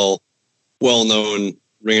pretty well-known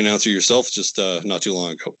ring announcer yourself just not too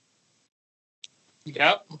long ago.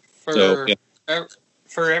 Yep.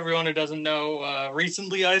 For everyone who doesn't know,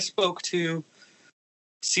 recently I spoke to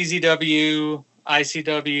CZW,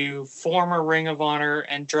 ICW, former Ring of Honor,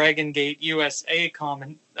 and Dragon Gate USA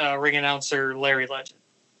ring announcer Larry Legend.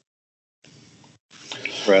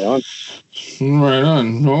 Right on. Right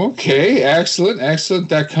on. Okay, excellent.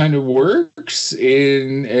 That kind of works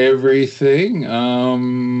in everything.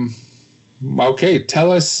 Okay,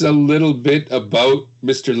 tell us a little bit about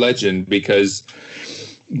Mr. Legend, because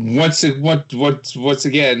once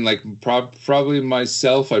again, like probably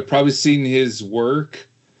myself, I've probably seen his work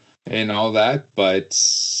and all that, but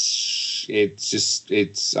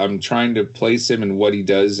I'm trying to place him in what he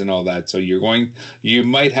does and all that. So you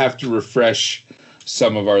might have to refresh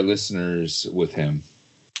some of our listeners with him.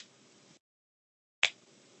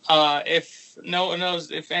 If no one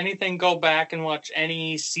knows, if anything, go back and watch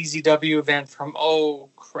any CZW event from,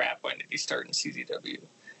 when did he start in CZW?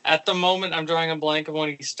 At the moment, I'm drawing a blank of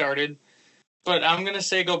when he started, but I'm going to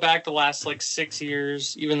say go back the last 6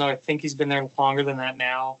 years, even though I think he's been there longer than that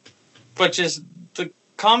now. But just the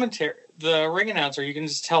commentary, the ring announcer, you can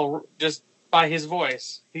just tell just by his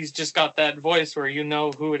voice. He's just got that voice where you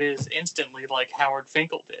know who it is instantly, like Howard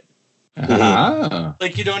Finkel did.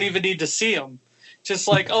 Like you don't even need to see him. Just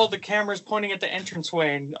like, the camera's pointing at the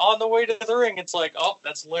entranceway, and on the way to the ring, it's like,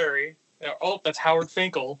 that's Larry. Oh, that's Howard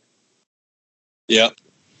Finkel. Yeah.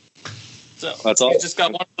 So that's all. He's just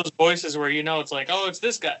got one of those voices where you know it's like, it's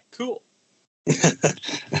this guy. Cool.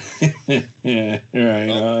 Yeah, right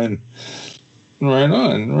on.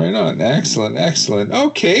 Excellent.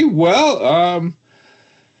 Okay, well,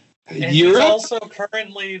 and he's also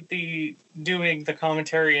currently doing the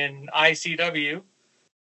commentary in ICW.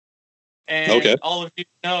 And all of you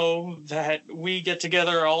know that we get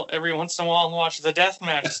together every once in a while and watch the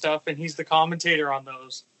deathmatch stuff, and he's the commentator on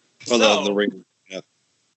those. The ring.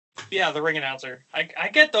 Yeah, the ring announcer. I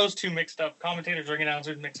get those two mixed up. Commentators, ring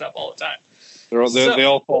announcers mixed up all the time. They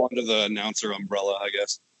all fall under the announcer umbrella, I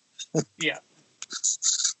guess. Yeah.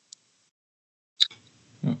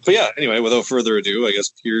 But yeah, anyway, without further ado, I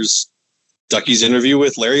guess here's Ducky's interview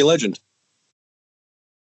with Larry Legend.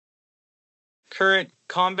 Current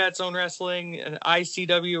Combat Zone Wrestling and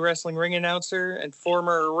ICW Wrestling ring announcer and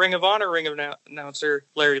former Ring of Honor ring announcer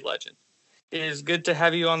Larry Legend. It is good to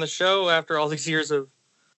have you on the show after all these years of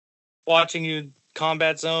watching you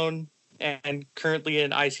Combat Zone and currently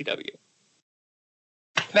in ICW.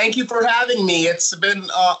 Thank you for having me. It's been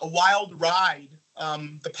a wild ride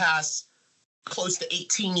the past close to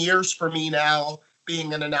 18 years for me now,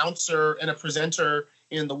 being an announcer and a presenter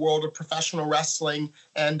in the world of professional wrestling.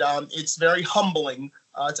 And it's very humbling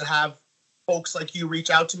to have folks like you reach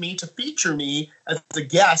out to me to feature me as a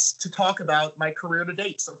guest to talk about my career to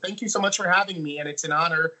date. So thank you so much for having me. And it's an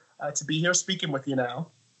honor to be here speaking with you now.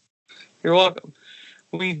 You're welcome.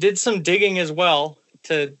 We did some digging as well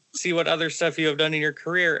to see what other stuff you have done in your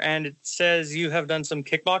career. And it says you have done some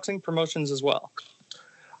kickboxing promotions as well.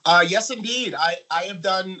 Yes, indeed. I have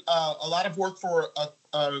done a lot of work for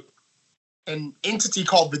an entity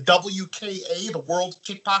called the WKA, the World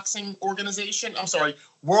Kickboxing Organization. I'm sorry,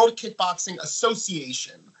 World Kickboxing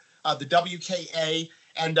Association, the WKA.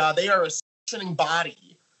 And they are a sanctioning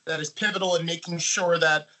body that is pivotal in making sure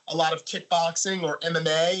that a lot of kickboxing or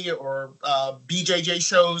MMA or BJJ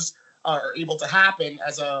shows are able to happen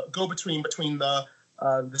as a go-between between the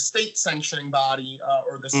state sanctioning body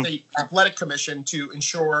or the state athletic commission to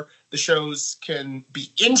ensure the shows can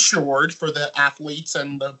be insured for the athletes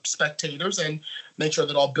and the spectators and make sure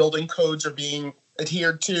that all building codes are being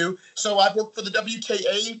adhered to. So I've worked for the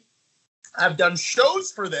WKA. I've done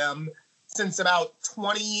shows for them since about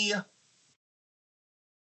 2010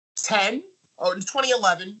 or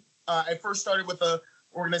 2011. I first started with an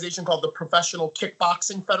organization called the Professional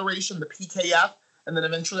Kickboxing Federation, the PKF. And then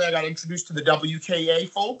eventually I got introduced to the WKA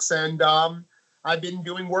folks, and I've been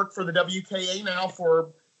doing work for the WKA now for,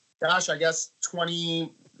 I guess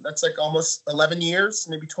that's like almost 11 years,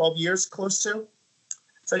 maybe 12 years, close to.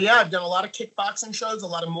 So yeah, I've done a lot of kickboxing shows, a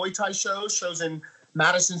lot of Muay Thai shows in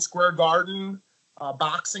Madison Square Garden,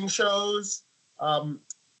 boxing shows, all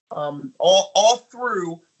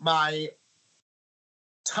through my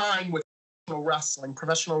time with professional wrestling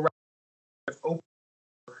with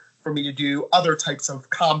for me to do other types of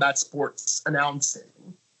combat sports announcing.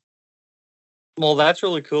 Well, that's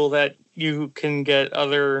really cool that you can get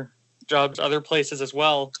other jobs, other places as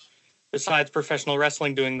well, besides professional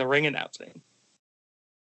wrestling, doing the ring announcing.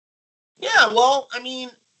 Yeah, well, I mean,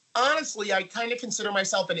 honestly, I kind of consider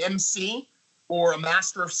myself an MC or a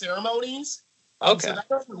master of ceremonies. Okay. So that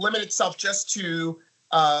doesn't limit itself just to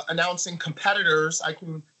announcing competitors. I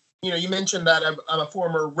can, you mentioned that I'm a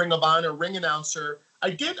former Ring of Honor ring announcer. I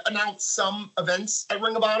did announce some events at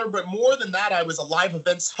Ring of Honor, but more than that, I was a live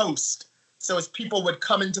events host. So as people would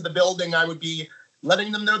come into the building, I would be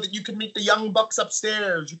letting them know that you can meet the Young Bucks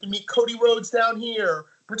upstairs. You can meet Cody Rhodes down here.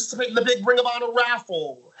 Participate in the big Ring of Honor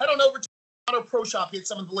raffle. Head on over to Honor Pro Shop, get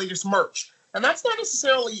some of the latest merch. And that's not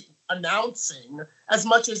necessarily announcing as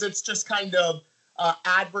much as it's just kind of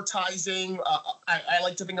advertising. I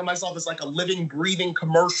like to think of myself as like a living, breathing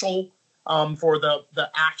commercial for the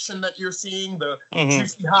action that you're seeing, the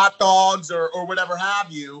juicy hot dogs or whatever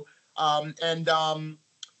have you.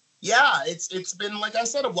 Yeah, it's been, like I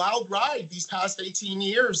said, a wild ride these past 18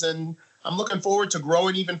 years, and I'm looking forward to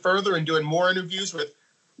growing even further and doing more interviews with,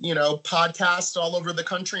 podcasts all over the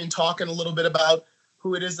country and talking a little bit about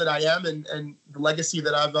who it is that I am and the legacy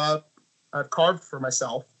that I've carved for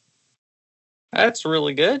myself. That's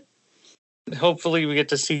really good. Hopefully we get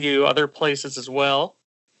to see you other places as well.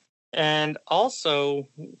 And also,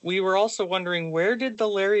 we were also wondering, where did the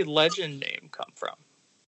Larry Legend name come from?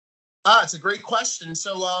 It's a great question.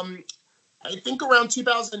 So I think around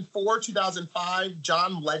 2004, 2005,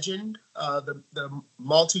 John Legend, the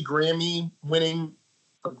multi-Grammy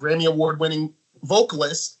Award winning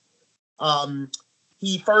vocalist,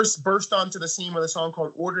 he first burst onto the scene with a song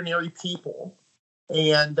called Ordinary People.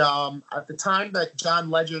 And at the time that John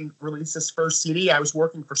Legend released his first CD, I was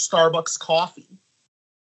working for Starbucks Coffee.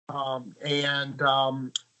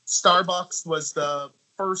 Starbucks was the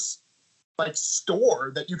first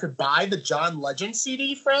store that you could buy the John Legend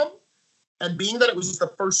CD from. And being that it was the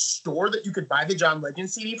first store that you could buy the John Legend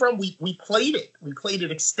CD from, we played it. We played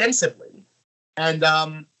it extensively. And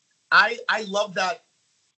I love that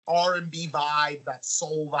R&B vibe, that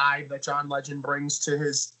soul vibe that John Legend brings to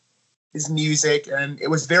his music. And it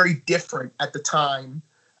was very different at the time.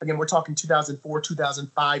 Again, we're talking 2004,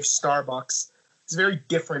 2005 Starbucks. It's very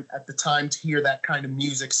different at the time to hear that kind of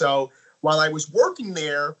music. So while I was working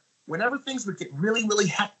there, whenever things would get really, really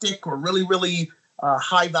hectic or really, really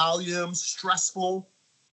high volume, stressful,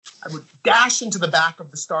 I would dash into the back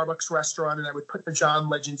of the Starbucks restaurant and I would put the John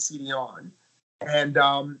Legend CD on. And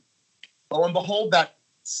lo and behold, that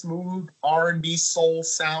smooth R&B soul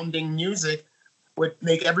sounding music would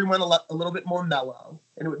make everyone a little bit more mellow,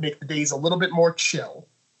 and it would make the days a little bit more chill.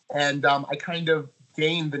 And I kind of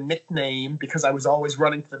gained the nickname, because I was always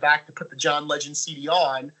running to the back to put the John Legend CD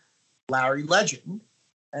on, Larry Legend.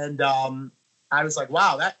 And I was like,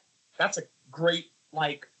 wow, that's a great,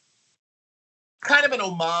 kind of an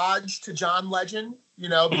homage to John Legend,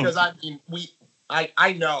 because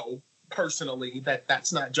I know personally that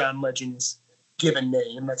that's not John Legend's given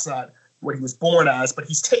name. That's not what he was born as, but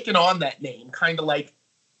he's taken on that name, kind of like,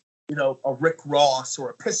 a Rick Ross or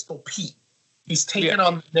a Pistol Pete. He's taken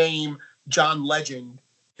on the name John Legend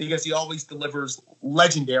because he always delivers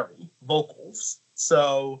legendary vocals.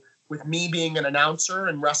 So with me being an announcer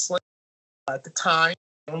in wrestling, at the time,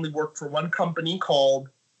 I only worked for one company called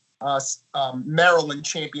Maryland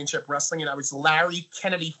Championship Wrestling, and I was Larry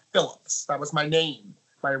Kennedy Phillips. That was my name.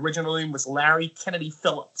 My original name was Larry Kennedy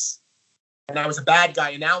Phillips, and I was a bad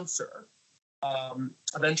guy announcer.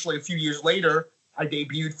 Eventually, a few years later, I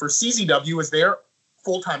debuted for CZW as their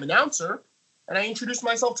full-time announcer, and I introduced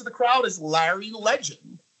myself to the crowd as Larry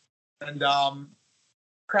Legend. And the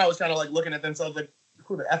crowd was kind of looking at themselves like,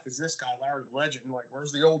 who the F is this guy, Larry Legend?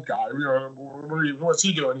 Where's the old guy? What's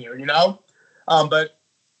he doing here, But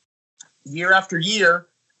year after year,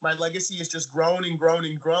 my legacy has just grown and grown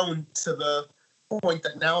and grown to the point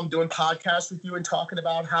that now I'm doing podcasts with you and talking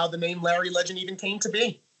about how the name Larry Legend even came to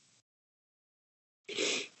be.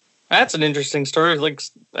 That's an interesting story,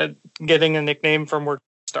 getting a nickname from work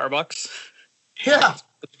at Starbucks. Yeah.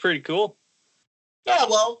 It's pretty cool. Yeah,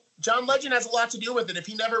 well, John Legend has a lot to do with it. If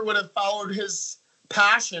he never would have followed his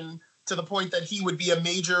passion to the point that he would be a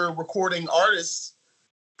major recording artist,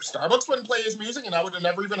 Starbucks wouldn't play his music, and I would have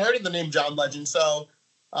never even heard of the name John Legend. So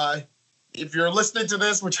if you're listening to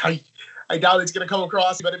this, which I doubt it's going to come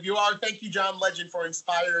across, but if you are, thank you, John Legend, for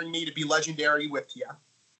inspiring me to be legendary with you.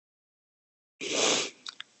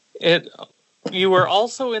 You were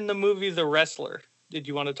also in the movie The Wrestler. Did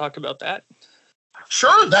you want to talk about that?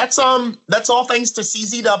 Sure. That's all thanks to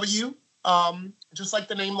CZW. Just like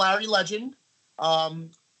the name Larry Legend.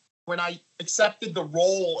 when I accepted the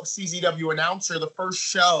role of CZW announcer, the first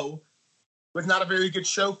show was not a very good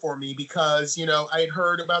show for me because, you know, I had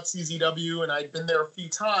heard about CZW and I'd been there a few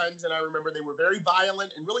times, and I remember they were very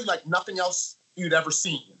violent and really like nothing else you'd ever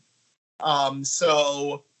seen.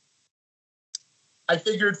 So I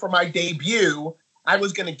figured for my debut, I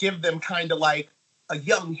was going to give them kind of like a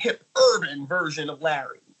young, hip, urban version of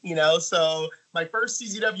Larry, you know? So my first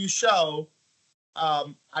CZW show,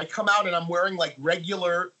 I come out and I'm wearing like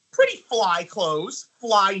regular, pretty fly clothes,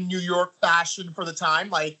 fly New York fashion for the time.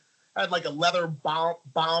 Like I had like a leather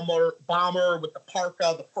bomber with the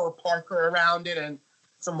parka, the fur parka around it, and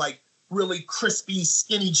some like really crispy,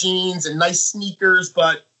 skinny jeans and nice sneakers.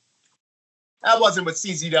 But that wasn't what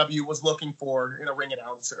CZW was looking for in a ring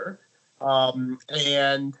announcer.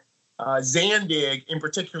 And Zandig in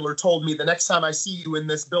particular told me, the next time I see you in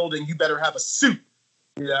this building, you better have a suit,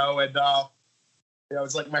 you know, and, you know, it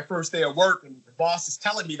was like my first day of work and the boss is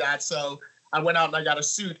telling me that. So I went out and I got a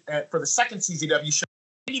suit for the second CZW show.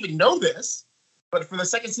 I didn't even know this, but for the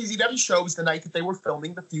second CZW show was the night that they were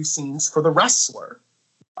filming the few scenes for The Wrestler.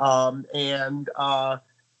 Again,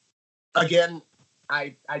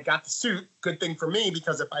 I got the suit. Good thing for me,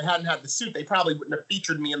 because if I hadn't had the suit, they probably wouldn't have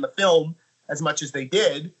featured me in the film as much as they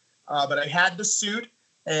did. But I had the suit,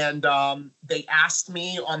 and they asked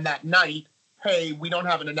me on that night, hey, we don't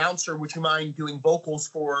have an announcer. Would you mind doing vocals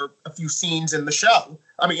for a few scenes in the show?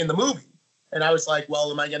 I mean, in the movie. And I was like,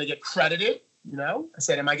 well, am I going to get credited? You know, I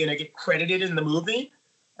said, am I going to get credited in the movie?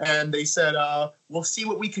 And they said, we'll see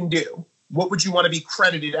what we can do. What would you want to be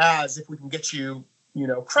credited as if we can get you, you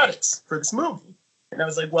know, credits for this movie? And I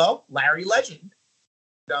was like, well, Larry Legend.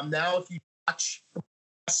 Now, if you watch The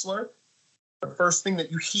Wrestler, the first thing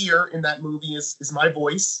that you hear in that movie is my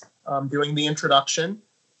voice doing the introduction.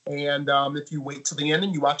 And if you wait till the end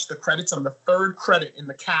and you watch the credits, I'm the third credit in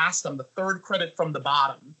the cast. I'm the third credit from the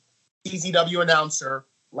bottom. CZW announcer,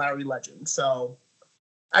 Larry Legend. So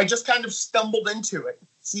I just kind of stumbled into it.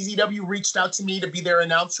 CZW reached out to me to be their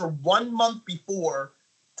announcer 1 month before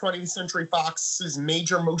 20th Century Fox's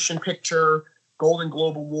major motion picture, Golden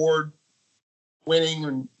Globe Award winning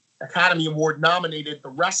and Academy Award nominated The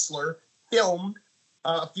Wrestler filmed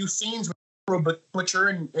a few scenes with Butcher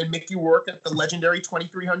and Mickey Rourke at the legendary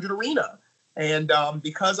 2300 Arena. And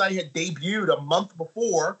because I had debuted a month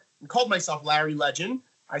before and called myself Larry Legend,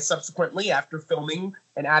 I subsequently, after filming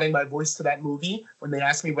and adding my voice to that movie, when they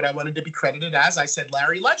asked me what I wanted to be credited as, I said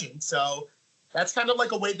Larry Legend. So that's kind of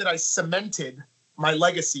like a way that I cemented my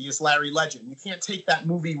legacy as Larry Legend. You can't take that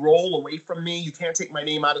movie role away from me. You can't take my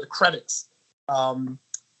name out of the credits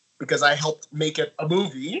because I helped make it a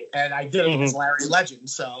movie, and I did it as Larry Legend.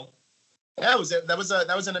 So yeah, that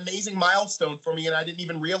was an amazing milestone for me, and I didn't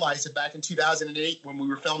even realize it back in 2008 when we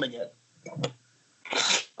were filming it.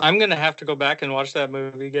 I'm gonna have to go back and watch that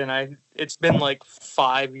movie again. It's been like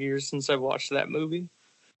 5 years since I've watched that movie.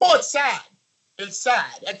 Well, it's sad. It's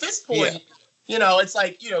sad. At this point, you know, it's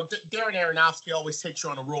like, you know, Darren Aronofsky always takes you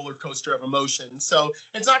on a roller coaster of emotions. So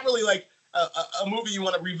it's not really like a movie you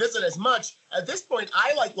want to revisit as much. At this point,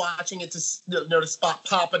 I like watching it to, you know, to spot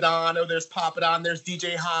Papadon. Oh, there's Papadon. There's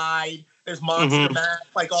DJ Hyde. There's Monster Matt.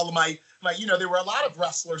 Like all of my, you know, there were a lot of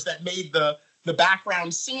wrestlers that made the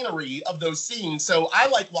background scenery of those scenes. So I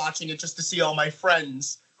like watching it just to see all my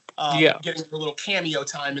friends getting a little cameo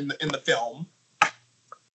time in the film.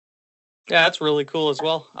 Yeah, that's really cool as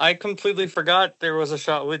well. I completely forgot there was a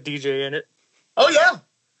shot with DJ in it. Oh yeah.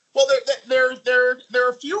 Well, there are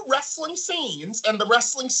a few wrestling scenes, and the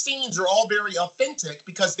wrestling scenes are all very authentic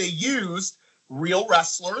because they used real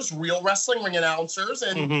wrestlers, real wrestling ring announcers,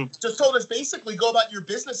 and just told us basically go about your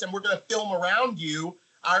business, and we're going to film around you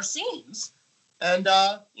our scenes. And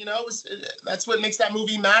you know, that's what makes that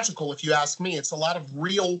movie magical, if you ask me. It's a lot of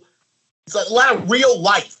real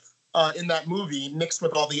life in that movie, mixed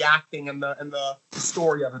with all the acting and the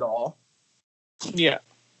story of it all. Yeah.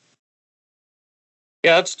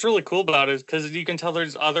 Yeah, that's really cool about it, because you can tell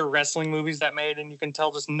there's other wrestling movies that made, and you can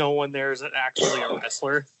tell just no one there is actually a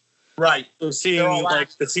wrestler. Right. So seeing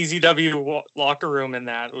like the CZW locker room in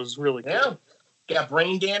that was really cool. Yeah,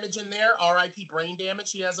 Brain Damage in there. R.I.P. Brain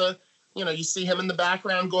Damage. He has you see him in the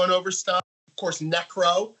background going over stuff. Of course,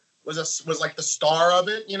 Necro was like the star of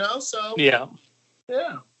it, you know. So yeah.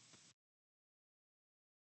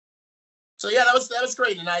 So yeah, that was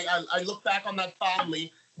great, and I look back on that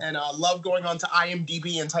fondly. And love going on to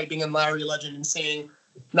IMDb and typing in Larry Legend and seeing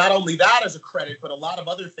not only that as a credit, but a lot of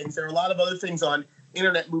other things. There are a lot of other things on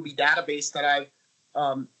Internet Movie Database that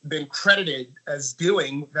I've been credited as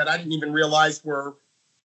doing that I didn't even realize were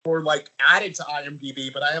like added to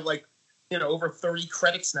IMDb. But I have like, you know, over 30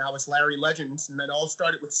 credits now as Larry Legend, and that all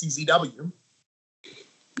started with CZW.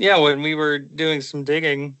 Yeah, when we were doing some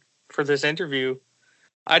digging for this interview,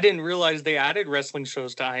 I didn't realize they added wrestling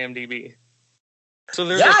shows to IMDb. So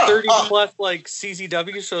there's 30 plus like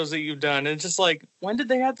CZW shows that you've done. And it's just like, when did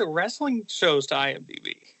they add the wrestling shows to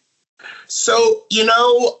IMDb? So,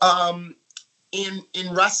 in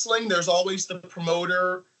wrestling, there's always the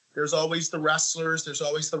promoter, there's always the wrestlers, there's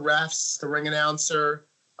always the refs, the ring announcer.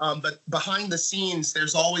 But behind the scenes,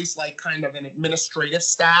 there's always like kind of an administrative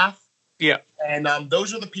staff. Yeah. And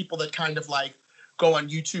those are the people that kind of like go on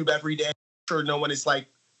YouTube every day. I'm sure no one is like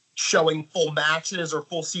showing full matches or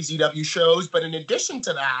full CZW shows. But in addition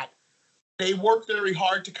to that, they work very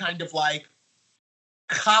hard to kind of like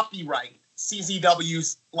copyright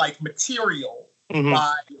CZW's like material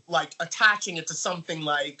by like attaching it to something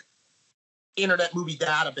like Internet Movie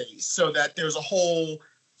Database, so that there's a whole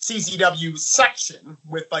CZW section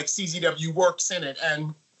with like CZW works in it.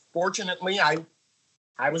 And fortunately, I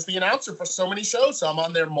was the announcer for so many shows, so I'm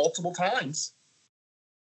on there multiple times.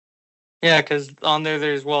 Yeah, because on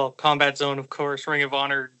there's, Combat Zone, of course, Ring of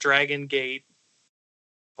Honor, Dragon Gate.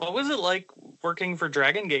 What was it like working for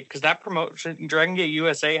Dragon Gate? Because that promotion, Dragon Gate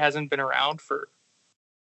USA, hasn't been around for,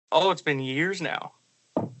 it's been years now.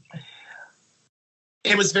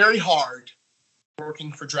 It was very hard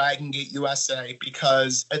working for Dragon Gate USA,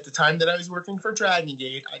 because at the time that I was working for Dragon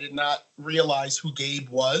Gate, I did not realize who Gabe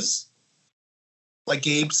was. Like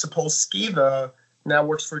Gabe Sapolsky, now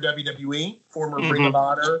works for WWE, former Ring of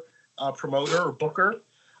Honor promoter or booker.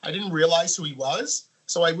 I didn't realize who he was,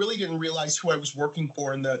 so I really didn't realize who I was working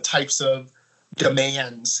for and the types of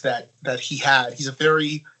demands that he had. He's a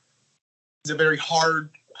very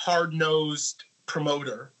hard-nosed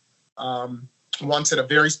promoter. Wants it a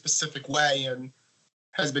very specific way and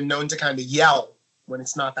has been known to kind of yell when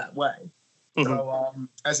it's not that way. So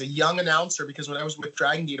as a young announcer, because when I was with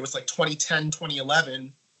Dragon Gate, it was like 2010,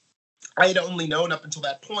 2011, I had only known up until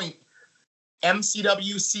that point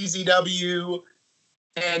MCW, CZW,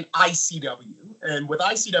 and ICW. And with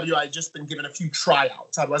ICW, I had just been given a few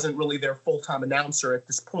tryouts. I wasn't really their full-time announcer at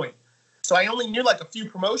this point. So I only knew like a few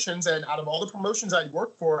promotions, and out of all the promotions I'd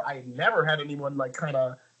worked for, I had never had anyone like kind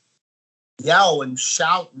of yell and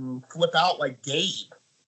shout and flip out like Gabe.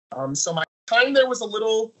 So my time there was a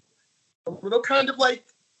little kind of like,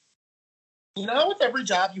 with every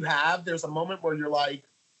job you have, there's a moment where you're like,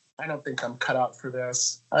 I don't think I'm cut out for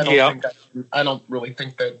this. I don't really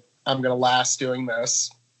think that I'm going to last doing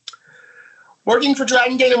this. Working for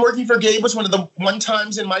Dragon Gate and working for Gabe was one of the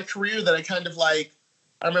times in my career that I kind of like,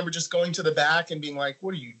 I remember just going to the back and being like,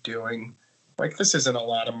 what are you doing? Like, this isn't a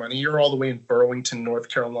lot of money. You're all the way in Burlington, North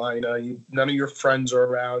Carolina. None of your friends are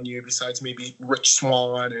around you besides maybe Rich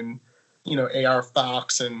Swann and, AR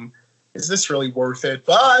Fox. And is this really worth it?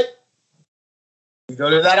 But you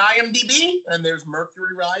go to that IMDb and there's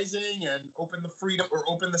Mercury Rising and Open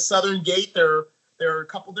the Southern Gate. There are a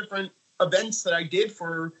couple different events that I did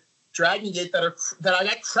for Dragon Gate that I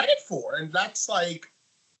got credit for. And that's like,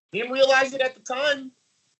 didn't realize it at the time,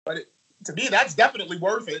 but to me, that's definitely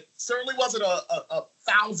worth it. Certainly wasn't a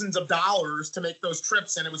thousands of dollars to make those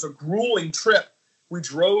trips, and it was a grueling trip. We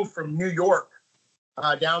drove from New York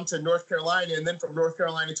down to North Carolina, and then from North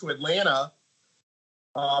Carolina to Atlanta,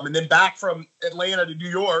 and then back from Atlanta to New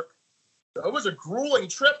York. So it was a grueling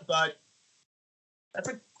trip, but that's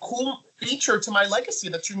a cool feature to my legacy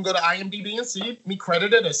that you can go to IMDb and see me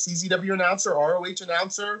credited as CZW announcer, ROH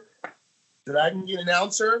announcer, Dragon Gate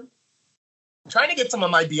announcer. I'm trying to get some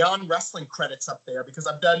of my Beyond Wrestling credits up there because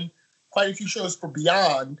I've done quite a few shows for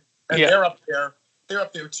Beyond, and they're up there. They're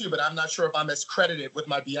up there too, but I'm not sure if I'm as credited with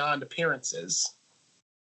my Beyond appearances.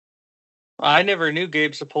 I never knew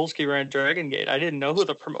Gabe Sapolsky ran Dragon Gate. I didn't know who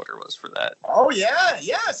the promoter was for that. Oh yeah.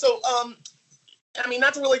 So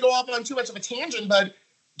not to really go off on too much of a tangent, but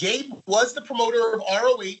Gabe was the promoter of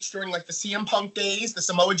ROH during like the CM Punk days, the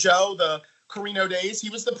Samoa Joe, the Carino days.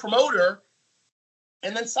 He was the promoter.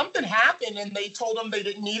 And then something happened, and they told him they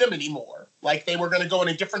didn't need him anymore. Like, they were going to go in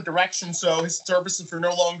a different direction, so his services were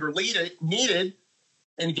no longer needed.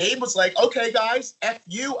 And Gabe was like, okay, guys, F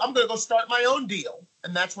you, I'm going to go start my own deal.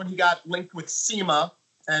 And that's when he got linked with SEMA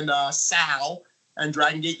and Sal, and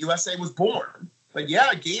Dragon Gate USA was born. But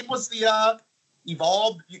yeah, Gabe was the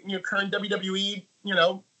evolved, current WWE,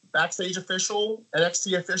 backstage official,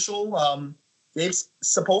 NXT official. Gabe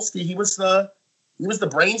Sapolsky, he was the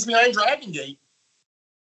brains behind Dragon Gate.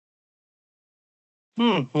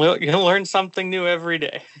 Well, you learn something new every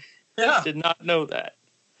day. Yeah. Did not know that.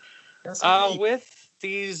 Yes, with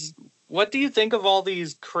these, what do you think of all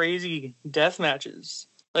these crazy death matches?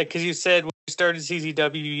 Like, because you said when you started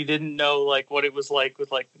CZW, you didn't know, like, what it was like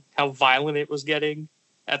with, like, how violent it was getting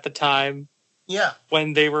at the time. Yeah.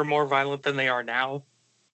 When they were more violent than they are now.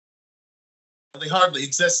 They hardly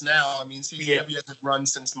exist now. I mean, CZW hasn't run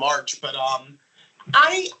since March, but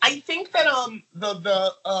I think that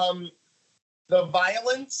the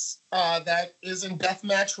violence that is in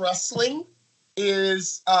deathmatch wrestling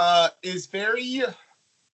is very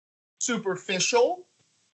superficial,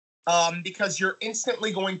 because you're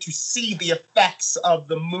instantly going to see the effects of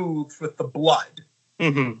the moves with the blood.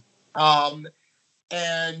 Mm-hmm.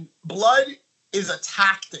 And blood is a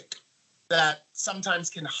tactic that sometimes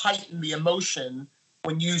can heighten the emotion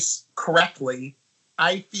when used correctly.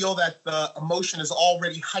 I feel that the emotion is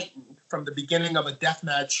already heightened from the beginning of a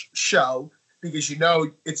deathmatch show, because you know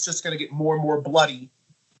it's just going to get more and more bloody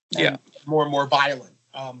and more and more violent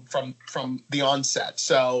from the onset.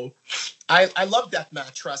 So I love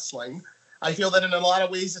deathmatch wrestling. I feel that in a lot of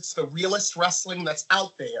ways it's the realest wrestling that's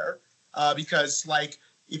out there, because, like,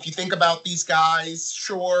 if you think about these guys,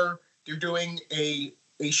 sure, they're doing a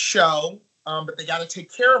show, but they got to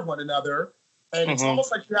take care of one another. And it's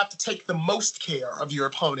almost like you have to take the most care of your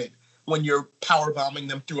opponent when you're power bombing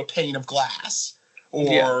them through a pane of glass,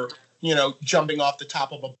 or, you know, jumping off the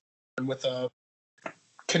top of a with a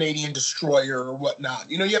Canadian destroyer or whatnot.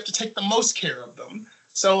 You know, you have to take the most care of them.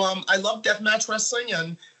 So I love deathmatch wrestling,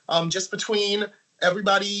 and just between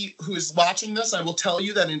everybody who is watching this, I will tell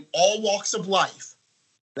you that in all walks of life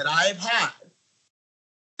that I have had,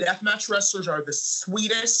 deathmatch wrestlers are the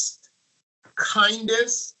sweetest,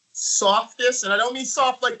 kindest, softest, and I don't mean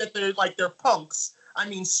soft like that they're punks. I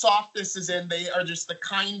mean softest as in they are just the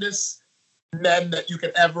kindest men that you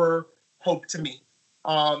could ever hope to meet.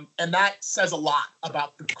 And that says a lot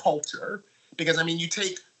about the culture, because, I mean, you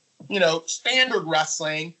take, you know, standard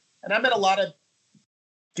wrestling, and I met a lot of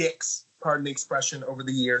dicks, pardon the expression, over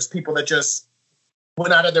the years, people that just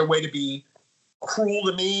went out of their way to be cruel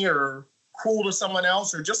to me or cruel to someone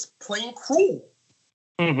else, or just plain cruel.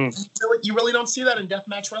 You really don't see that in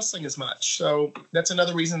deathmatch wrestling as much. So that's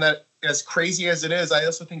another reason that, as crazy as it is, I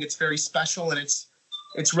also think it's very special, and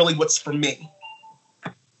it's really what's for me.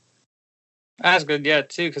 That's good, yeah,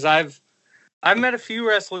 too, because I've met a few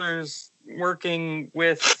wrestlers working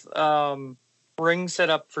with ring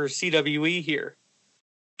setup for CWE here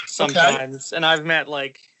sometimes, and I've met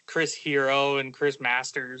like Chris Hero and Chris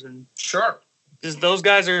Masters, and just those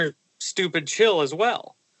guys are stupid chill as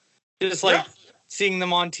well. Just like seeing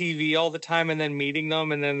them on TV all the time, and then meeting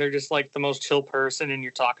them, and then they're just like the most chill person, and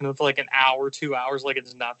you're talking to them for like an hour, 2 hours, like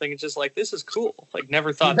it's nothing. It's just like, this is cool. Like,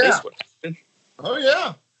 never thought this would happen. Oh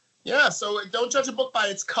yeah. Yeah, so don't judge a book by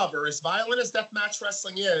its cover. As violent as deathmatch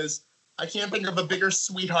wrestling is, I can't think of a bigger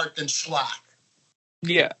sweetheart than Shlak.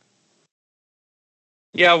 Yeah.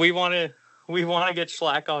 Yeah, we want to get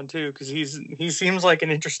Shlak on too, because he seems like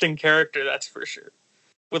an interesting character, that's for sure.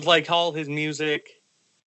 With like all his music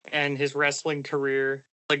and his wrestling career,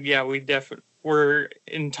 like, yeah, we're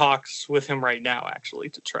in talks with him right now, actually,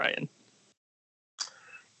 to try and.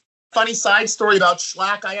 Funny side story about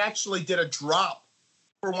Shlak: I actually did a drop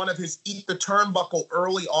for one of his Eat the Turnbuckle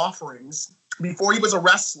early offerings before he was a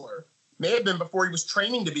wrestler. May have been before he was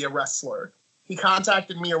training to be a wrestler. He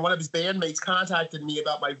contacted me, or one of his bandmates contacted me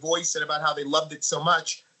about my voice and about how they loved it so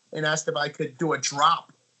much, and asked if I could do a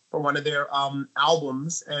drop for one of their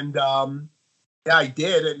albums. And yeah, I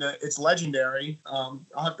did, and it's legendary. I'll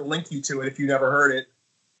have to link you to it if you never heard it.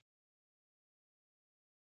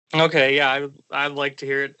 Okay, yeah, I'd like to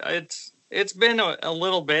hear it. It's been a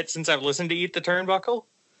little bit since I've listened to Eat the Turnbuckle.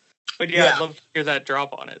 But yeah, I'd love to hear that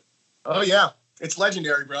drop on it. Oh, yeah. It's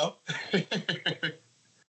legendary, bro.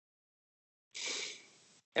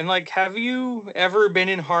 And, like, have you ever been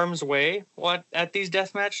in harm's way at these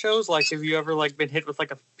deathmatch shows? Like, have you ever, like, been hit with,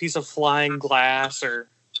 like, a piece of flying glass or...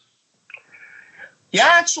 Yeah,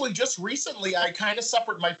 actually, just recently, I kind of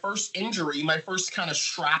suffered my first injury, my first kind of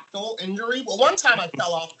shrapnel injury. Well, one time I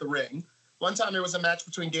fell off the ring. One time there was a match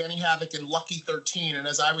between Danny Havoc and Lucky 13, and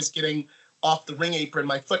as I was getting off the ring apron,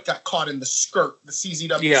 my foot got caught in the skirt, the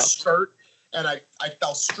CZW skirt, and I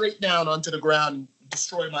fell straight down onto the ground and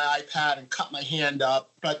destroyed my iPad and cut my hand up,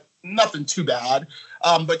 but nothing too bad.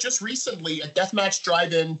 But just recently, at Deathmatch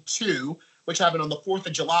Drive-In 2, which happened on the 4th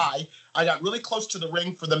of July, I got really close to the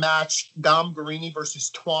ring for the match Dom Guarini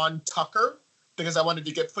versus Twan Tucker, because I wanted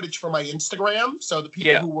to get footage for my Instagram, so the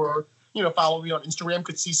people who were, you know, following me on Instagram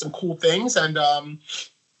could see some cool things. And I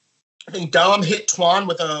think Dom hit Twan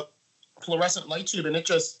with a fluorescent light tube, and it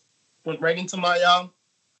just went right into my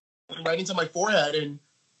forehead, and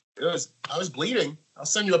I was bleeding. I'll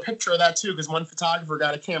send you a picture of that too, because one photographer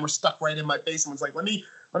got a camera stuck right in my face and was like, let me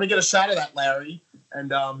get a shot of that, Larry.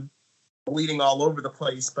 And bleeding all over the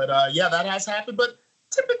place. But yeah, that has happened. But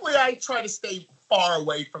typically I try to stay far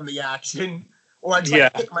away from the action Or I try to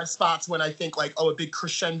pick my spots when I think like, oh, a big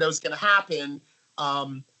crescendo is going to happen,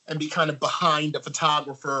 and be kind of behind the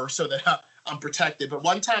photographer so that I'm protected. But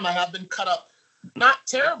one time I have been cut up, not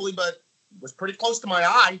terribly, but was pretty close to my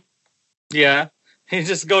eye. Yeah. You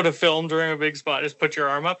just go to film during a big spot, just put your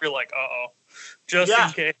arm up, you're like, uh-oh, just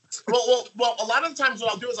in case. Well, a lot of the times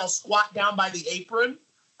what I'll do is I'll squat down by the apron.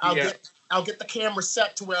 I'll get the camera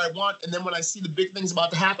set to where I want, and then when I see the big things about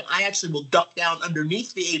to happen, I actually will duck down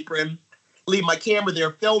underneath the apron, leave my camera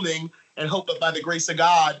there filming, and hope that by the grace of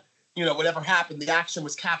God, you know, whatever happened, the action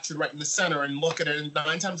was captured right in the center, and look at it, and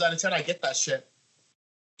 9 times out of 10, I get that shit.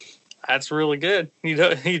 That's really good.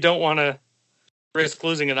 You don't want to risk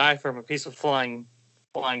losing an eye from a piece of flying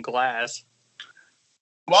glass.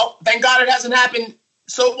 Well, thank God it hasn't happened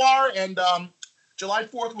so far, and July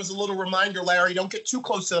 4th was a little reminder, Larry, don't get too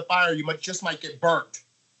close to the fire. You might get burnt.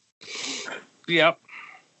 Yep.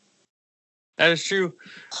 That is true.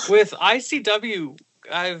 With ICW,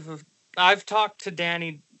 I've talked to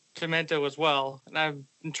Danny Demento as well, and I'm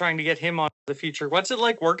trying to get him on the future. What's it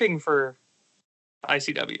like working for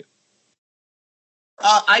ICW?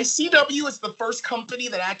 ICW is the first company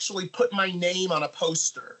that actually put my name on a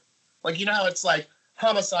poster. Like, you know how it's like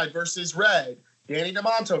Homicide versus Red, Danny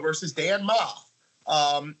Demento versus Dan Moff,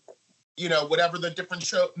 you know, whatever the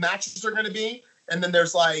different matches are going to be. And then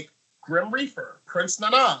there's like Grim Reaper, Prince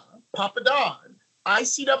Nana, Papa Don.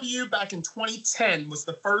 ICW back in 2010 was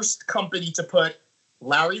the first company to put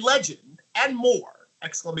Larry Legend and more, !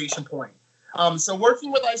 So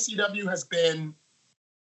working with ICW has been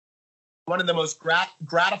one of the most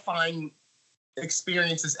gratifying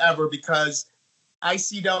experiences ever, because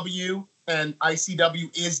ICW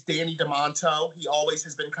is Danny Demento. He always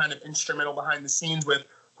has been kind of instrumental behind the scenes with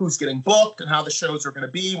who's getting booked and how the shows are going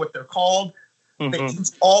to be, what they're called. Mm-hmm.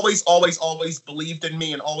 He's always believed in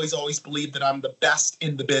me, and always believed that I'm the best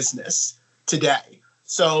in the business today.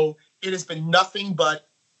 So it has been nothing but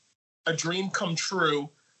a dream come true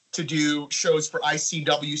to do shows for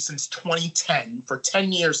ICW since 2010. For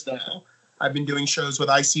 10 years now, I've been doing shows with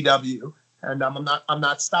ICW, and I'm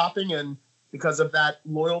not stopping. And because of that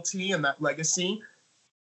loyalty and that legacy,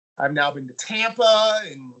 I've now been to Tampa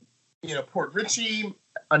and, you know, Port Richey,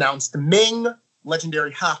 announced the Ming,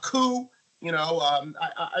 legendary Haku. You know,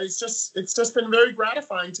 it's just been very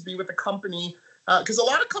gratifying to be with a company, because a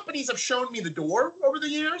lot of companies have shown me the door over the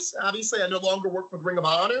years. Obviously, I no longer work with Ring of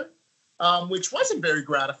Honor, which wasn't very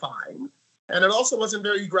gratifying. And it also wasn't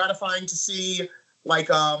very gratifying to see like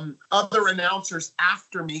other announcers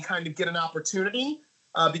after me kind of get an opportunity,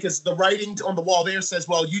 because the writing on the wall there says,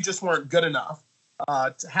 well, you just weren't good enough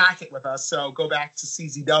to hack it with us, so go back to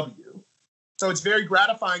CZW. So it's very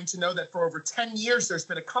gratifying to know that for over 10 years, there's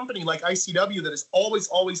been a company like ICW that has always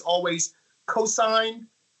co-signed,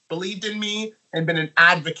 believed in me, and been an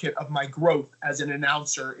advocate of my growth as an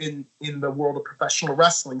announcer in the world of professional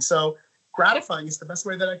wrestling. So gratifying is the best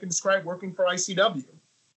way that I can describe working for ICW.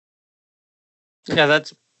 Yeah,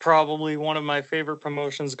 that's probably one of my favorite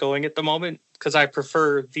promotions going at the moment, because I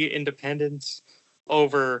prefer the independents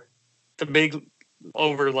over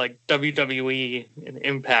like WWE and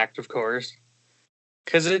Impact, of course.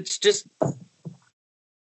 Because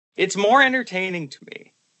it's more entertaining to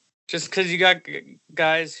me. Just because you got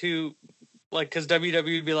guys who, like, because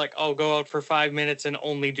WWE would be like, oh, go out for 5 minutes and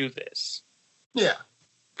only do this. Yeah.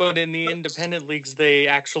 But in the independent leagues, they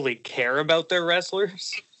actually care about their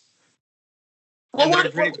wrestlers. So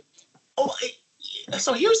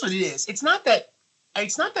here's what it is. It's not that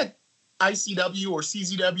ICW or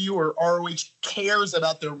CZW or ROH cares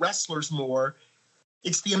about their wrestlers more.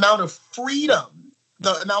 It's the amount of freedom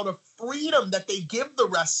that they give the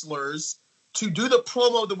wrestlers to do the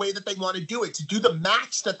promo the way that they want to do it, to do the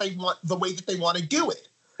match that they want the way that they want to do it.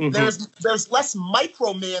 Mm-hmm. There's less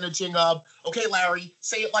micromanaging of, okay, Larry,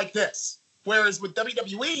 say it like this. Whereas with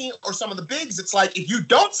WWE or some of the bigs, it's like, if you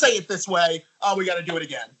don't say it this way, oh, we got to do it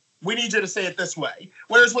again. We need you to say it this way.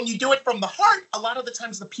 Whereas when you do it from the heart, a lot of the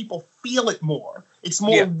times the people feel it more. It's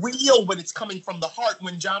more real when it's coming from the heart.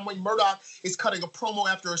 When John Wayne Murdoch is cutting a promo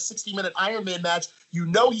after a 60-minute Iron Man match, you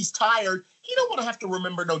know he's tired. He don't want to have to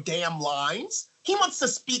remember no damn lines. He wants to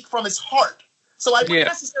speak from his heart. So I wouldn't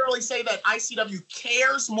necessarily say that ICW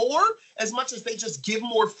cares more as much as they just give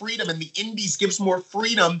more freedom, and the indies gives more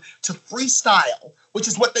freedom to freestyle, which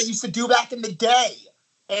is what they used to do back in the day.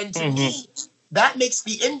 And to me, that makes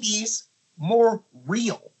the indies more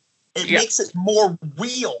real. It makes it more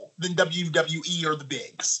real than WWE or the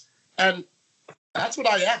bigs. And that's what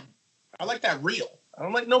I am. I like that real. I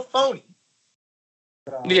don't like no phony.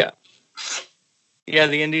 Yeah,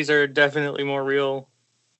 the indies are definitely more real,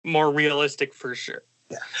 more realistic for sure.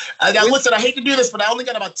 Now, listen, I hate to do this, but I only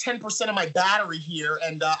got about 10% of my battery here,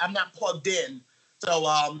 and I'm not plugged in. So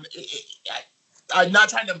I'm not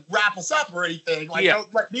trying to wrap us up or anything.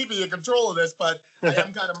 Don't let me be in control of this, but I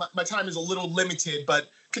am kind of, my time is a little limited. But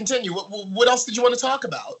continue. What else did you want to talk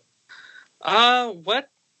about? What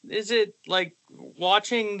is it like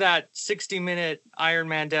watching that 60-minute Iron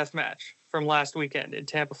Man death match from last weekend in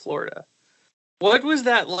Tampa, Florida? What was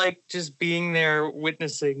that like, just being there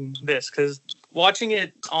witnessing this? Because watching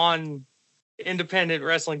it on independent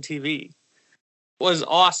wrestling TV was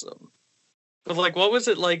awesome. But like, what was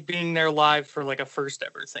it like being there live for like a first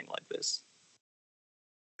ever thing like this?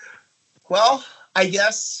 Well, I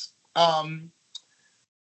guess I'm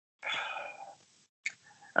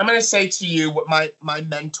going to say to you what my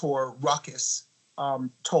mentor, Ruckus,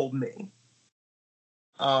 told me.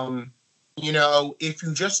 If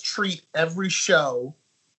you just treat every show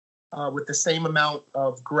with the same amount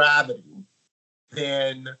of gravity,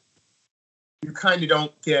 then you kind of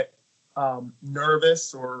don't get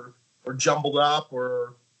nervous or jumbled up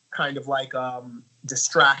or kind of like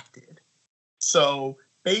distracted. So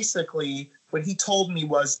basically, what he told me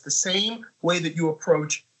was the same way that you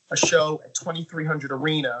approach a show at 2300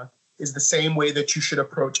 Arena is the same way that you should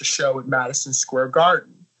approach a show at Madison Square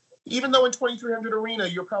Garden. Even though in 2300 Arena,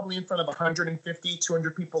 you're probably in front of 150,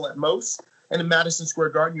 200 people at most, and in Madison Square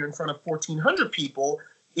Garden, you're in front of 1,400 people.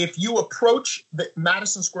 If you approach the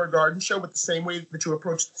Madison Square Garden show with the same way that you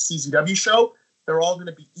approach the CZW show, they're all going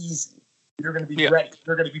to be easy. You're going to be ready.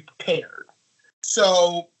 You're going to be prepared.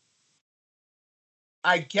 So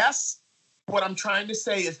I guess what I'm trying to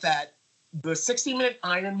say is that the 60-minute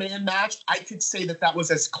Iron Man match, I could say that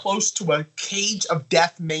was as close to a Cage of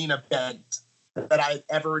Death main event that I've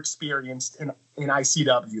ever experienced in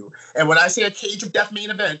ICW. And when I say a Cage of Death main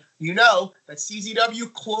event, you know that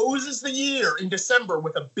CZW closes the year in December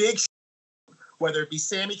with a big show, whether it be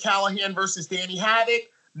Sami Callihan versus Danny Havoc,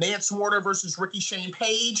 Mance Warner versus Ricky Shane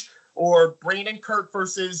Page, or Brandon Kirk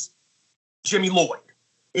versus Jimmy Lloyd.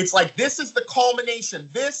 It's like, this is the culmination.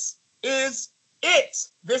 This is it.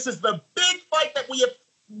 This is the big fight that we have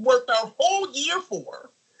worked our whole year for.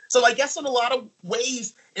 So I guess in a lot of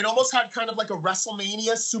ways, it almost had kind of like a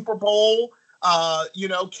WrestleMania, Super Bowl,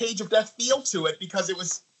 Cage of Death feel to it, because it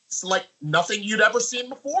was like nothing you'd ever seen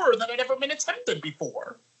before or that had ever been attempted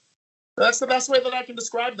before. So that's the best way that I can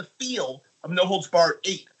describe the feel of No Holds Barred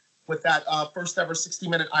 8 with that first ever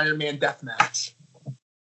 60-minute Iron Man death match.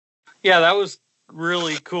 Yeah, that was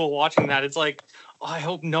really cool watching that. It's like, I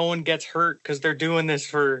hope no one gets hurt because they're doing this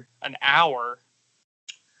for an hour.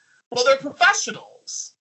 Well, they're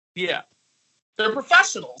professionals. Yeah. They're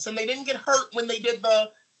professionals, and they didn't get hurt when they did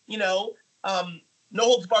the, No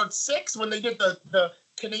Holds Barred 6, when they did the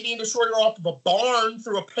Canadian Destroyer off of a barn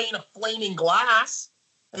through a pane of flaming glass.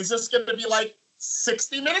 It's just going to be like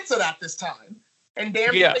 60 minutes of that this time. And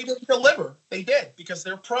damn, they didn't deliver. They did, because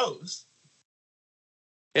they're pros.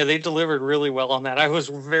 Yeah, they delivered really well on that. I was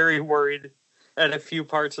very worried at a few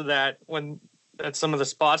parts of that at some of the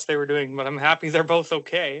spots they were doing, but I'm happy they're both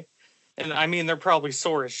okay. And I mean, they're probably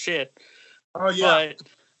sore as shit. Oh yeah.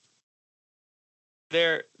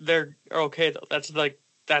 But they're okay though. That's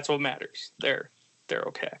what matters. They're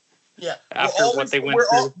okay. Yeah. After what they went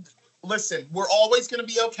through. Listen, we're always going to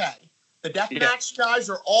be okay. The deathmatch guys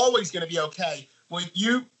are always going to be okay. What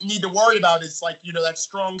you need to worry about is that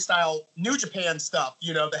strong style New Japan stuff,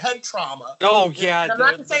 the head trauma. Oh yeah. I'm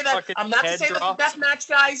not to say that the deathmatch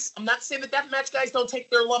guys don't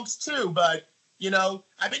take their lumps too, but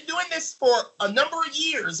I've been doing this for a number of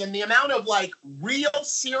years, and the amount of real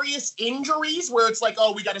serious injuries where it's like,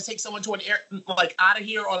 oh, we got to take someone to out of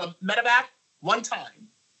here on a medevac one time.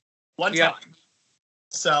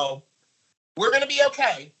 So we're going to be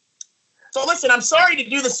okay. So listen, I'm sorry to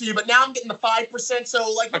do this to you, but now I'm getting the 5%.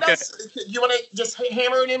 So what else? You want to just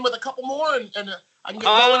hammer it in with a couple more, and I can get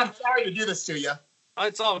going? I'm sorry to do this to you.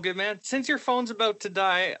 It's all good, man. Since your phone's about to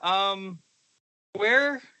die,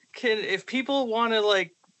 if people want to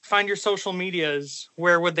find your social medias,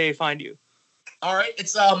 where would they find you? All right,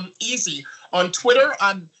 it's easy. On Twitter,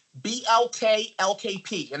 I'm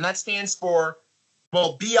BLKLKP, and that stands for,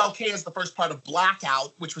 BLK is the first part of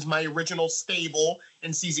Blackout, which was my original stable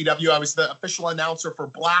in CZW. I was the official announcer for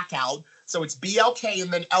Blackout. So it's BLK and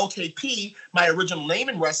then LKP, my original name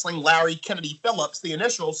in wrestling, Larry Kennedy Phillips, the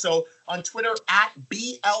initial. So on Twitter, at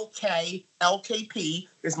BLKLKP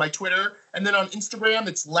is my Twitter. And then on Instagram,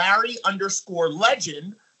 it's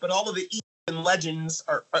Larry_legend, but all of the E and legends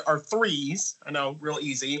are threes. I know, real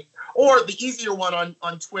easy. Or the easier one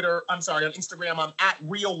on Twitter, on Instagram, I'm at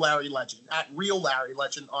Real Larry Legend,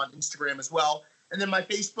 on Instagram as well. And then my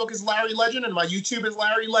Facebook is Larry Legend, and my YouTube is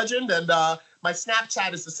Larry Legend, and my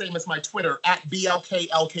Snapchat is the same as my Twitter, at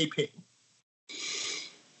BLKLKP.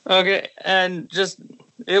 Okay, and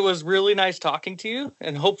it was really nice talking to you,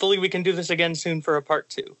 and hopefully we can do this again soon for a part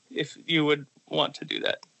 2, if you would want to do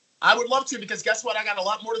that. I would love to, because guess what? I got a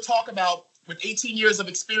lot more to talk about. With 18 years of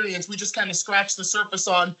experience, we just kind of scratched the surface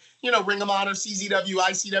on, Ring of Honor, CZW,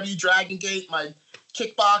 ICW, Dragon Gate, my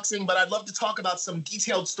kickboxing, but I'd love to talk about some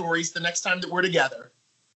detailed stories the next time that we're together.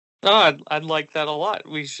 Oh, I'd like that a lot.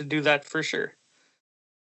 We should do that for sure.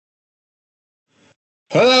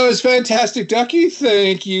 Well, that was fantastic, Ducky.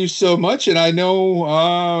 Thank you so much. And I know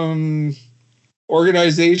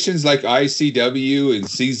organizations like ICW and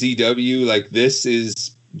CZW, like this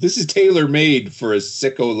is tailor-made for a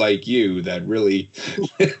sicko like you that really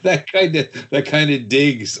that kind of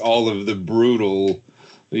digs all of the brutal,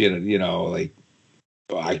 like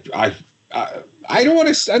I don't want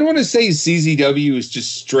to say CZW is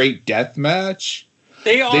just straight death match.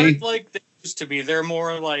 They aren't like they used to be. They're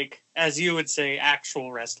more like, as you would say,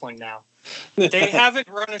 actual wrestling now. They haven't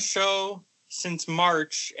run a show since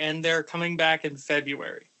March, and they're coming back in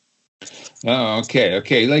February. Oh,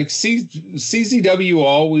 okay. Like CZW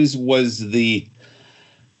always was they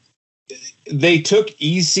took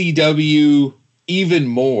ECW even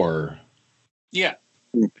more. Yeah.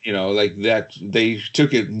 Like that, they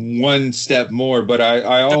took it one step more, but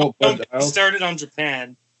I started on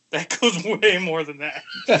Japan. That goes way more than that.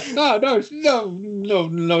 No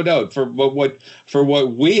doubt. For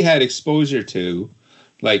what we had exposure to,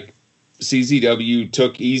 like CZW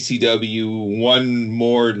took ECW one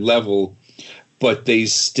more level, but they were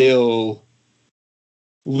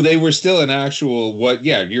still an actual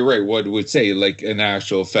you're right. What would say like an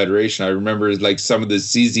actual federation. I remember like some of the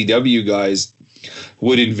CZW guys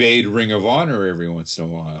would invade Ring of Honor every once in a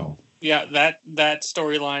while. Yeah, that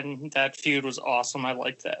storyline, that feud was awesome. I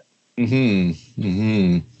liked that.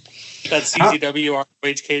 Mm-hmm. That CZW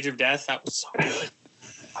ROH Cage of Death, that was so good.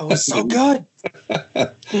 That was so good.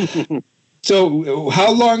 So,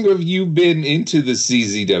 how long have you been into the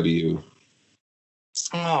CZW?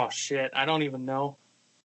 Oh shit, I don't even know.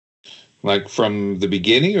 Like from the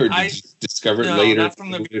beginning, or did you discover it later? Not from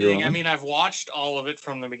the beginning. On? I mean, I've watched all of it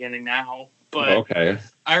from the beginning now, but okay.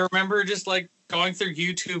 I remember just like going through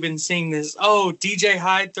YouTube and seeing this. Oh, DJ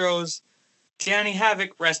Hyde throws Danny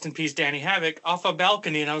Havoc, rest in peace, Danny Havoc, off a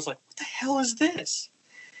balcony, and I was like, "What the hell is this?"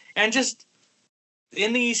 And just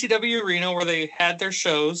in the ECW arena where they had their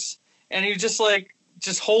shows, and he just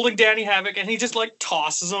holding Danny Havoc, and he just like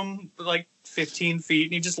tosses him like 15 feet,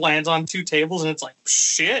 and he just lands on 2 tables, and it's like,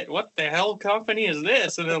 shit, what the hell company is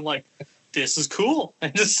this? And then I'm like, this is cool. I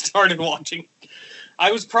just started watching.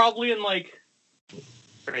 I was probably in like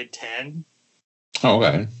grade 10. Oh,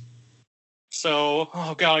 okay. So,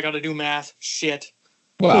 oh god, I got to do math. Shit.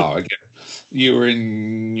 Wow, I get you were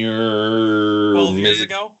in your 12 years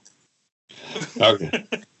ago. Okay.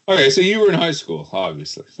 Okay, so you were in high school,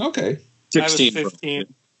 obviously. Okay. 16.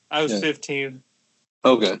 I was 15.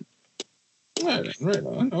 Okay. Right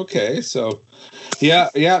on. Okay, so yeah.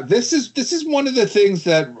 This is one of the things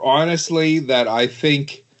that honestly that I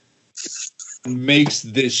think makes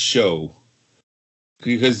this show,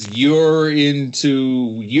 because you've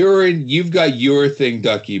got your thing,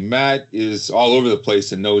 Ducky. Matt is all over the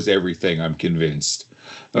place and knows everything, I'm convinced.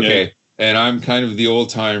 Okay, yeah. And I'm kind of the old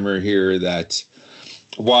timer here that,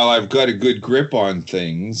 while I've got a good grip on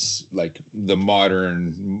things like the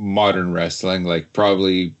modern wrestling, like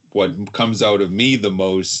probably what comes out of me the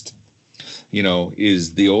most,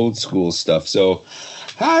 is the old school stuff. So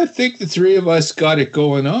I think the three of us got it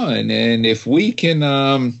going on. And if we can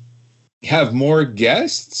have more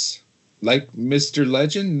guests like Mr.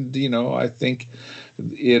 Legend, I think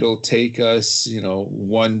it'll take us,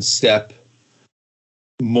 one step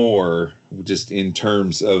more just in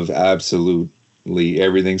terms of absolutely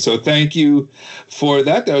everything. So thank you for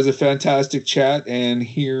that. That was a fantastic chat, and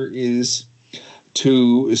here is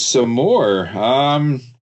to some more.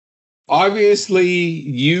 Obviously,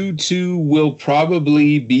 you two will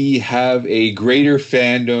probably have a greater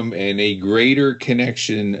fandom and a greater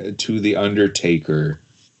connection to The Undertaker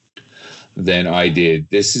than I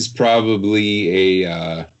did. This is probably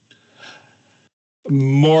a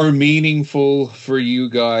more meaningful for you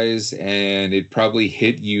guys, and it probably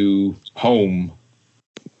hit you home,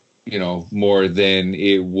 more than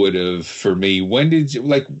it would have for me. When did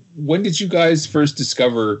you guys first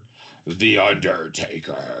discover The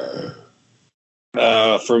Undertaker?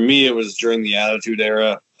 For me, it was during the Attitude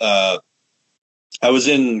Era. I was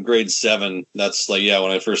in grade 7. That's when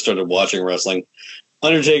I first started watching wrestling.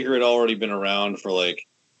 Undertaker had already been around for 8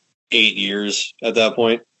 years at that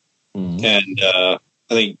point. Mm-hmm. And I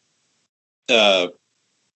think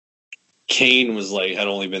Kane was like had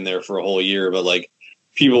only been there for a whole year, but like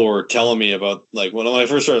people were telling me about like when I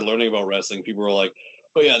first started learning about wrestling, people were like,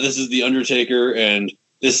 "Oh yeah, this is the Undertaker, and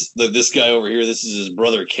this guy over here, this is his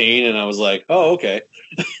brother Kane," and I was like, "Oh okay."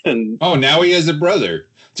 And now he has a brother,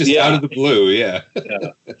 just out of the blue, yeah.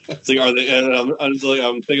 It's like, are they? And I'm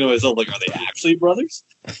thinking to myself, like, are they actually brothers?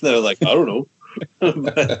 They're like, I don't know.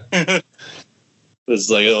 But it's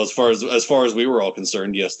like as far as we were all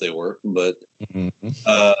concerned, yes, they were. But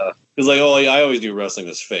it's like, oh, yeah, I always knew wrestling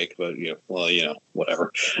was fake, but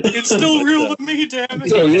whatever. It's still real to me, damn it.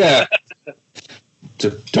 So yeah,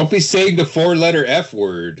 don't be saying the 4-letter F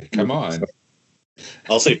word. Come on.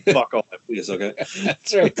 I'll say fuck off, please. Okay,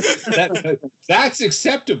 that's right. That's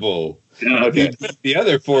acceptable. Yeah, okay. The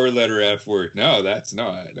other 4-letter F word. No, that's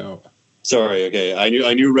not. No. Sorry. Okay, I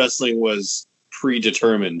knew wrestling was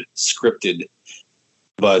predetermined, scripted.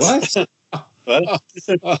 But what?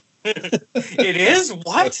 It is?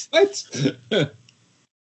 What? What?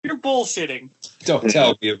 You're bullshitting. Don't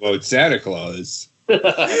tell me about Santa Claus.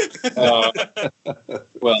 Well,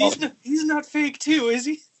 he's not fake too, is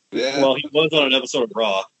he? Yeah. Well, he was on an episode of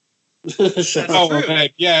Raw. Man.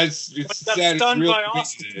 Yeah, it's that's done by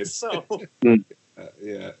Austin. So.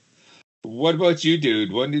 Yeah. What about you,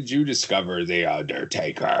 dude? When did you discover The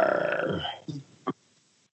Undertaker?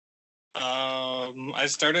 I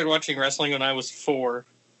started watching wrestling when I was 4.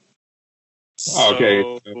 Okay,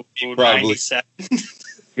 so probably. 97.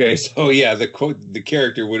 Okay, so yeah, the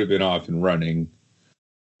character would have been off and running.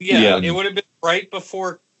 Yeah, it would have been right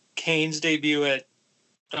before Kane's debut at.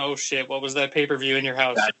 Oh shit! What was that pay-per-view in your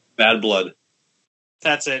house? Bad Blood.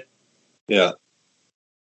 That's it. Yeah.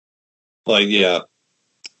 Like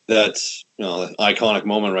that's an iconic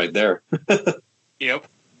moment right there. Yep.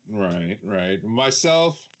 Right.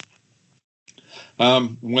 Myself,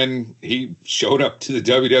 when he showed up to the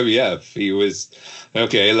WWF, he was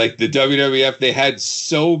okay. Like the WWF, they had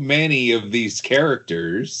so many of these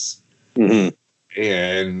characters. Mm-hmm.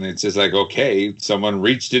 And it's just like, okay, someone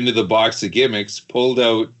reached into the box of gimmicks, pulled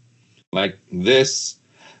out like this,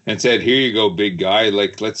 and said, "Here you go, big guy.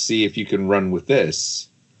 Like, let's see if you can run with this."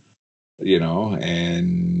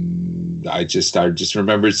 And I just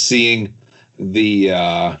remembered seeing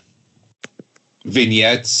the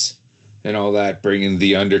vignettes and all that, bringing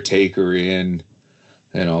the Undertaker in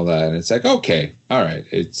and all that. And it's like, okay, all right,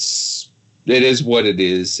 it is what it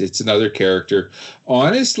is. It's another character.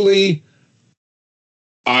 Honestly,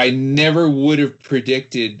 I never would have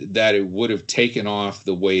predicted that it would have taken off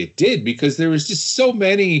the way it did, because there was just so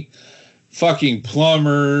many fucking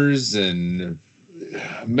plumbers and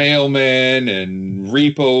mailmen and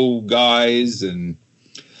repo guys and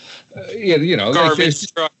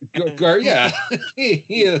garbage truck. Yeah,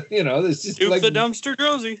 there's just Duke the dumpster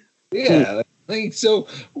Josie. Yeah, like, so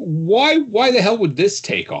why the hell would this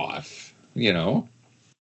take off?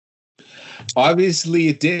 Obviously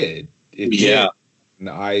it did. It did.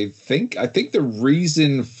 I think the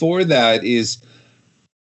reason for that is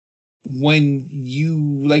when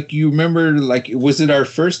you remember, was it our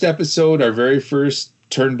first episode, our very first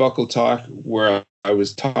Turnbuckle Talk, where I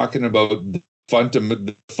was talking about the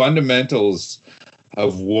fundamentals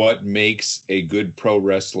of what makes a good pro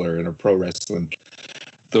wrestler and a pro wrestling: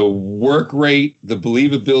 the work rate, the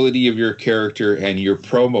believability of your character, and your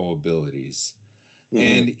promo abilities. Mm-hmm.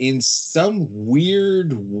 And in some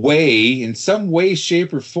weird way,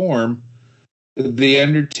 shape, or form, The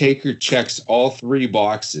Undertaker checks all 3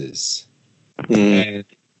 boxes. Mm-hmm. And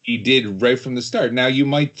he did right from the start. Now, you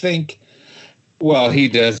might think, well, he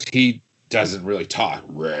doesn't really talk,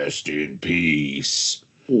 rest in peace.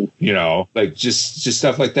 Mm-hmm. Just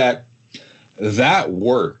stuff like that. That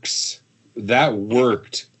works. That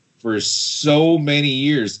worked for so many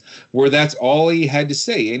years, where that's all he had to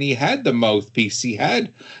say. And he had the mouthpiece. He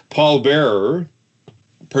had Paul Bearer,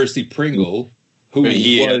 Percy Pringle, who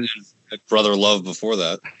was Brother Love before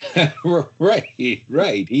that. Right.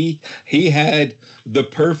 He had the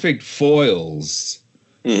perfect foils.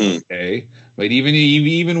 Mm-hmm. Okay. But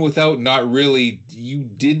even without not really, you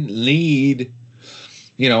didn't need,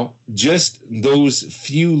 just those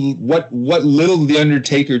few, what little The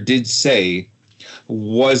Undertaker did say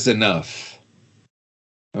was enough.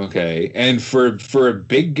 Okay. And for a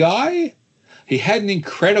big guy, he had an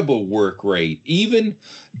incredible work rate, even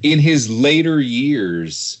in his later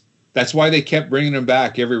years. That's why they kept bringing him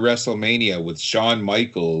back every WrestleMania with Shawn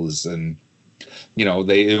Michaels. And,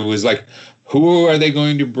 it was like, who are they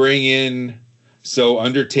going to bring in so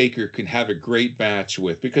Undertaker can have a great match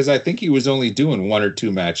with? Because I think he was only doing 1 or 2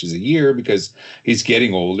 matches a year, because he's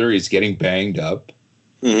getting older, he's getting banged up.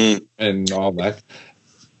 Mm-hmm. And all that,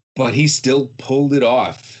 but he still pulled it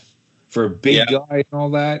off for a big guy and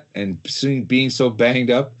all that, and being so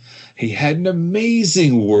banged up, he had an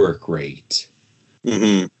amazing work rate.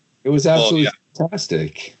 Mm-hmm. It was absolutely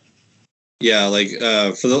fantastic. Yeah, like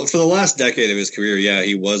for the last decade of his career,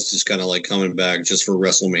 he was just kind of like coming back just for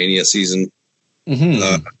WrestleMania season.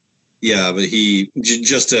 Mm-hmm. But he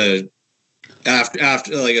just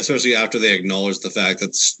after like, especially after they acknowledged the fact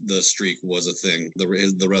that the streak was a thing, the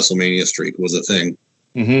WrestleMania streak was a thing.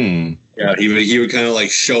 Mm-hmm. Yeah, he would kind of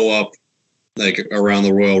like show up like around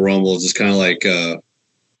the Royal Rumble, just kind of like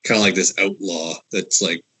this outlaw that's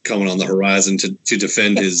like coming on the horizon to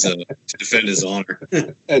defend his honor.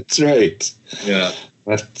 That's right. Yeah,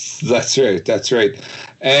 that's right. That's right.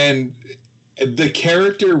 And the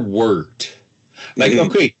character worked. Like,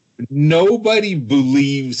 okay, nobody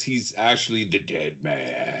believes he's actually the dead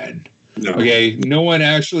man. No. Okay, no one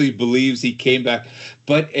actually believes he came back,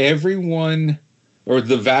 but everyone, or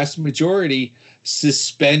the vast majority,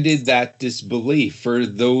 suspended that disbelief for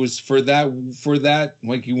that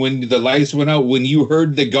like when the lights went out, when you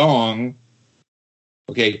heard the gong,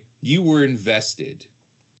 okay, you were invested.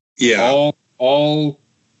 Yeah. All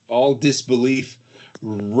disbelief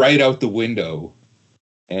right out the window.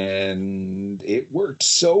 And it worked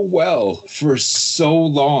so well for so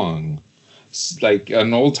long. Like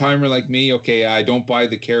an old timer like me, okay, I don't buy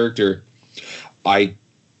the character. I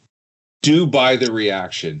do buy the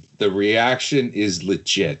reaction. The reaction is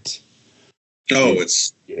legit. Oh,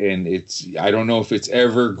 I don't know if it's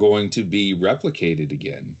ever going to be replicated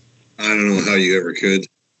again. I don't know how you ever could.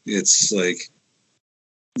 It's like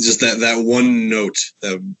just that one note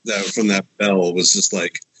that from that bell was just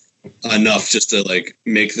like enough just to like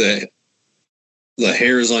make the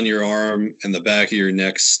hairs on your arm and the back of your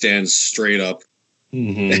neck stand straight up.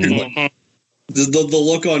 Mm-hmm. And the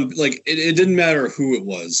look on, like, it didn't matter who it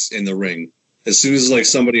was in the ring. As soon as like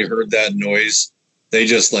somebody heard that noise, they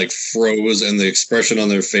just like froze, and the expression on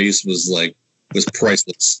their face was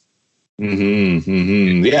priceless. Mm-hmm.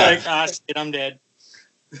 Mm-hmm. Yeah, like, shit, I'm dead.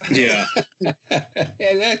 Yeah,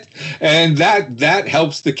 and that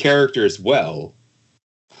helps the character as well.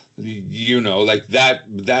 You know, like that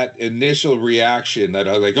initial reaction that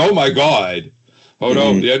I was like, oh my god, oh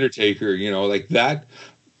no, the Undertaker. You know, like that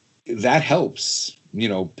helps. You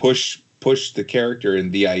know, push the character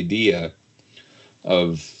and the idea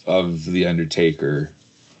of the Undertaker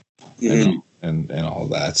and all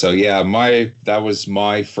that. So yeah, that was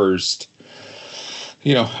my first.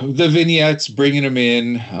 You know, the vignettes, bringing him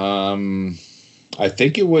in. I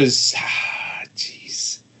think it was,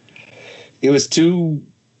 it was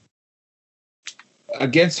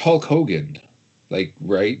against Hulk Hogan, like,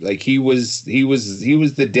 right? Like he was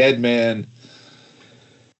the dead man.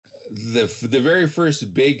 The very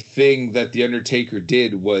first big thing that the Undertaker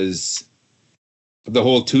did was the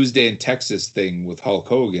whole Tuesday in Texas thing with Hulk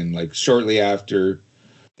Hogan. Like shortly after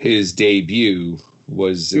his debut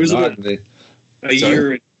was a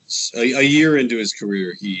year into his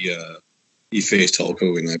career, he faced Hulk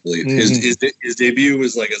Hogan, I believe. His debut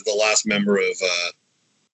was like as the last member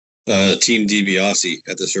of Team DiBiase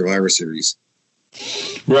at the Survivor Series.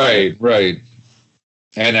 Right.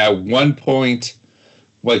 And at one point,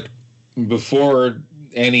 like before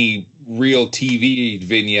any real TV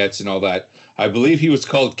vignettes and all that, I believe he was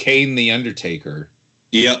called Kane the Undertaker.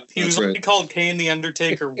 Yep, he was only called Kane the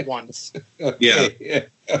Undertaker once. Okay. Yeah.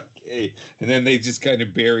 Okay. And then they just kind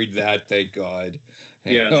of buried that, thank God.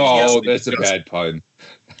 Yeah. That's a bad pun.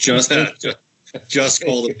 Just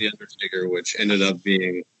called him the Undertaker, which ended up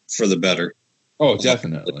being for the better. Oh,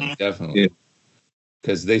 definitely.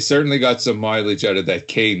 Because they certainly got some mileage out of that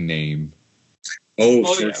Kane name.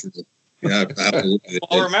 Oh sure. Yeah, absolutely.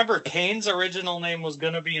 Well, remember, Kane's original name was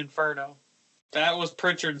going to be Inferno. That was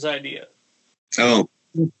Pritchard's idea. Oh.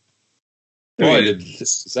 Boy,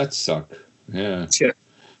 does that suck. Yeah.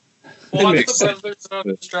 Well, that's the Brothers of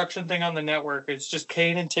Destruction thing on the network. It's just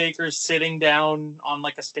Kane and Taker sitting down on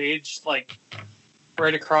like a stage, like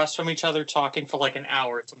right across from each other, talking for like an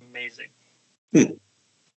hour. It's amazing.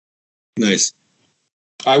 Nice.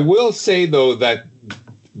 I will say though that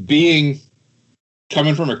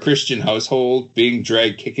coming from a Christian household, being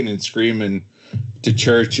dragged kicking and screaming to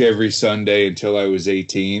church every Sunday until I was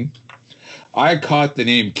 18, I caught the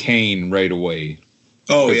name Kane right away.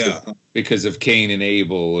 Oh yeah, because of Cain and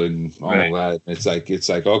Abel and all that. It's like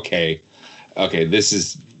okay, this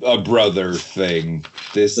is a brother thing.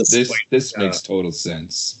 This makes total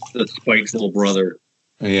sense. The spiteful brother.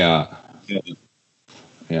 Yeah. Do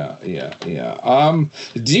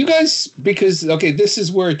you guys, because this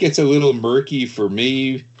is where it gets a little murky for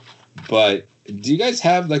me, but do you guys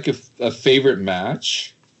have like a favorite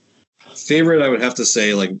match? Favorite, I would have to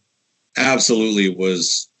say, like, absolutely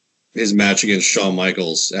was his match against Shawn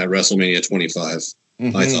Michaels at WrestleMania 25.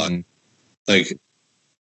 Mm-hmm. I thought,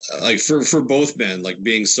 like for both men, like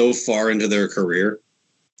being so far into their career,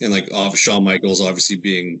 and like Shawn Michaels obviously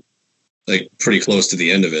being like pretty close to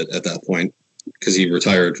the end of it at that point because he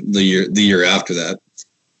retired the year after that.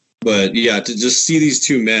 But yeah, to just see these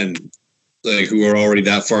two men like who are already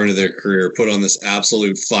that far into their career put on this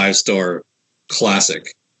absolute 5-star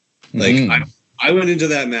classic. Like I went into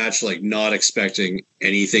that match like not expecting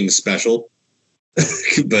anything special,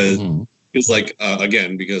 but it's like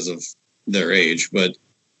again because of their age. But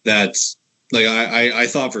that's like I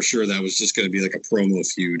thought for sure that was just going to be like a promo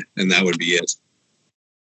feud, and that would be it.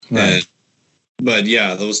 Right. But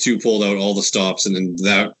yeah, those two pulled out all the stops, and then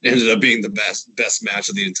that ended up being the best match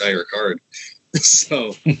of the entire card.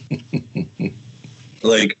 So,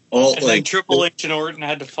 like all and like Triple H and Orton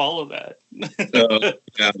had to follow that.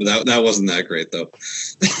 Yeah, but that wasn't that great though.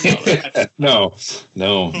 No,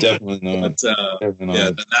 definitely not. But,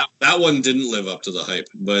 yeah, that one didn't live up to the hype.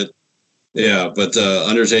 But yeah,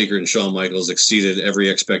 Undertaker and Shawn Michaels exceeded every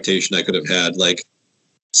expectation I could have had. Like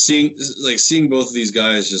seeing both of these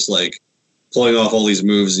guys just like pulling off all these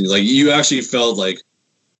moves, and like you actually felt like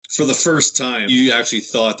for the first time you actually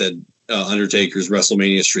thought that Undertaker's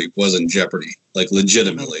WrestleMania streak was in jeopardy, like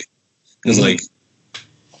legitimately, because like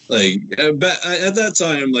at that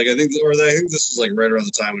time, like I think this was like right around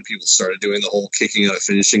the time when people started doing the whole kicking out of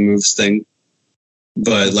finishing moves thing.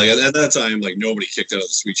 But like at that time, like nobody kicked out of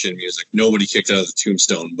the Sweet Chin Music, nobody kicked out of the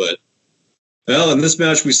Tombstone. But well, in this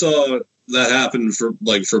match, we saw that happen for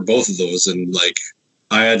both of those, and like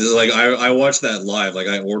I had to I watched that live, like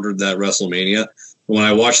I ordered that WrestleMania. When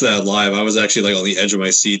I watched that live, I was actually like on the edge of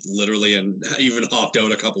my seat, literally, and I even hopped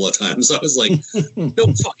out a couple of times. I was like,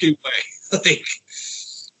 no fucking way. Like,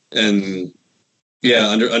 and yeah,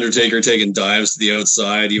 Undertaker taking dives to the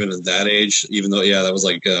outside, even at that age, even though, yeah, that was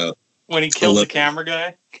like, when he killed the camera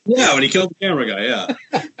guy? Yeah, when he killed the camera guy, yeah.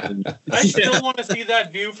 And, I still want to see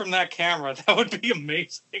that view from that camera. That would be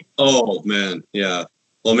amazing. Oh, man, yeah.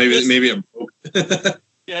 Well, maybe it broke.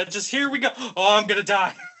 Yeah, just here we go. Oh, I'm going to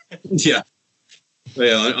die. Yeah.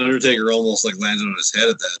 Yeah, Undertaker almost like landed on his head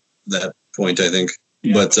at that point, I think.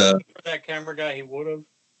 Yeah, but for that camera guy, he would have.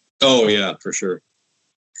 Oh yeah, for sure.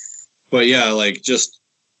 But yeah, like just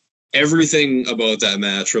everything about that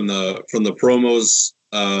match from the promos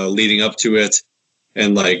leading up to it,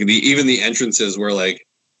 and like even the entrances where like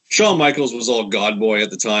Shawn Michaels was all God Boy at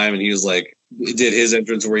the time, and he was like did his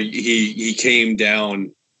entrance where he came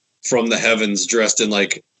down from the heavens dressed in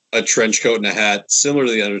like a trench coat and a hat, similar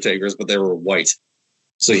to the Undertaker's, but they were white.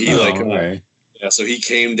 So he so he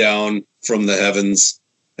came down from the heavens,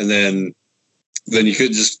 and then you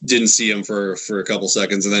didn't see him for a couple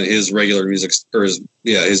seconds, and then his regular music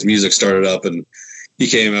his music started up, and he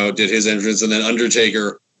came out, did his entrance, and then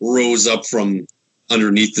Undertaker rose up from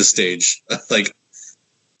underneath the stage, like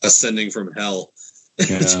ascending from hell.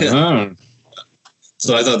 Yeah.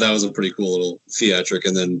 So I thought that was a pretty cool little theatric,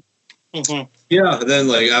 and then then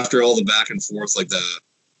like after all the back and forth, like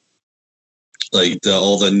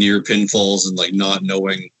all the near pinfalls and like not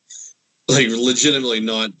knowing, like legitimately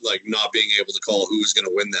not being able to call who was going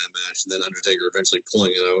to win that match, and then Undertaker eventually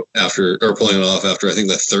pulling it off after I think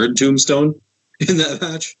the third Tombstone in that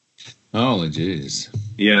match. Holy jeez.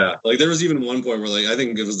 Yeah, like there was even one point where like I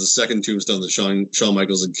think it was the second Tombstone that Shawn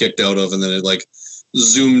Michaels had kicked out of, and then it like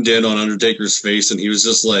zoomed in on Undertaker's face, and he was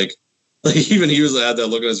just like even he was had that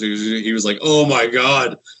look on his face. He was like, "Oh my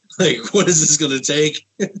god, like what is this going to take?"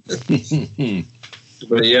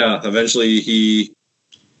 But yeah, eventually he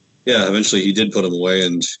did put him away,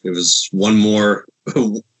 and it was one more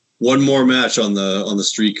match on the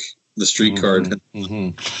streak card.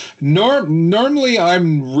 Normally,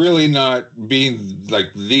 I'm really not, being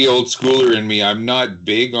like the old schooler in me, I'm not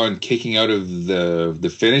big on kicking out of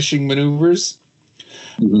the finishing maneuvers.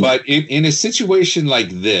 But in a situation like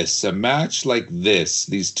this, a match like this,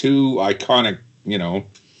 these two iconic,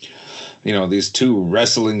 these two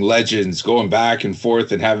wrestling legends going back and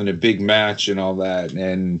forth and having a big match and all that,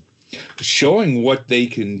 and showing what they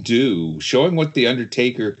can do, showing what the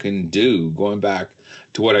Undertaker can do, going back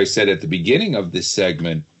to what I said at the beginning of this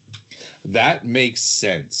segment, that makes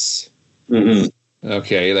sense.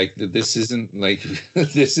 Okay, like this isn't like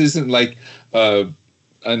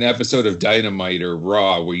an episode of Dynamite or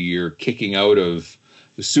Raw where you're kicking out of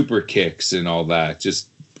the super kicks and all that just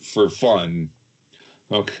for fun.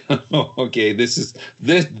 Okay, this is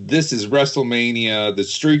WrestleMania, the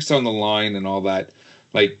streak's on the line and all that.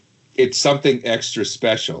 Like, it's something extra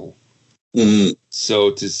special.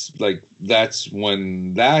 So it's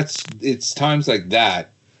times like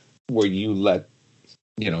that where you let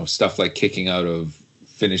stuff like kicking out of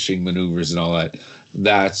finishing maneuvers and all that,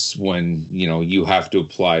 that's when, you have to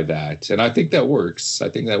apply that. And I think that works.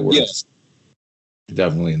 Yes.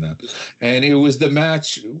 Definitely in that. And it was the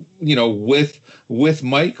match, with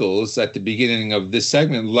Michaels at the beginning of this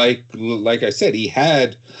segment. Like I said, he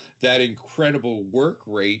had that incredible work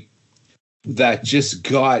rate that just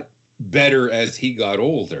got better as he got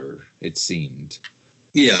older, it seemed.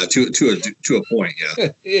 Yeah, to a point,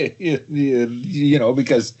 yeah.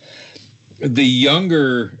 Because the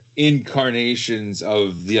younger incarnations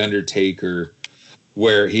of The Undertaker,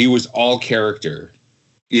 where he was all character.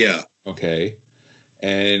 Yeah. Okay.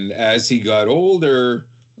 And as he got older,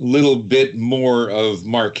 a little bit more of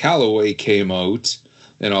Mark Calloway came out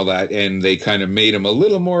and all that, and they kind of made him a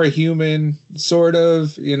little more human, sort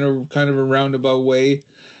of, kind of a roundabout way.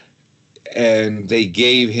 And they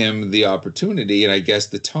gave him the opportunity, and I guess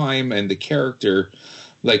the time and the character,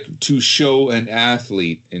 like, to show an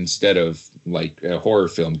athlete instead of like a horror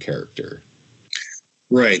film character.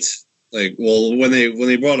 Right. Like, well, when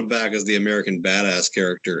they brought him back as the American Badass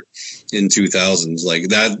character in 2000s, like,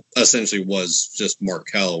 that essentially was just Mark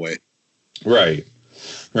Calloway. Right.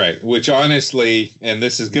 Which, honestly, and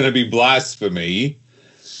this is going to be blasphemy,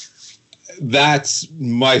 that's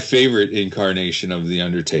my favorite incarnation of The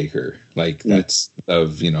Undertaker. Like, that's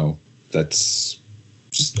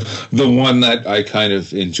just the one that I kind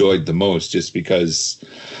of enjoyed the most, just because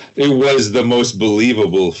it was the most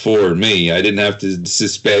believable for me. I didn't have to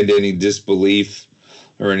suspend any disbelief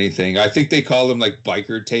or anything. I think they called him like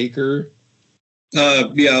Biker Taker. Yeah,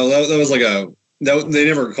 that was like they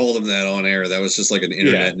never called him that on air. That was just like an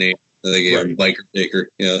internet name that they gave him, Biker Taker.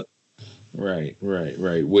 Yeah. Right.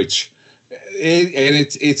 Which,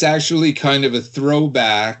 it's actually kind of a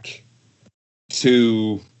throwback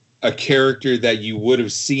to a character that you would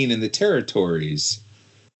have seen in the territories.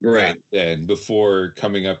 Right. Then, before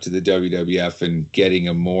coming up to the WWF and getting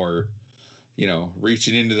a more,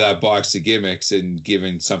 reaching into that box of gimmicks and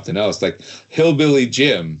giving something else. Like Hillbilly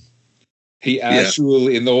Jim, he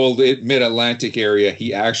actually, in the old Mid-Atlantic area,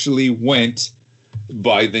 he actually went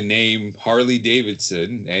by the name Harley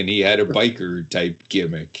Davidson, and he had a biker type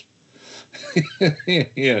gimmick.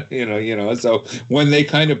 So when they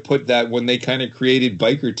kind of created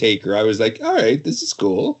Biker Taker, I was like, all right, this is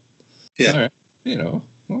cool. Yeah. All right.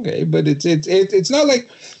 Okay, but it's not like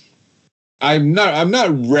I'm not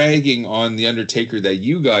ragging on The Undertaker that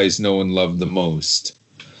you guys know and love the most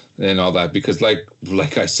and all that, because like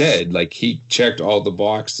I said, like, he checked all the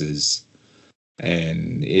boxes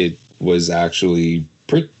and it was actually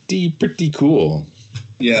pretty cool.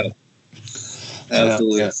 Yeah.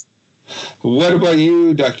 Absolutely. What about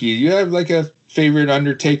you, Ducky? Do you have like a favorite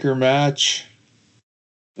Undertaker match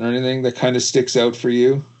or anything that kind of sticks out for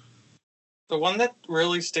you? The one that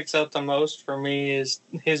really sticks out the most for me is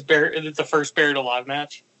the first Buried Alive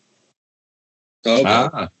match.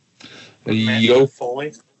 Oh, Mick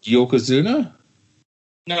Foley. Yokozuna?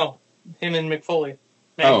 No, him and Mick Foley.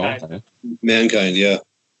 Mankind. Oh, okay. Mankind, yeah.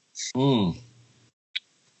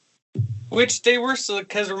 Which they were,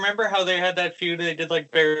 because remember how they had that feud? They did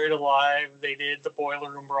like Buried Alive. They did the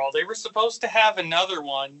Boiler Room Brawl. They were supposed to have another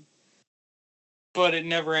one, but it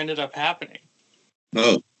never ended up happening.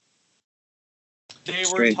 Oh. They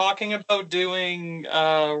were talking about doing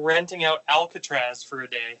renting out Alcatraz for a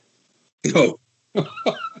day. Oh.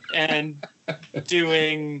 And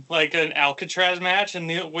doing like an Alcatraz match, and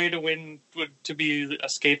the way to win would to be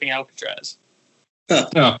escaping Alcatraz.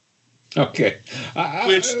 Oh. Okay.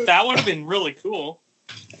 Which that would have been really cool.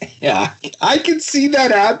 Yeah, I can see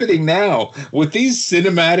that happening now with these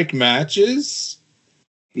cinematic matches.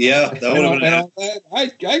 Yeah, that would have been. I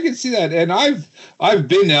can see that, and I've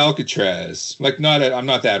been to Alcatraz. Like, I'm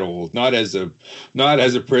not that old, not as a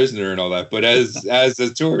prisoner and all that, but as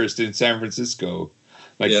a tourist in San Francisco.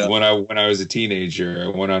 Like, when I was a teenager, I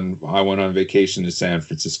went on vacation to San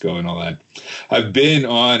Francisco and all that. I've been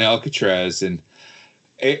on Alcatraz, and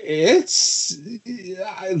that's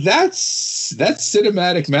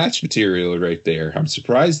cinematic match material right there. I'm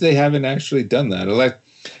surprised they haven't actually done that,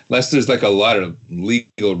 unless there's like a lot of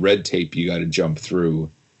legal red tape you got to jump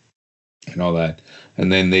through and all that,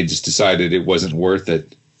 and then they just decided it wasn't worth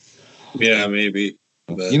it. Yeah, maybe.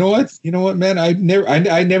 But. You know what, man? I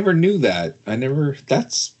never knew that.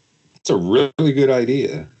 That's a really good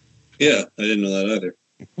idea. Yeah, I didn't know that either.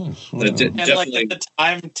 And like at the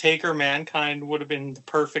time, Taker Mankind would have been the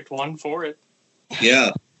perfect one for it.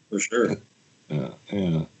 Yeah, for sure. Yeah.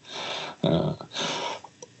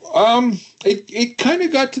 It kind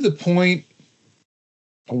of got to the point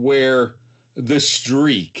where the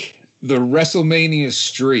WrestleMania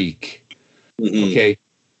streak, okay,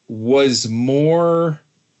 was more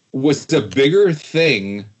was a bigger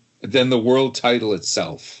thing than the world title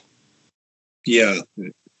itself. Yeah,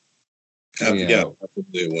 probably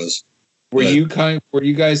it was. Were you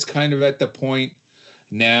guys kind of at the point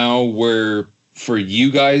now where for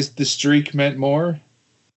you guys the streak meant more?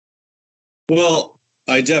 Well,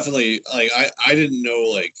 I definitely I didn't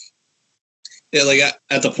know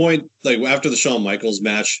at the point after the Shawn Michaels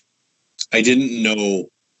match, I didn't know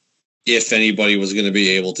if anybody was going to be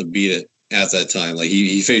able to beat it at that time. Like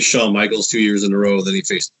he faced Shawn Michaels 2 years in a row, then he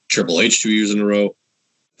faced Triple H 2 years in a row,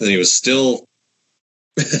 then he was still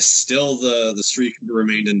the streak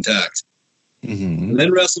remained intact. Mm-hmm. And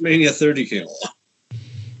then WrestleMania 30 came along.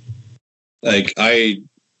 Like I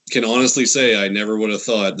can honestly say I never would have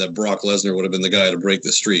thought that Brock Lesnar would have been the guy to break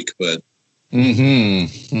the streak, but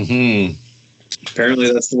apparently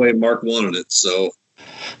that's the way Mark wanted it. So,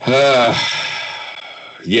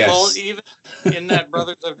 yes. Well, even in that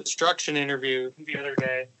Brothers of Destruction interview the other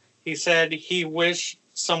day, he said he wished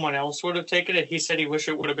someone else would have taken it. He said he wished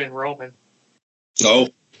it would have been Roman. Oh,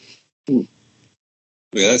 yeah,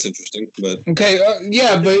 that's interesting. But okay,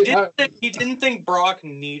 but he didn't think Brock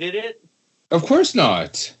needed it. Of course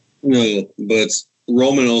not. No, but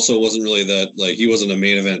Roman also wasn't really that, he wasn't a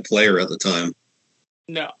main event player at the time.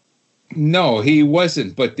 No, he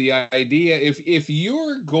wasn't. But the idea, if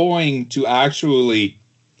you're going to actually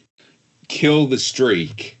kill the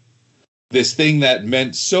streak, this thing that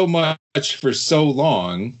meant so much for so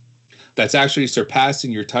long, that's actually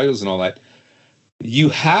surpassing your titles and all that, you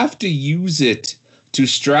have to use it to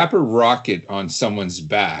strap a rocket on someone's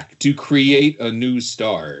back to create a new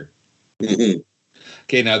star. Mm-hmm.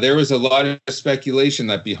 Okay, now there was a lot of speculation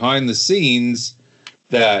that behind the scenes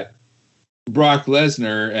that Brock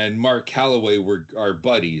Lesnar and Mark Calloway are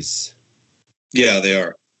buddies. Yeah, they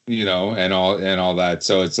are. And all that.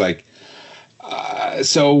 So it's like,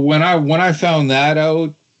 so when I found that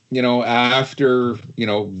out, after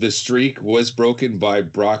the streak was broken by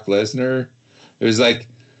Brock Lesnar, it was like,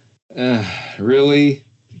 really?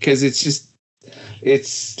 Because it's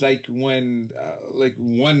like when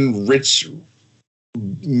one rich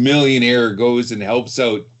millionaire goes and helps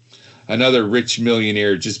out another rich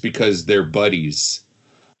millionaire just because they're buddies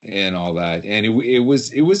and all that, and it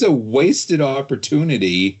was a wasted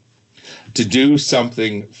opportunity to do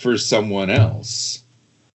something for someone else.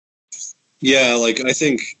 Yeah, I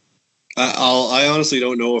think I honestly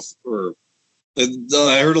don't know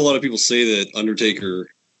I heard a lot of people say that Undertaker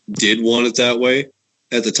did want it that way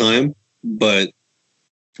at the time, but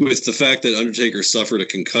with the fact that Undertaker suffered a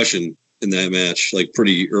concussion in that match,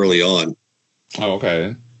 pretty early on. Oh,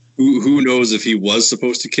 okay. Who knows if he was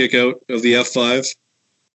supposed to kick out of the F5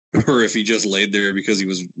 or if he just laid there because he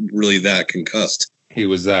was really that concussed. He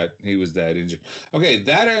was that injured. Okay,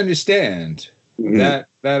 that I understand. Mm-hmm.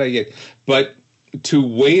 That I get. But to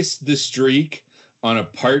waste the streak on a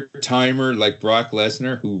part-timer like Brock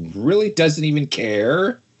Lesnar who really doesn't even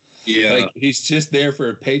care. Yeah. He's just there for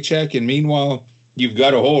a paycheck, and meanwhile you've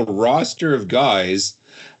got a whole roster of guys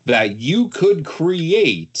that you could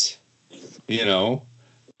create,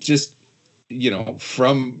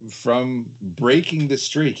 from breaking the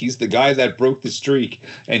streak. He's the guy that broke the streak,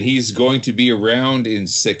 and he's going to be around in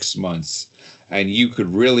 6 months. And you could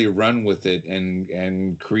really run with it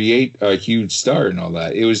and create a huge star and all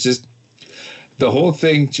that. It was just, the whole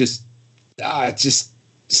thing just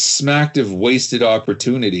smacked of wasted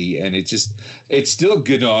opportunity, and it still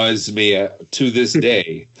gnaws me to this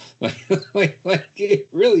day. like it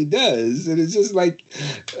really does. And it's just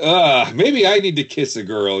maybe I need to kiss a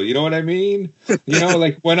girl, you know what I mean?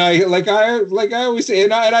 When I always say,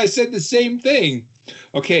 and I said the same thing.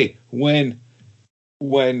 Okay, when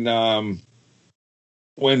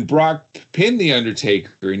Brock pinned the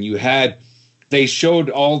Undertaker, and they showed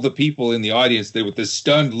all the people in the audience with this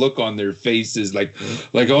stunned look on their faces, like,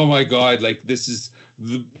 oh my God, this is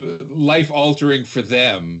life altering for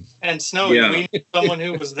them. And Snowy, we knew someone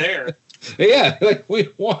who was there. Yeah, we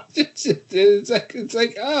wanted to.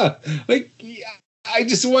 I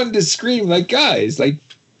just wanted to scream, guys,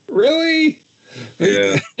 really?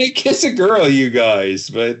 Yeah. Kiss a girl, you guys.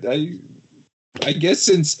 But I guess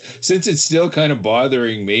since it's still kind of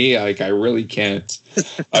bothering me, I really can't.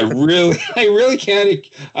 I really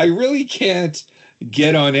can't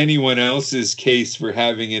get on anyone else's case for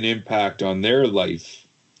having an impact on their life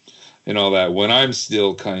and all that when I'm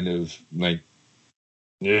still kind of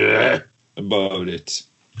about it.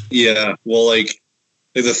 Yeah, well,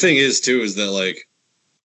 the thing is too is that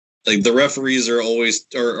the referees are always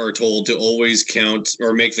are told to always count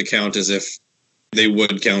or make the count as if they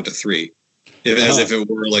would count to 3. As if it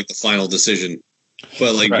were the final decision.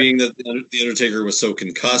 But being that the Undertaker was so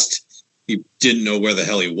concussed he didn't know where the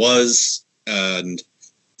hell he was, and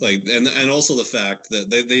also the fact that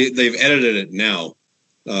they've edited it now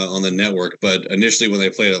on the network, but initially when they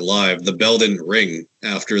played it live, the bell didn't ring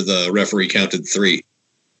after the referee counted 3.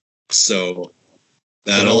 So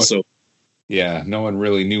that also, no one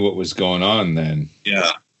really knew what was going on then.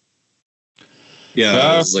 Yeah,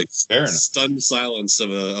 it was like stunned silence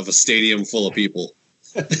of a stadium full of people.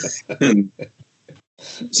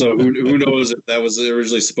 So who knows if that was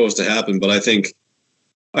originally supposed to happen? But I think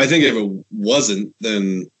if it wasn't,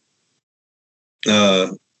 then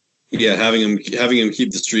having him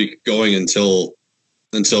keep the streak going until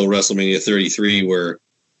WrestleMania 33, where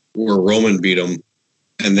Roman beat him,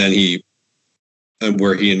 and then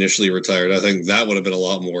where he initially retired. I think that would have been a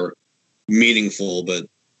lot more meaningful. But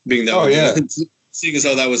being that, seeing as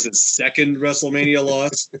how that was his second WrestleMania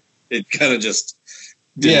loss, it kind of just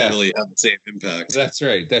didn't really have the same impact. That's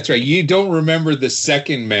right. You don't remember the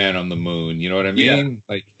second man on the moon. You know what I mean? Yeah.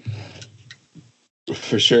 Like,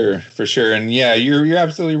 for sure. And yeah, you're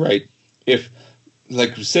absolutely right. If,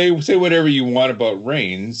 like, say whatever you want about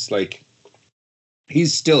Reigns, like,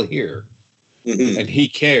 he's still here, and he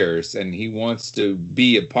cares, and he wants to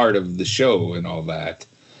be a part of the show and all that.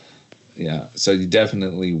 Yeah, so you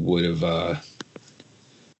definitely would have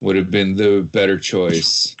been the better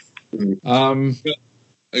choice.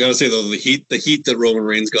 I gotta say though, the heat that Roman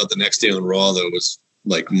Reigns got the next day on Raw, though, was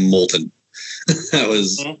like molten. That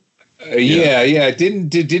was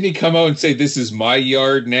Didn't he come out and say, "This is my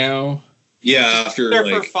yard now"? Yeah, after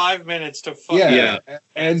for 5 minutes to fuck. Yeah,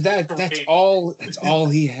 and that's all. That's all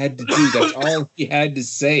he had to do. That's all he had to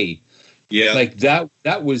say. Yeah, like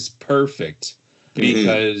that was perfect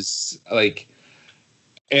because like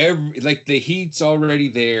the heat's already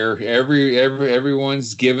there.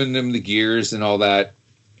 Everyone's giving him the gears and all that.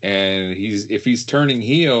 And if he's turning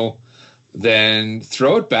heel, then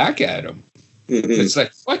throw it back at him. It's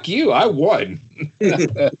like, fuck you, I won.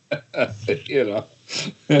 you know,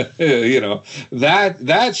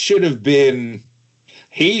 that should have been.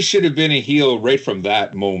 He should have been a heel right from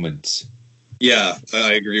that moment. Yeah,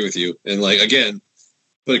 I agree with you. And like again,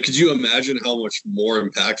 but could you imagine how much more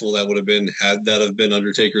impactful that would have been had that have been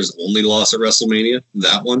Undertaker's only loss at WrestleMania?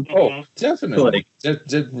 That one? Oh, definitely.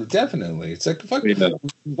 Definitely. It's like, fuck. Yeah.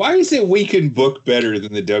 Why is it we can book better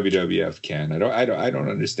than the WWF can? I don't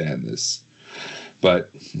understand this.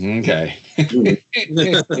 But okay.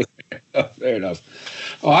 Fair enough.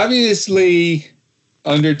 Obviously,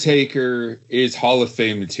 Undertaker is Hall of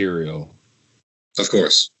Fame material. Of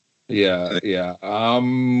course. Yeah.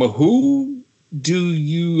 Who do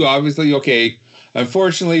you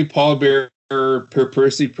unfortunately Paul Bearer,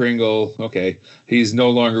 Percy Pringle, he's no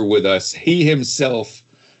longer with us. He himself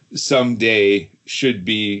someday should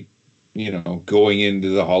be, going into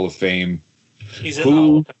the Hall of Fame. He's in the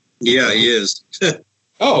Hall of Fame. Yeah, he is.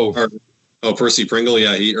 Percy Pringle,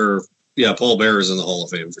 Paul Bearer's in the Hall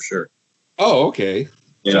of Fame for sure. Oh, okay.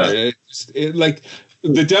 Yeah. Sorry, like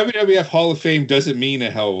the WWF Hall of Fame doesn't mean a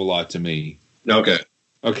hell of a lot to me.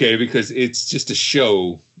 Okay, because it's just a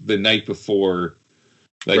show the night before,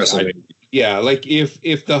 like if the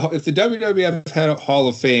WWF had a Hall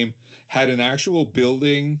of Fame had an actual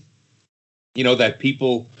building, that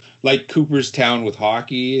people like Cooperstown with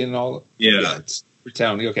hockey and all. Yeah, it's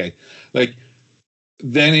Cooperstown. Okay, like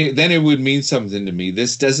then it would mean something to me.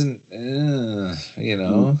 This doesn't,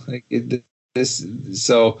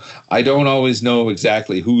 so I don't always know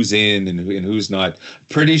exactly who's in and who's not.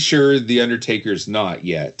 Pretty sure the Undertaker's not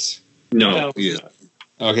yet. No. Yeah.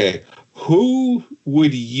 Okay. Who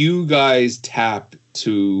would you guys tap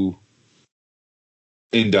to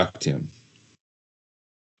induct him?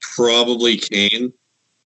 Probably Kane.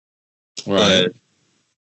 Right. But,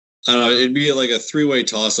 I don't know. It'd be like a 3-way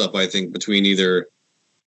toss-up, I think, between either...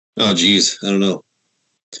 Oh, geez. I don't know.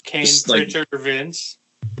 Kane, Pritchard, or Vince.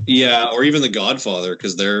 Yeah, or even the Godfather,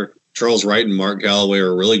 because Charles Wright and Mark Calloway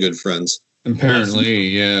are really good friends. Apparently,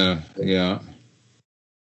 yeah. Yeah,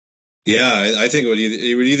 I think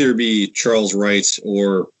it would either be Charles Wright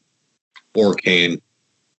or Kane,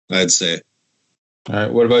 I'd say. All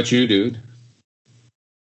right, what about you, dude?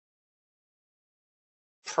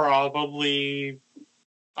 Probably,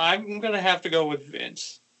 I'm going to have to go with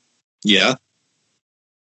Vince. Yeah.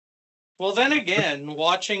 Well, then again,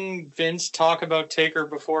 watching Vince talk about Taker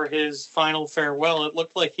before his final farewell, it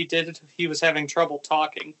looked like he was having trouble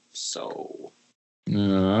talking. So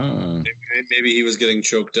maybe he was getting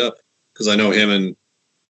choked up, because I know him and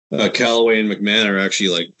Calloway and McMahon are actually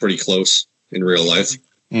like pretty close in real life.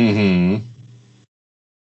 Mm-hmm.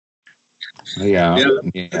 Yeah.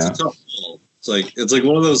 It's a tough call. It's like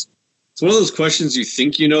one of those It's one of those questions you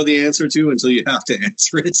think you know the answer to until you have to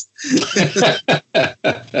answer it.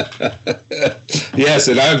 Yes,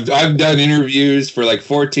 and I've done interviews for like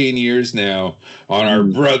 14 years now on our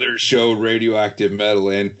brother show, Radioactive Metal,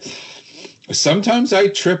 and sometimes I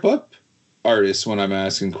trip up artists when I'm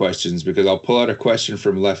asking questions because I'll pull out a question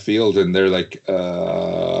from left field and they're like,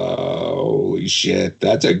 holy shit,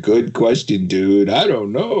 that's a good question, dude. I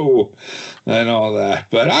don't know, and all that.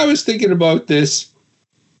 But I was thinking about this.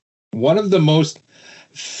 One of the most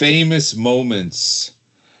famous moments,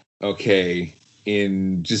 okay,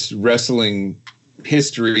 in just wrestling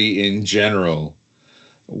history in general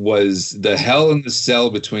was the Hell in the Cell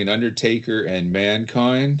between Undertaker and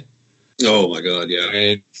Mankind. Oh my God, yeah.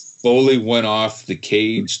 And Foley went off the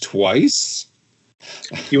cage twice.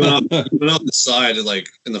 He went off the side in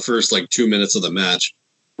the first 2 minutes of the match.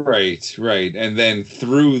 Right. And then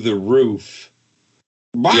through the roof.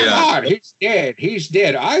 My God, he's dead. He's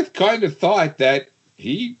dead. I kind of thought that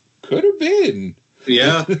he could have been.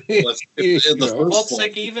 Yeah. Well, it's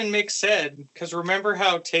like even Mick said, because remember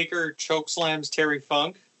how Taker chokeslams Terry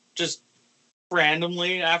Funk just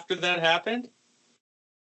randomly after that happened?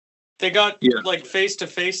 They got face to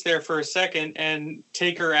face there for a second, and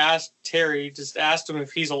Taker asked him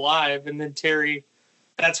if he's alive, and then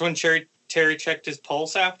that's when Terry checked his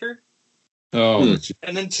pulse after. Oh.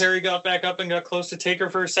 And then Terry got back up and got close to Taker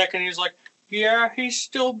for a second. He was like, yeah, he's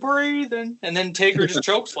still breathing. And then Taker just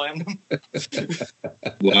chokeslammed him.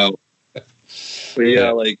 Wow. But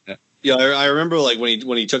I remember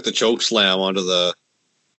when he took the choke slam onto the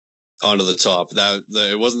top, that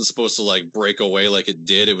it wasn't supposed to break away like it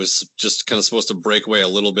did. It was just kind of supposed to break away a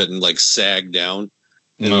little bit and sag down.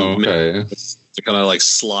 Okay. To kind of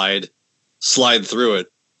slide through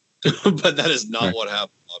it. But that is not what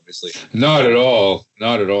happened. Obviously, not at all.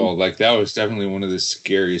 That was definitely one of the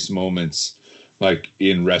scariest moments,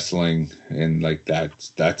 in wrestling, and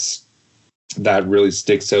that really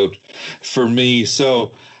sticks out for me.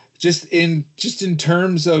 So, just in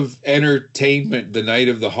terms of entertainment, the night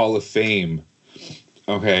of the Hall of Fame,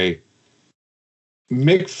 okay,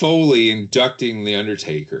 Mick Foley inducting the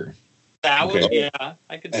Undertaker. That was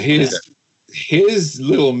I could see his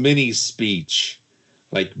little mini speech.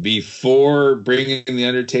 Before bringing the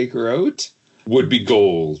Undertaker out, would be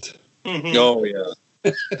gold. Mm-hmm. Oh, yeah.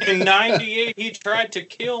 In 98, he tried to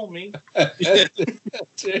kill me.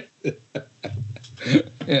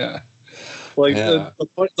 Yeah.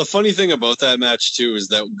 The funny thing about that match, too, is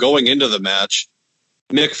that going into the match,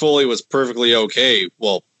 Mick Foley was perfectly okay.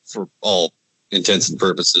 Well, for all intents and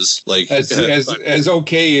purposes. As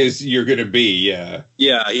okay as you're going to be, yeah.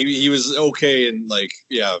 Yeah, he was okay and,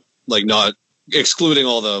 not... excluding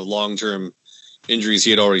all the long-term injuries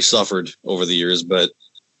he had already suffered over the years, but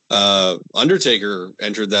Undertaker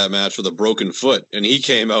entered that match with a broken foot, and he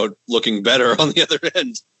came out looking better on the other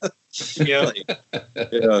end. Yeah.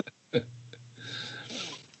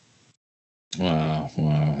 Wow.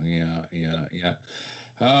 Yeah.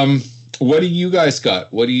 What do you guys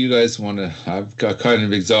got? What do you guys want to... I've got kind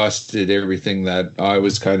of exhausted everything that I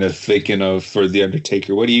was kind of thinking of for the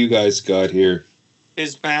Undertaker. What do you guys got here?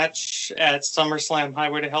 His match at SummerSlam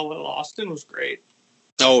Highway to Hell with Austin was great.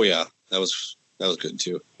 Oh yeah, that was good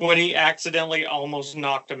too. When he accidentally almost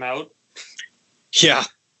knocked him out. Yeah.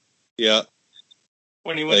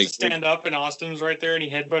 When he went to stand up and Austin was right there and he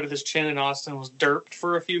headbutted his chin and Austin was derped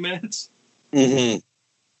for a few minutes. Mm-hmm.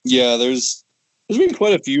 Yeah, there's been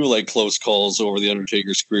quite a few close calls over the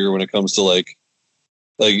Undertaker's career when it comes to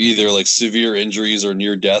either severe injuries or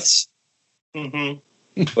near deaths.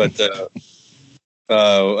 Mm-hmm. But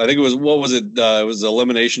I think it was, what was it? It was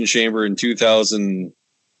Elimination Chamber in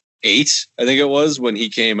 2008. I think it was when he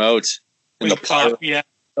came out and the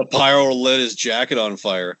pyro lit his jacket on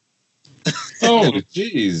fire. Oh,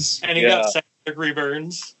 jeez! And he got second-degree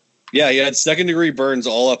burns. Yeah, he had second-degree burns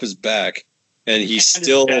all up his back, and he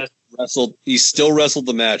still wrestled. He still wrestled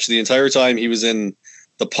the match the entire time he was in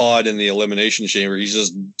the pod in the Elimination Chamber. He's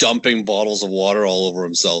just dumping bottles of water all over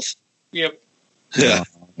himself. Yep. Yeah.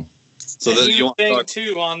 So that you want to talk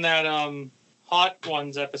too on that Hot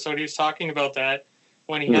Ones episode, he was talking about that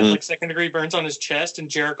when he had second-degree burns on his chest, and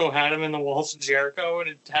Jericho had him in the walls of Jericho,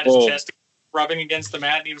 and it had his chest rubbing against the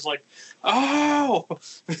mat, and he was like, "Oh!"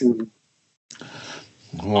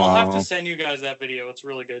 Wow. I'll have to send you guys that video. It's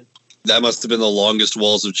really good. That must have been the longest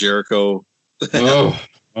walls of Jericho. I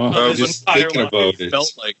was just thinking about it.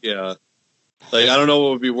 Felt I don't know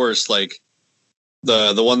what would be worse, the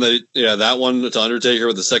one that one to Undertaker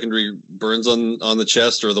with the secondary burns on the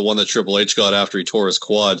chest, or the one that Triple H got after he tore his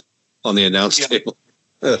quad on the announce table.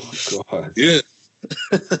 Oh, God. Yeah.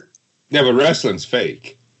 Yeah, but wrestling's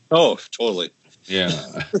fake. Oh, totally. Yeah.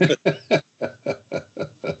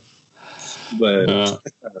 But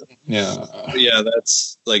yeah,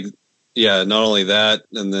 that's like, not only that,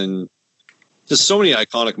 and then just so many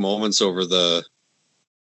iconic moments over the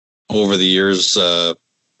years, or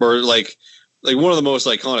like one of the most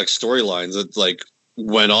iconic storylines that like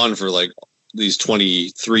went on for like these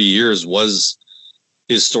 23 years was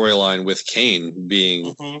his storyline with Kane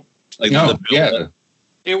being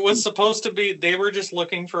It was supposed to be, they were just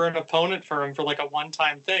looking for an opponent for him for like a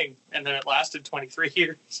one-time thing, and then it lasted 23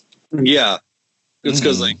 years. Yeah. It's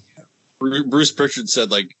because like Bruce Pritchard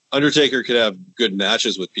said, like, Undertaker could have good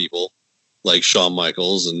matches with people like Shawn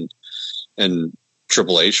Michaels and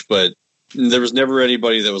Triple H, but there was never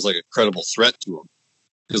anybody that was like a credible threat to him,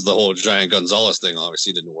 because the whole Giant Gonzalez thing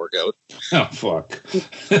obviously didn't work out. Oh, fuck.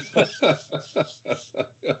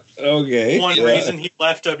 Okay. One reason he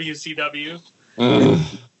left WCW.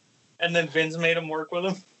 And then Vince made him work with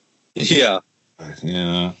him. Yeah.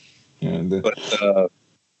 Yeah.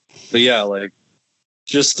 But yeah, like,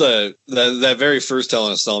 just that very first Hell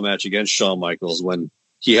in a Cell match against Shawn Michaels, when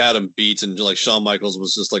he had him beat, and like Shawn Michaels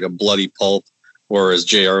was just like a bloody pulp, or as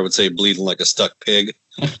JR would say, bleeding like a stuck pig.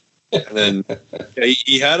 And then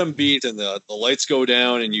he had him beat, and the lights go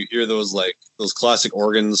down, and you hear those classic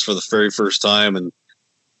organs for the very first time, and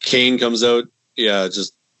Kane comes out,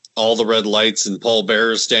 just all the red lights, and Paul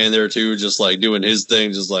Bearer's standing there too, just like doing his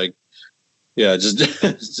thing, just like,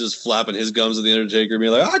 just flapping his gums at the Undertaker,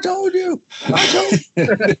 being like, I told you. And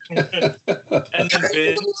then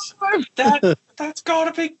Vince, that's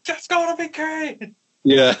gotta be Kane.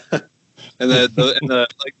 Yeah. And the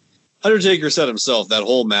like, Undertaker said himself, that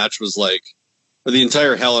whole match was like, or the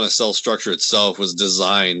entire Hell in a Cell structure itself was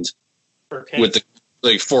designed for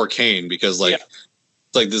Kane, because like,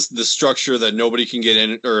 it's like this structure that nobody can get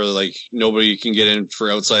in, or like nobody can get in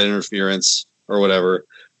for outside interference or whatever.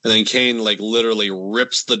 And then Kane like literally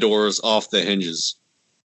rips the doors off the hinges,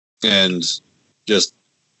 and just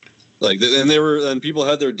like, and people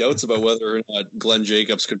had their doubts about whether or not Glenn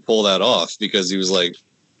Jacobs could pull that off, because he was like,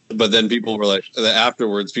 but then people were like,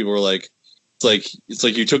 afterwards, people were like, it's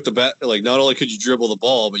like you took the bat, like, not only could you dribble the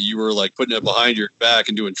ball, but you were like putting it behind your back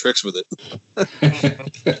and doing tricks with it.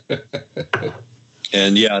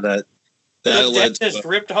 And that led to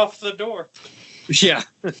ripped off the door. Yeah.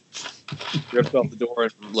 Ripped off the door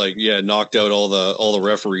and like, knocked out all the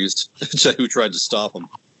referees who tried to stop him.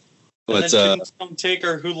 But some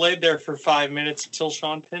Taker who laid there for 5 minutes until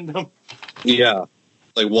Sean pinned him. Yeah.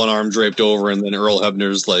 Like one arm draped over, and then Earl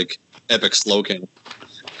Hebner's like epic slow count.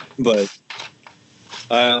 But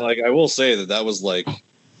I will say that was like,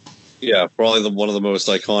 probably one of the most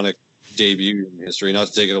iconic debut in history. Not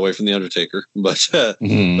to take it away from the Undertaker, but but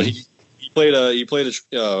he played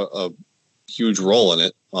a huge role in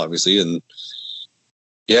it, obviously, and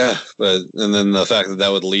and then the fact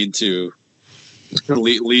that would lead to a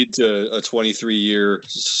 23-year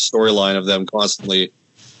storyline of them constantly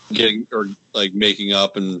getting, or like making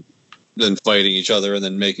up and then fighting each other, and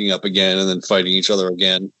then making up again, and then fighting each other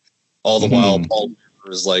again, all the while Paul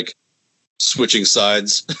is like switching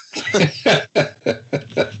sides.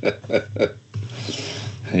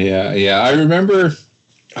 I remember.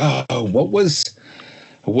 What was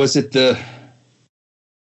it? The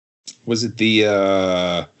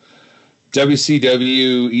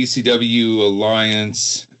WCW ECW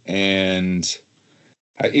alliance, and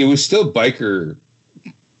it was still Biker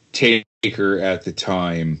Taker at the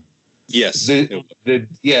time. Yes. And the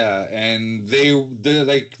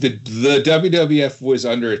WWF was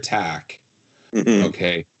under attack. Mm-hmm.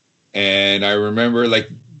 Okay. And I remember like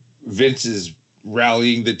Vince is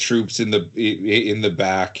rallying the troops in the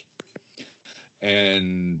back,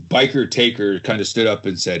 and Biker Taker kind of stood up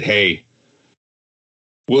and said, "Hey,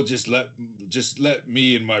 we'll just let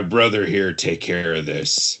me and my brother here take care of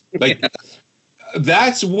this." Like,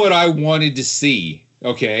 that's what I wanted to see.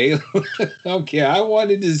 Okay. Okay. I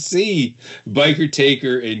wanted to see Biker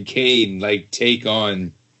Taker and Kane like take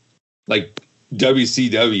on like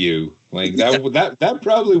WCW. Like that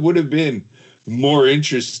probably would have been more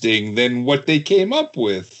interesting than what they came up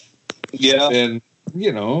with. Yeah. And,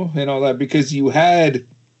 and all that, because you had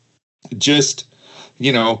just,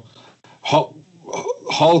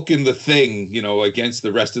 Hulk and the Thing, against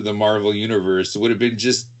the rest of the Marvel universe would have been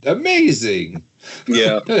just amazing.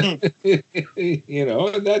 Yeah.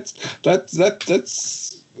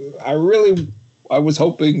 That's I was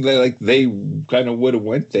hoping that like they kind of would have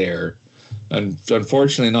went there. And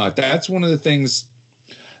unfortunately not. That's one of the things.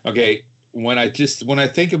 Okay. When I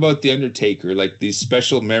think about the Undertaker, like these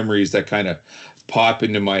special memories that kind of pop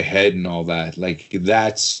into my head and all that, like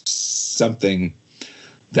that's something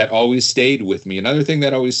that always stayed with me. Another thing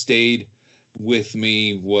that always stayed with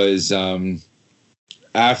me was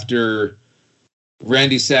after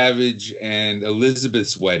Randy Savage and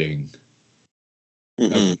Elizabeth's wedding.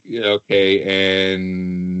 Okay,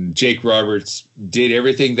 and Jake Roberts did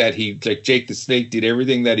everything that Jake the Snake did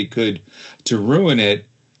everything that he could to ruin it,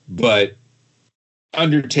 but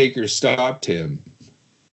Undertaker stopped him.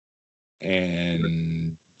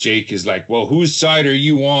 And Jake is like, well, whose side are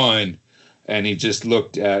you on? And he just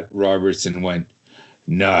looked at Roberts and went,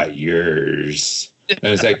 not yours. And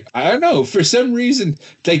it's like, I don't know, for some reason,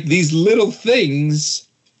 like these little things,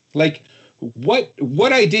 like what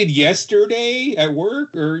I did yesterday at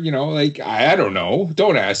work, or, you know, like, I don't know.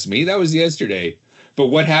 Don't ask me. That was yesterday. But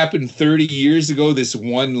what happened 30 years ago, this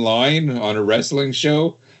one line on a wrestling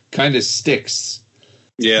show kind of sticks.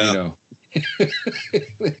 Yeah. You know.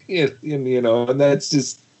 You know, and that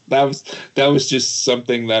was just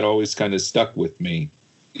something that always kind of stuck with me.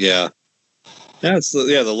 Yeah. That's the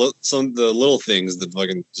little things that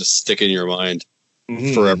fucking just stick in your mind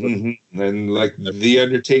forever. Mm-hmm. And like the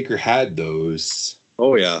Undertaker had those.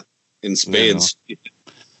 Oh yeah, in spades. You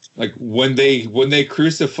know? Like when they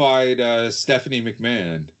crucified Stephanie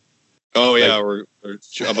McMahon. Oh yeah, we're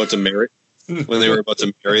about to marry. When they were about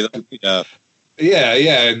to marry them. Yeah.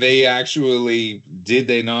 Yeah. And they actually did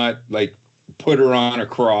they not like put her on a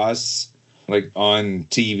cross? Like on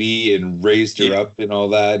TV and raised her up and all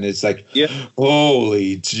that, and it's like,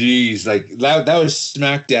 holy jeez, like that was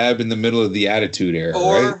smack dab in the middle of the Attitude Era,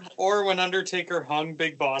 right? Or when Undertaker hung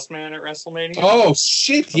Big Boss Man at WrestleMania. Oh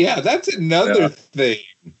shit, yeah, that's another thing.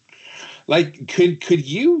 Like, could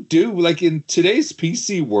you do, like, in today's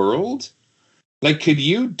PC world, like, could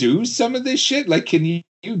you do some of this shit? Like, can you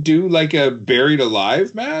do like a Buried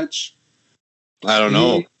Alive match? I don't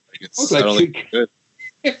know. I don't think you could.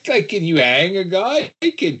 Like, can you hang a guy?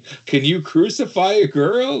 Can you crucify a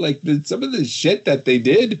girl? Like some of the shit that they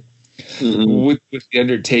did with the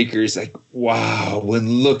Undertaker is like, wow. When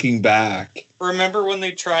looking back, remember when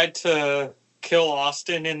they tried to kill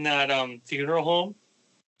Austin in that funeral home?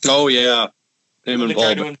 Oh yeah, him and they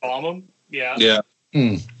tried to embalm him. Yeah. Yeah.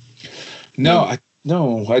 No,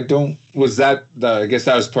 I don't. Was that I guess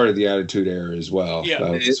that was part of the Attitude Era as well. Yeah.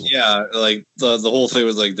 Like the whole thing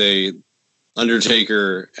was like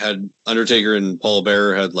Undertaker and Paul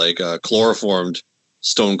Bearer had like chloroformed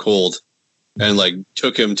Stone Cold and like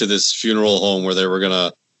took him to this funeral home where they were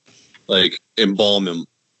gonna like embalm him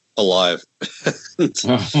alive. Oh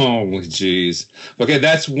jeez. Okay,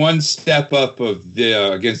 that's one step up of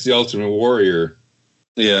the against the Ultimate Warrior.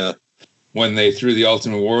 Yeah. When they threw the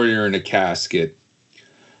Ultimate Warrior in a casket,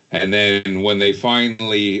 and then when they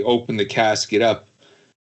finally opened the casket up,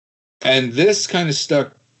 and this kind of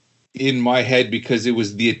stuck in my head because it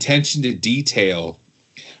was the attention to detail.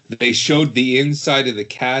 They showed the inside of the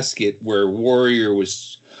casket where Warrior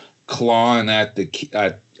was clawing at the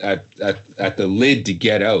lid to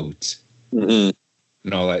get out. Mm-hmm. You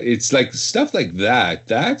know, it's like stuff like that.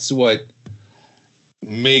 That's what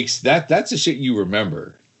makes that's the shit you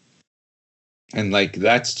remember. And like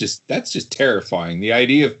that's just terrifying. The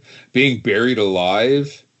idea of being buried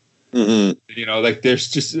alive. Mm-hmm. You know, like there's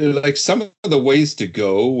just like some of the ways to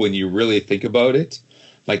go when you really think about it.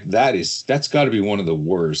 Like that's got to be one of the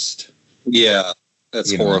worst. Yeah,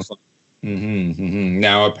 that's horrifying.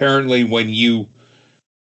 Now, apparently, when you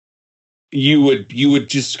would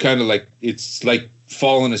just kind of like it's like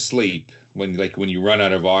falling asleep when you run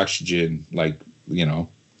out of oxygen, like you know.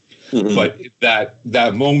 Mm-hmm. But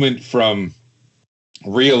that moment from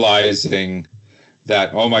realizing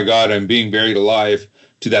that, oh my God, I'm being buried alive,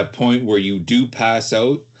 to that point where you do pass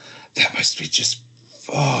out, that must be just,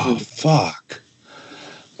 oh, fuck.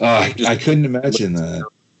 I couldn't imagine that.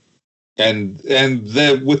 And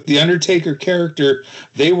with the Undertaker character,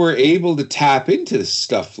 they were able to tap into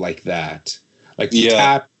stuff like that. Like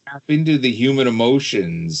tap into the human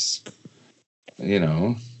emotions, you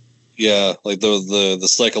know. Yeah, like the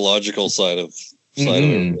psychological side of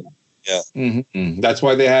it. Yeah. Mm-hmm. That's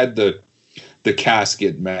why they had the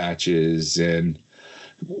casket matches. And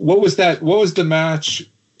what was that? What was the match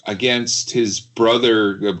against his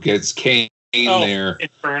brother, against Kane there?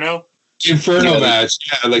 Inferno match.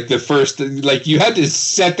 Yeah, like the first, like you had to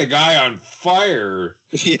set the guy on fire.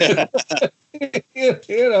 Yeah.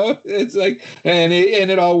 You know, it's like, and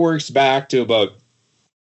it all works back to about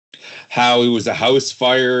how it was a house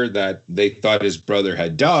fire that they thought his brother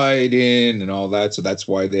had died in and all that. So that's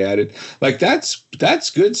why they added, like, that's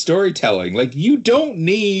good storytelling. Like, you don't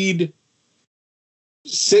need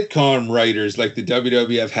sitcom writers like the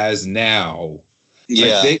WWF has now.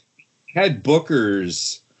 Yeah. Like, they had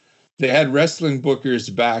bookers. They had wrestling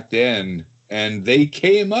bookers back then, and they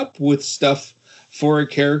came up with stuff for a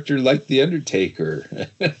character like The Undertaker.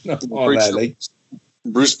 All that, like,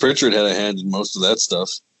 Bruce Pritchard had a hand in most of that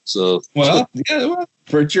stuff. So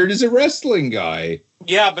Pritchard is a wrestling guy.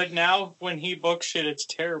 Yeah, but now when he books shit, it's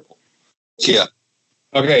terrible. Yeah.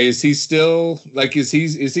 Okay, is he still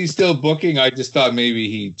still booking? I just thought maybe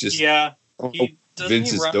he just he doesn't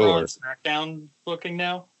Vince's he run door. on SmackDown booking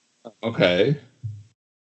now? Okay.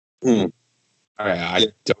 I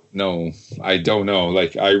don't know. I don't know.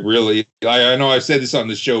 Like, I know I've said this on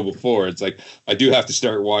the show before. It's like I do have to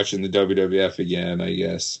start watching the WWF again, I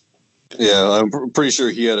guess. Yeah, I'm pretty sure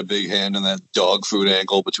he had a big hand in that dog food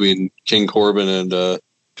angle between King Corbin and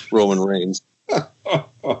Roman Reigns.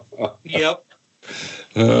 Yep.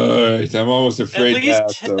 All right, I'm almost afraid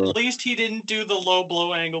at least he didn't do the low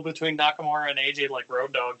blow angle between Nakamura and AJ like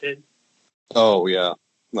Road Dogg did. Oh yeah.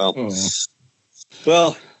 Well,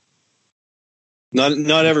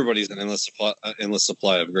 not everybody's an endless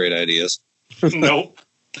supply of great ideas. Nope.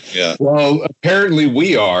 Yeah. Well, apparently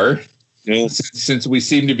we are. Yeah. Since we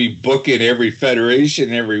seem to be booking every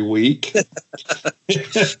federation every week.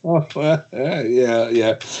 Yeah.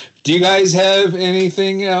 Do you guys have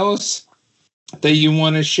anything else that you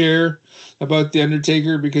want to share about The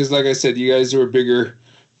Undertaker? Because, like I said, you guys are bigger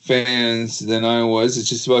fans than I was. It's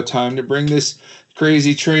just about time to bring this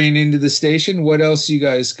crazy train into the station. What else you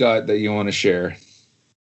guys got that you want to share?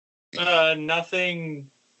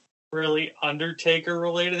 Nothing really Undertaker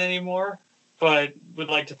related anymore. But would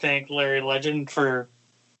like to thank Larry Legend for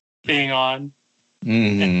being on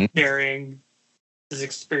and sharing his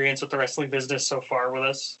experience with the wrestling business so far with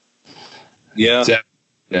us. Yeah.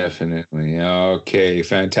 Definitely. Okay,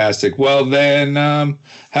 fantastic. Well, then, how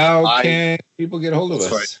can people get a hold of us?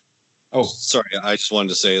 Sorry. Oh, sorry. I just wanted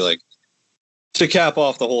to say, like, to cap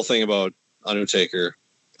off the whole thing about Undertaker,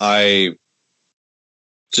 I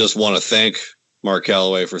just want to thank Mark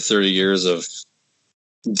Calloway for 30 years of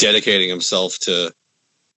dedicating himself to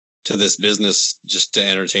this business just to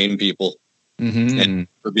entertain people, and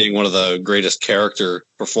for being one of the greatest character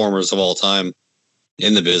performers of all time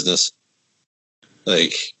in the business.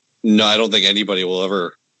 Like, no, I don't think anybody will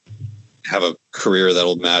ever have a career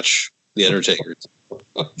that'll match The Undertaker's.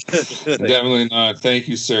 Definitely not. Thank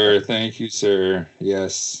you, sir.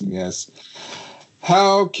 Yes.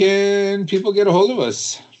 How can people get a hold of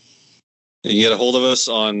us? You can get a hold of us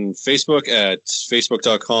on Facebook at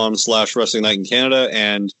facebook.com/Wrestling Night in Canada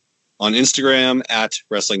and on Instagram at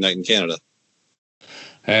Wrestling Night in Canada.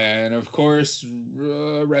 And of course,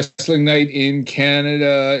 Wrestling Night in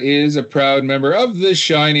Canada is a proud member of the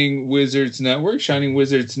Shining Wizards Network,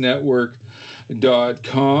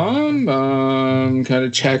 shiningwizardsnetwork.com. Kind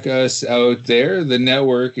of check us out there. The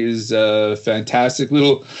network is a fantastic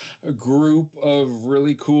little group of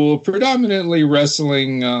really cool, predominantly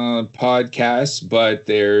wrestling podcasts, but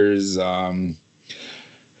there's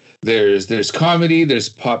comedy, there's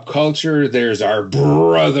pop culture, there's our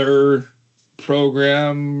brother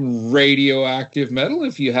program, Radioactive Metal.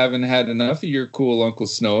 If you haven't had enough of your cool Uncle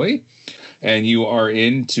Snowy and you are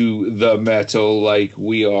into the metal like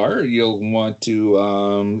we are, you'll want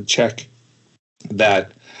to check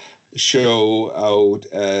that show out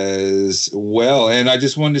as well. And I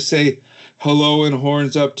just wanted to say hello and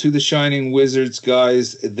horns up to the Shining Wizards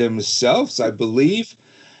guys themselves. I believe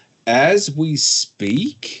as we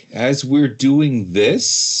speak, as we're doing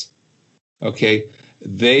this, okay,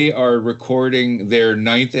 they are recording their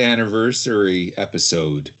 9th anniversary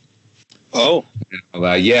episode. Oh.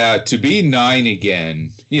 Yeah, to be 9 again,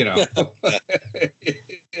 you know.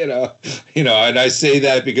 And I say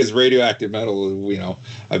that because Radioactive Metal,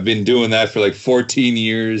 I've been doing that for like 14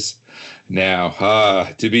 years now.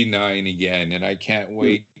 To be 9 again, and I can't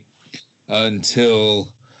wait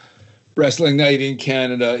until Wrestling Night in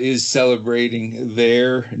Canada is celebrating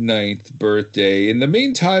their 9th birthday. In the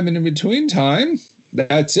meantime and in between time,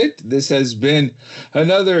 that's it. This has been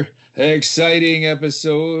another exciting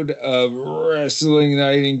episode of Wrestling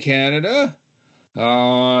Night in Canada.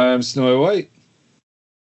 I'm Snowy White.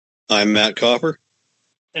 I'm Matt Copper.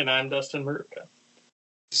 And I'm Dustin Maruka.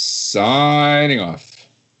 Signing off.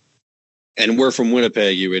 And we're from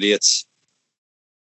Winnipeg, you idiots.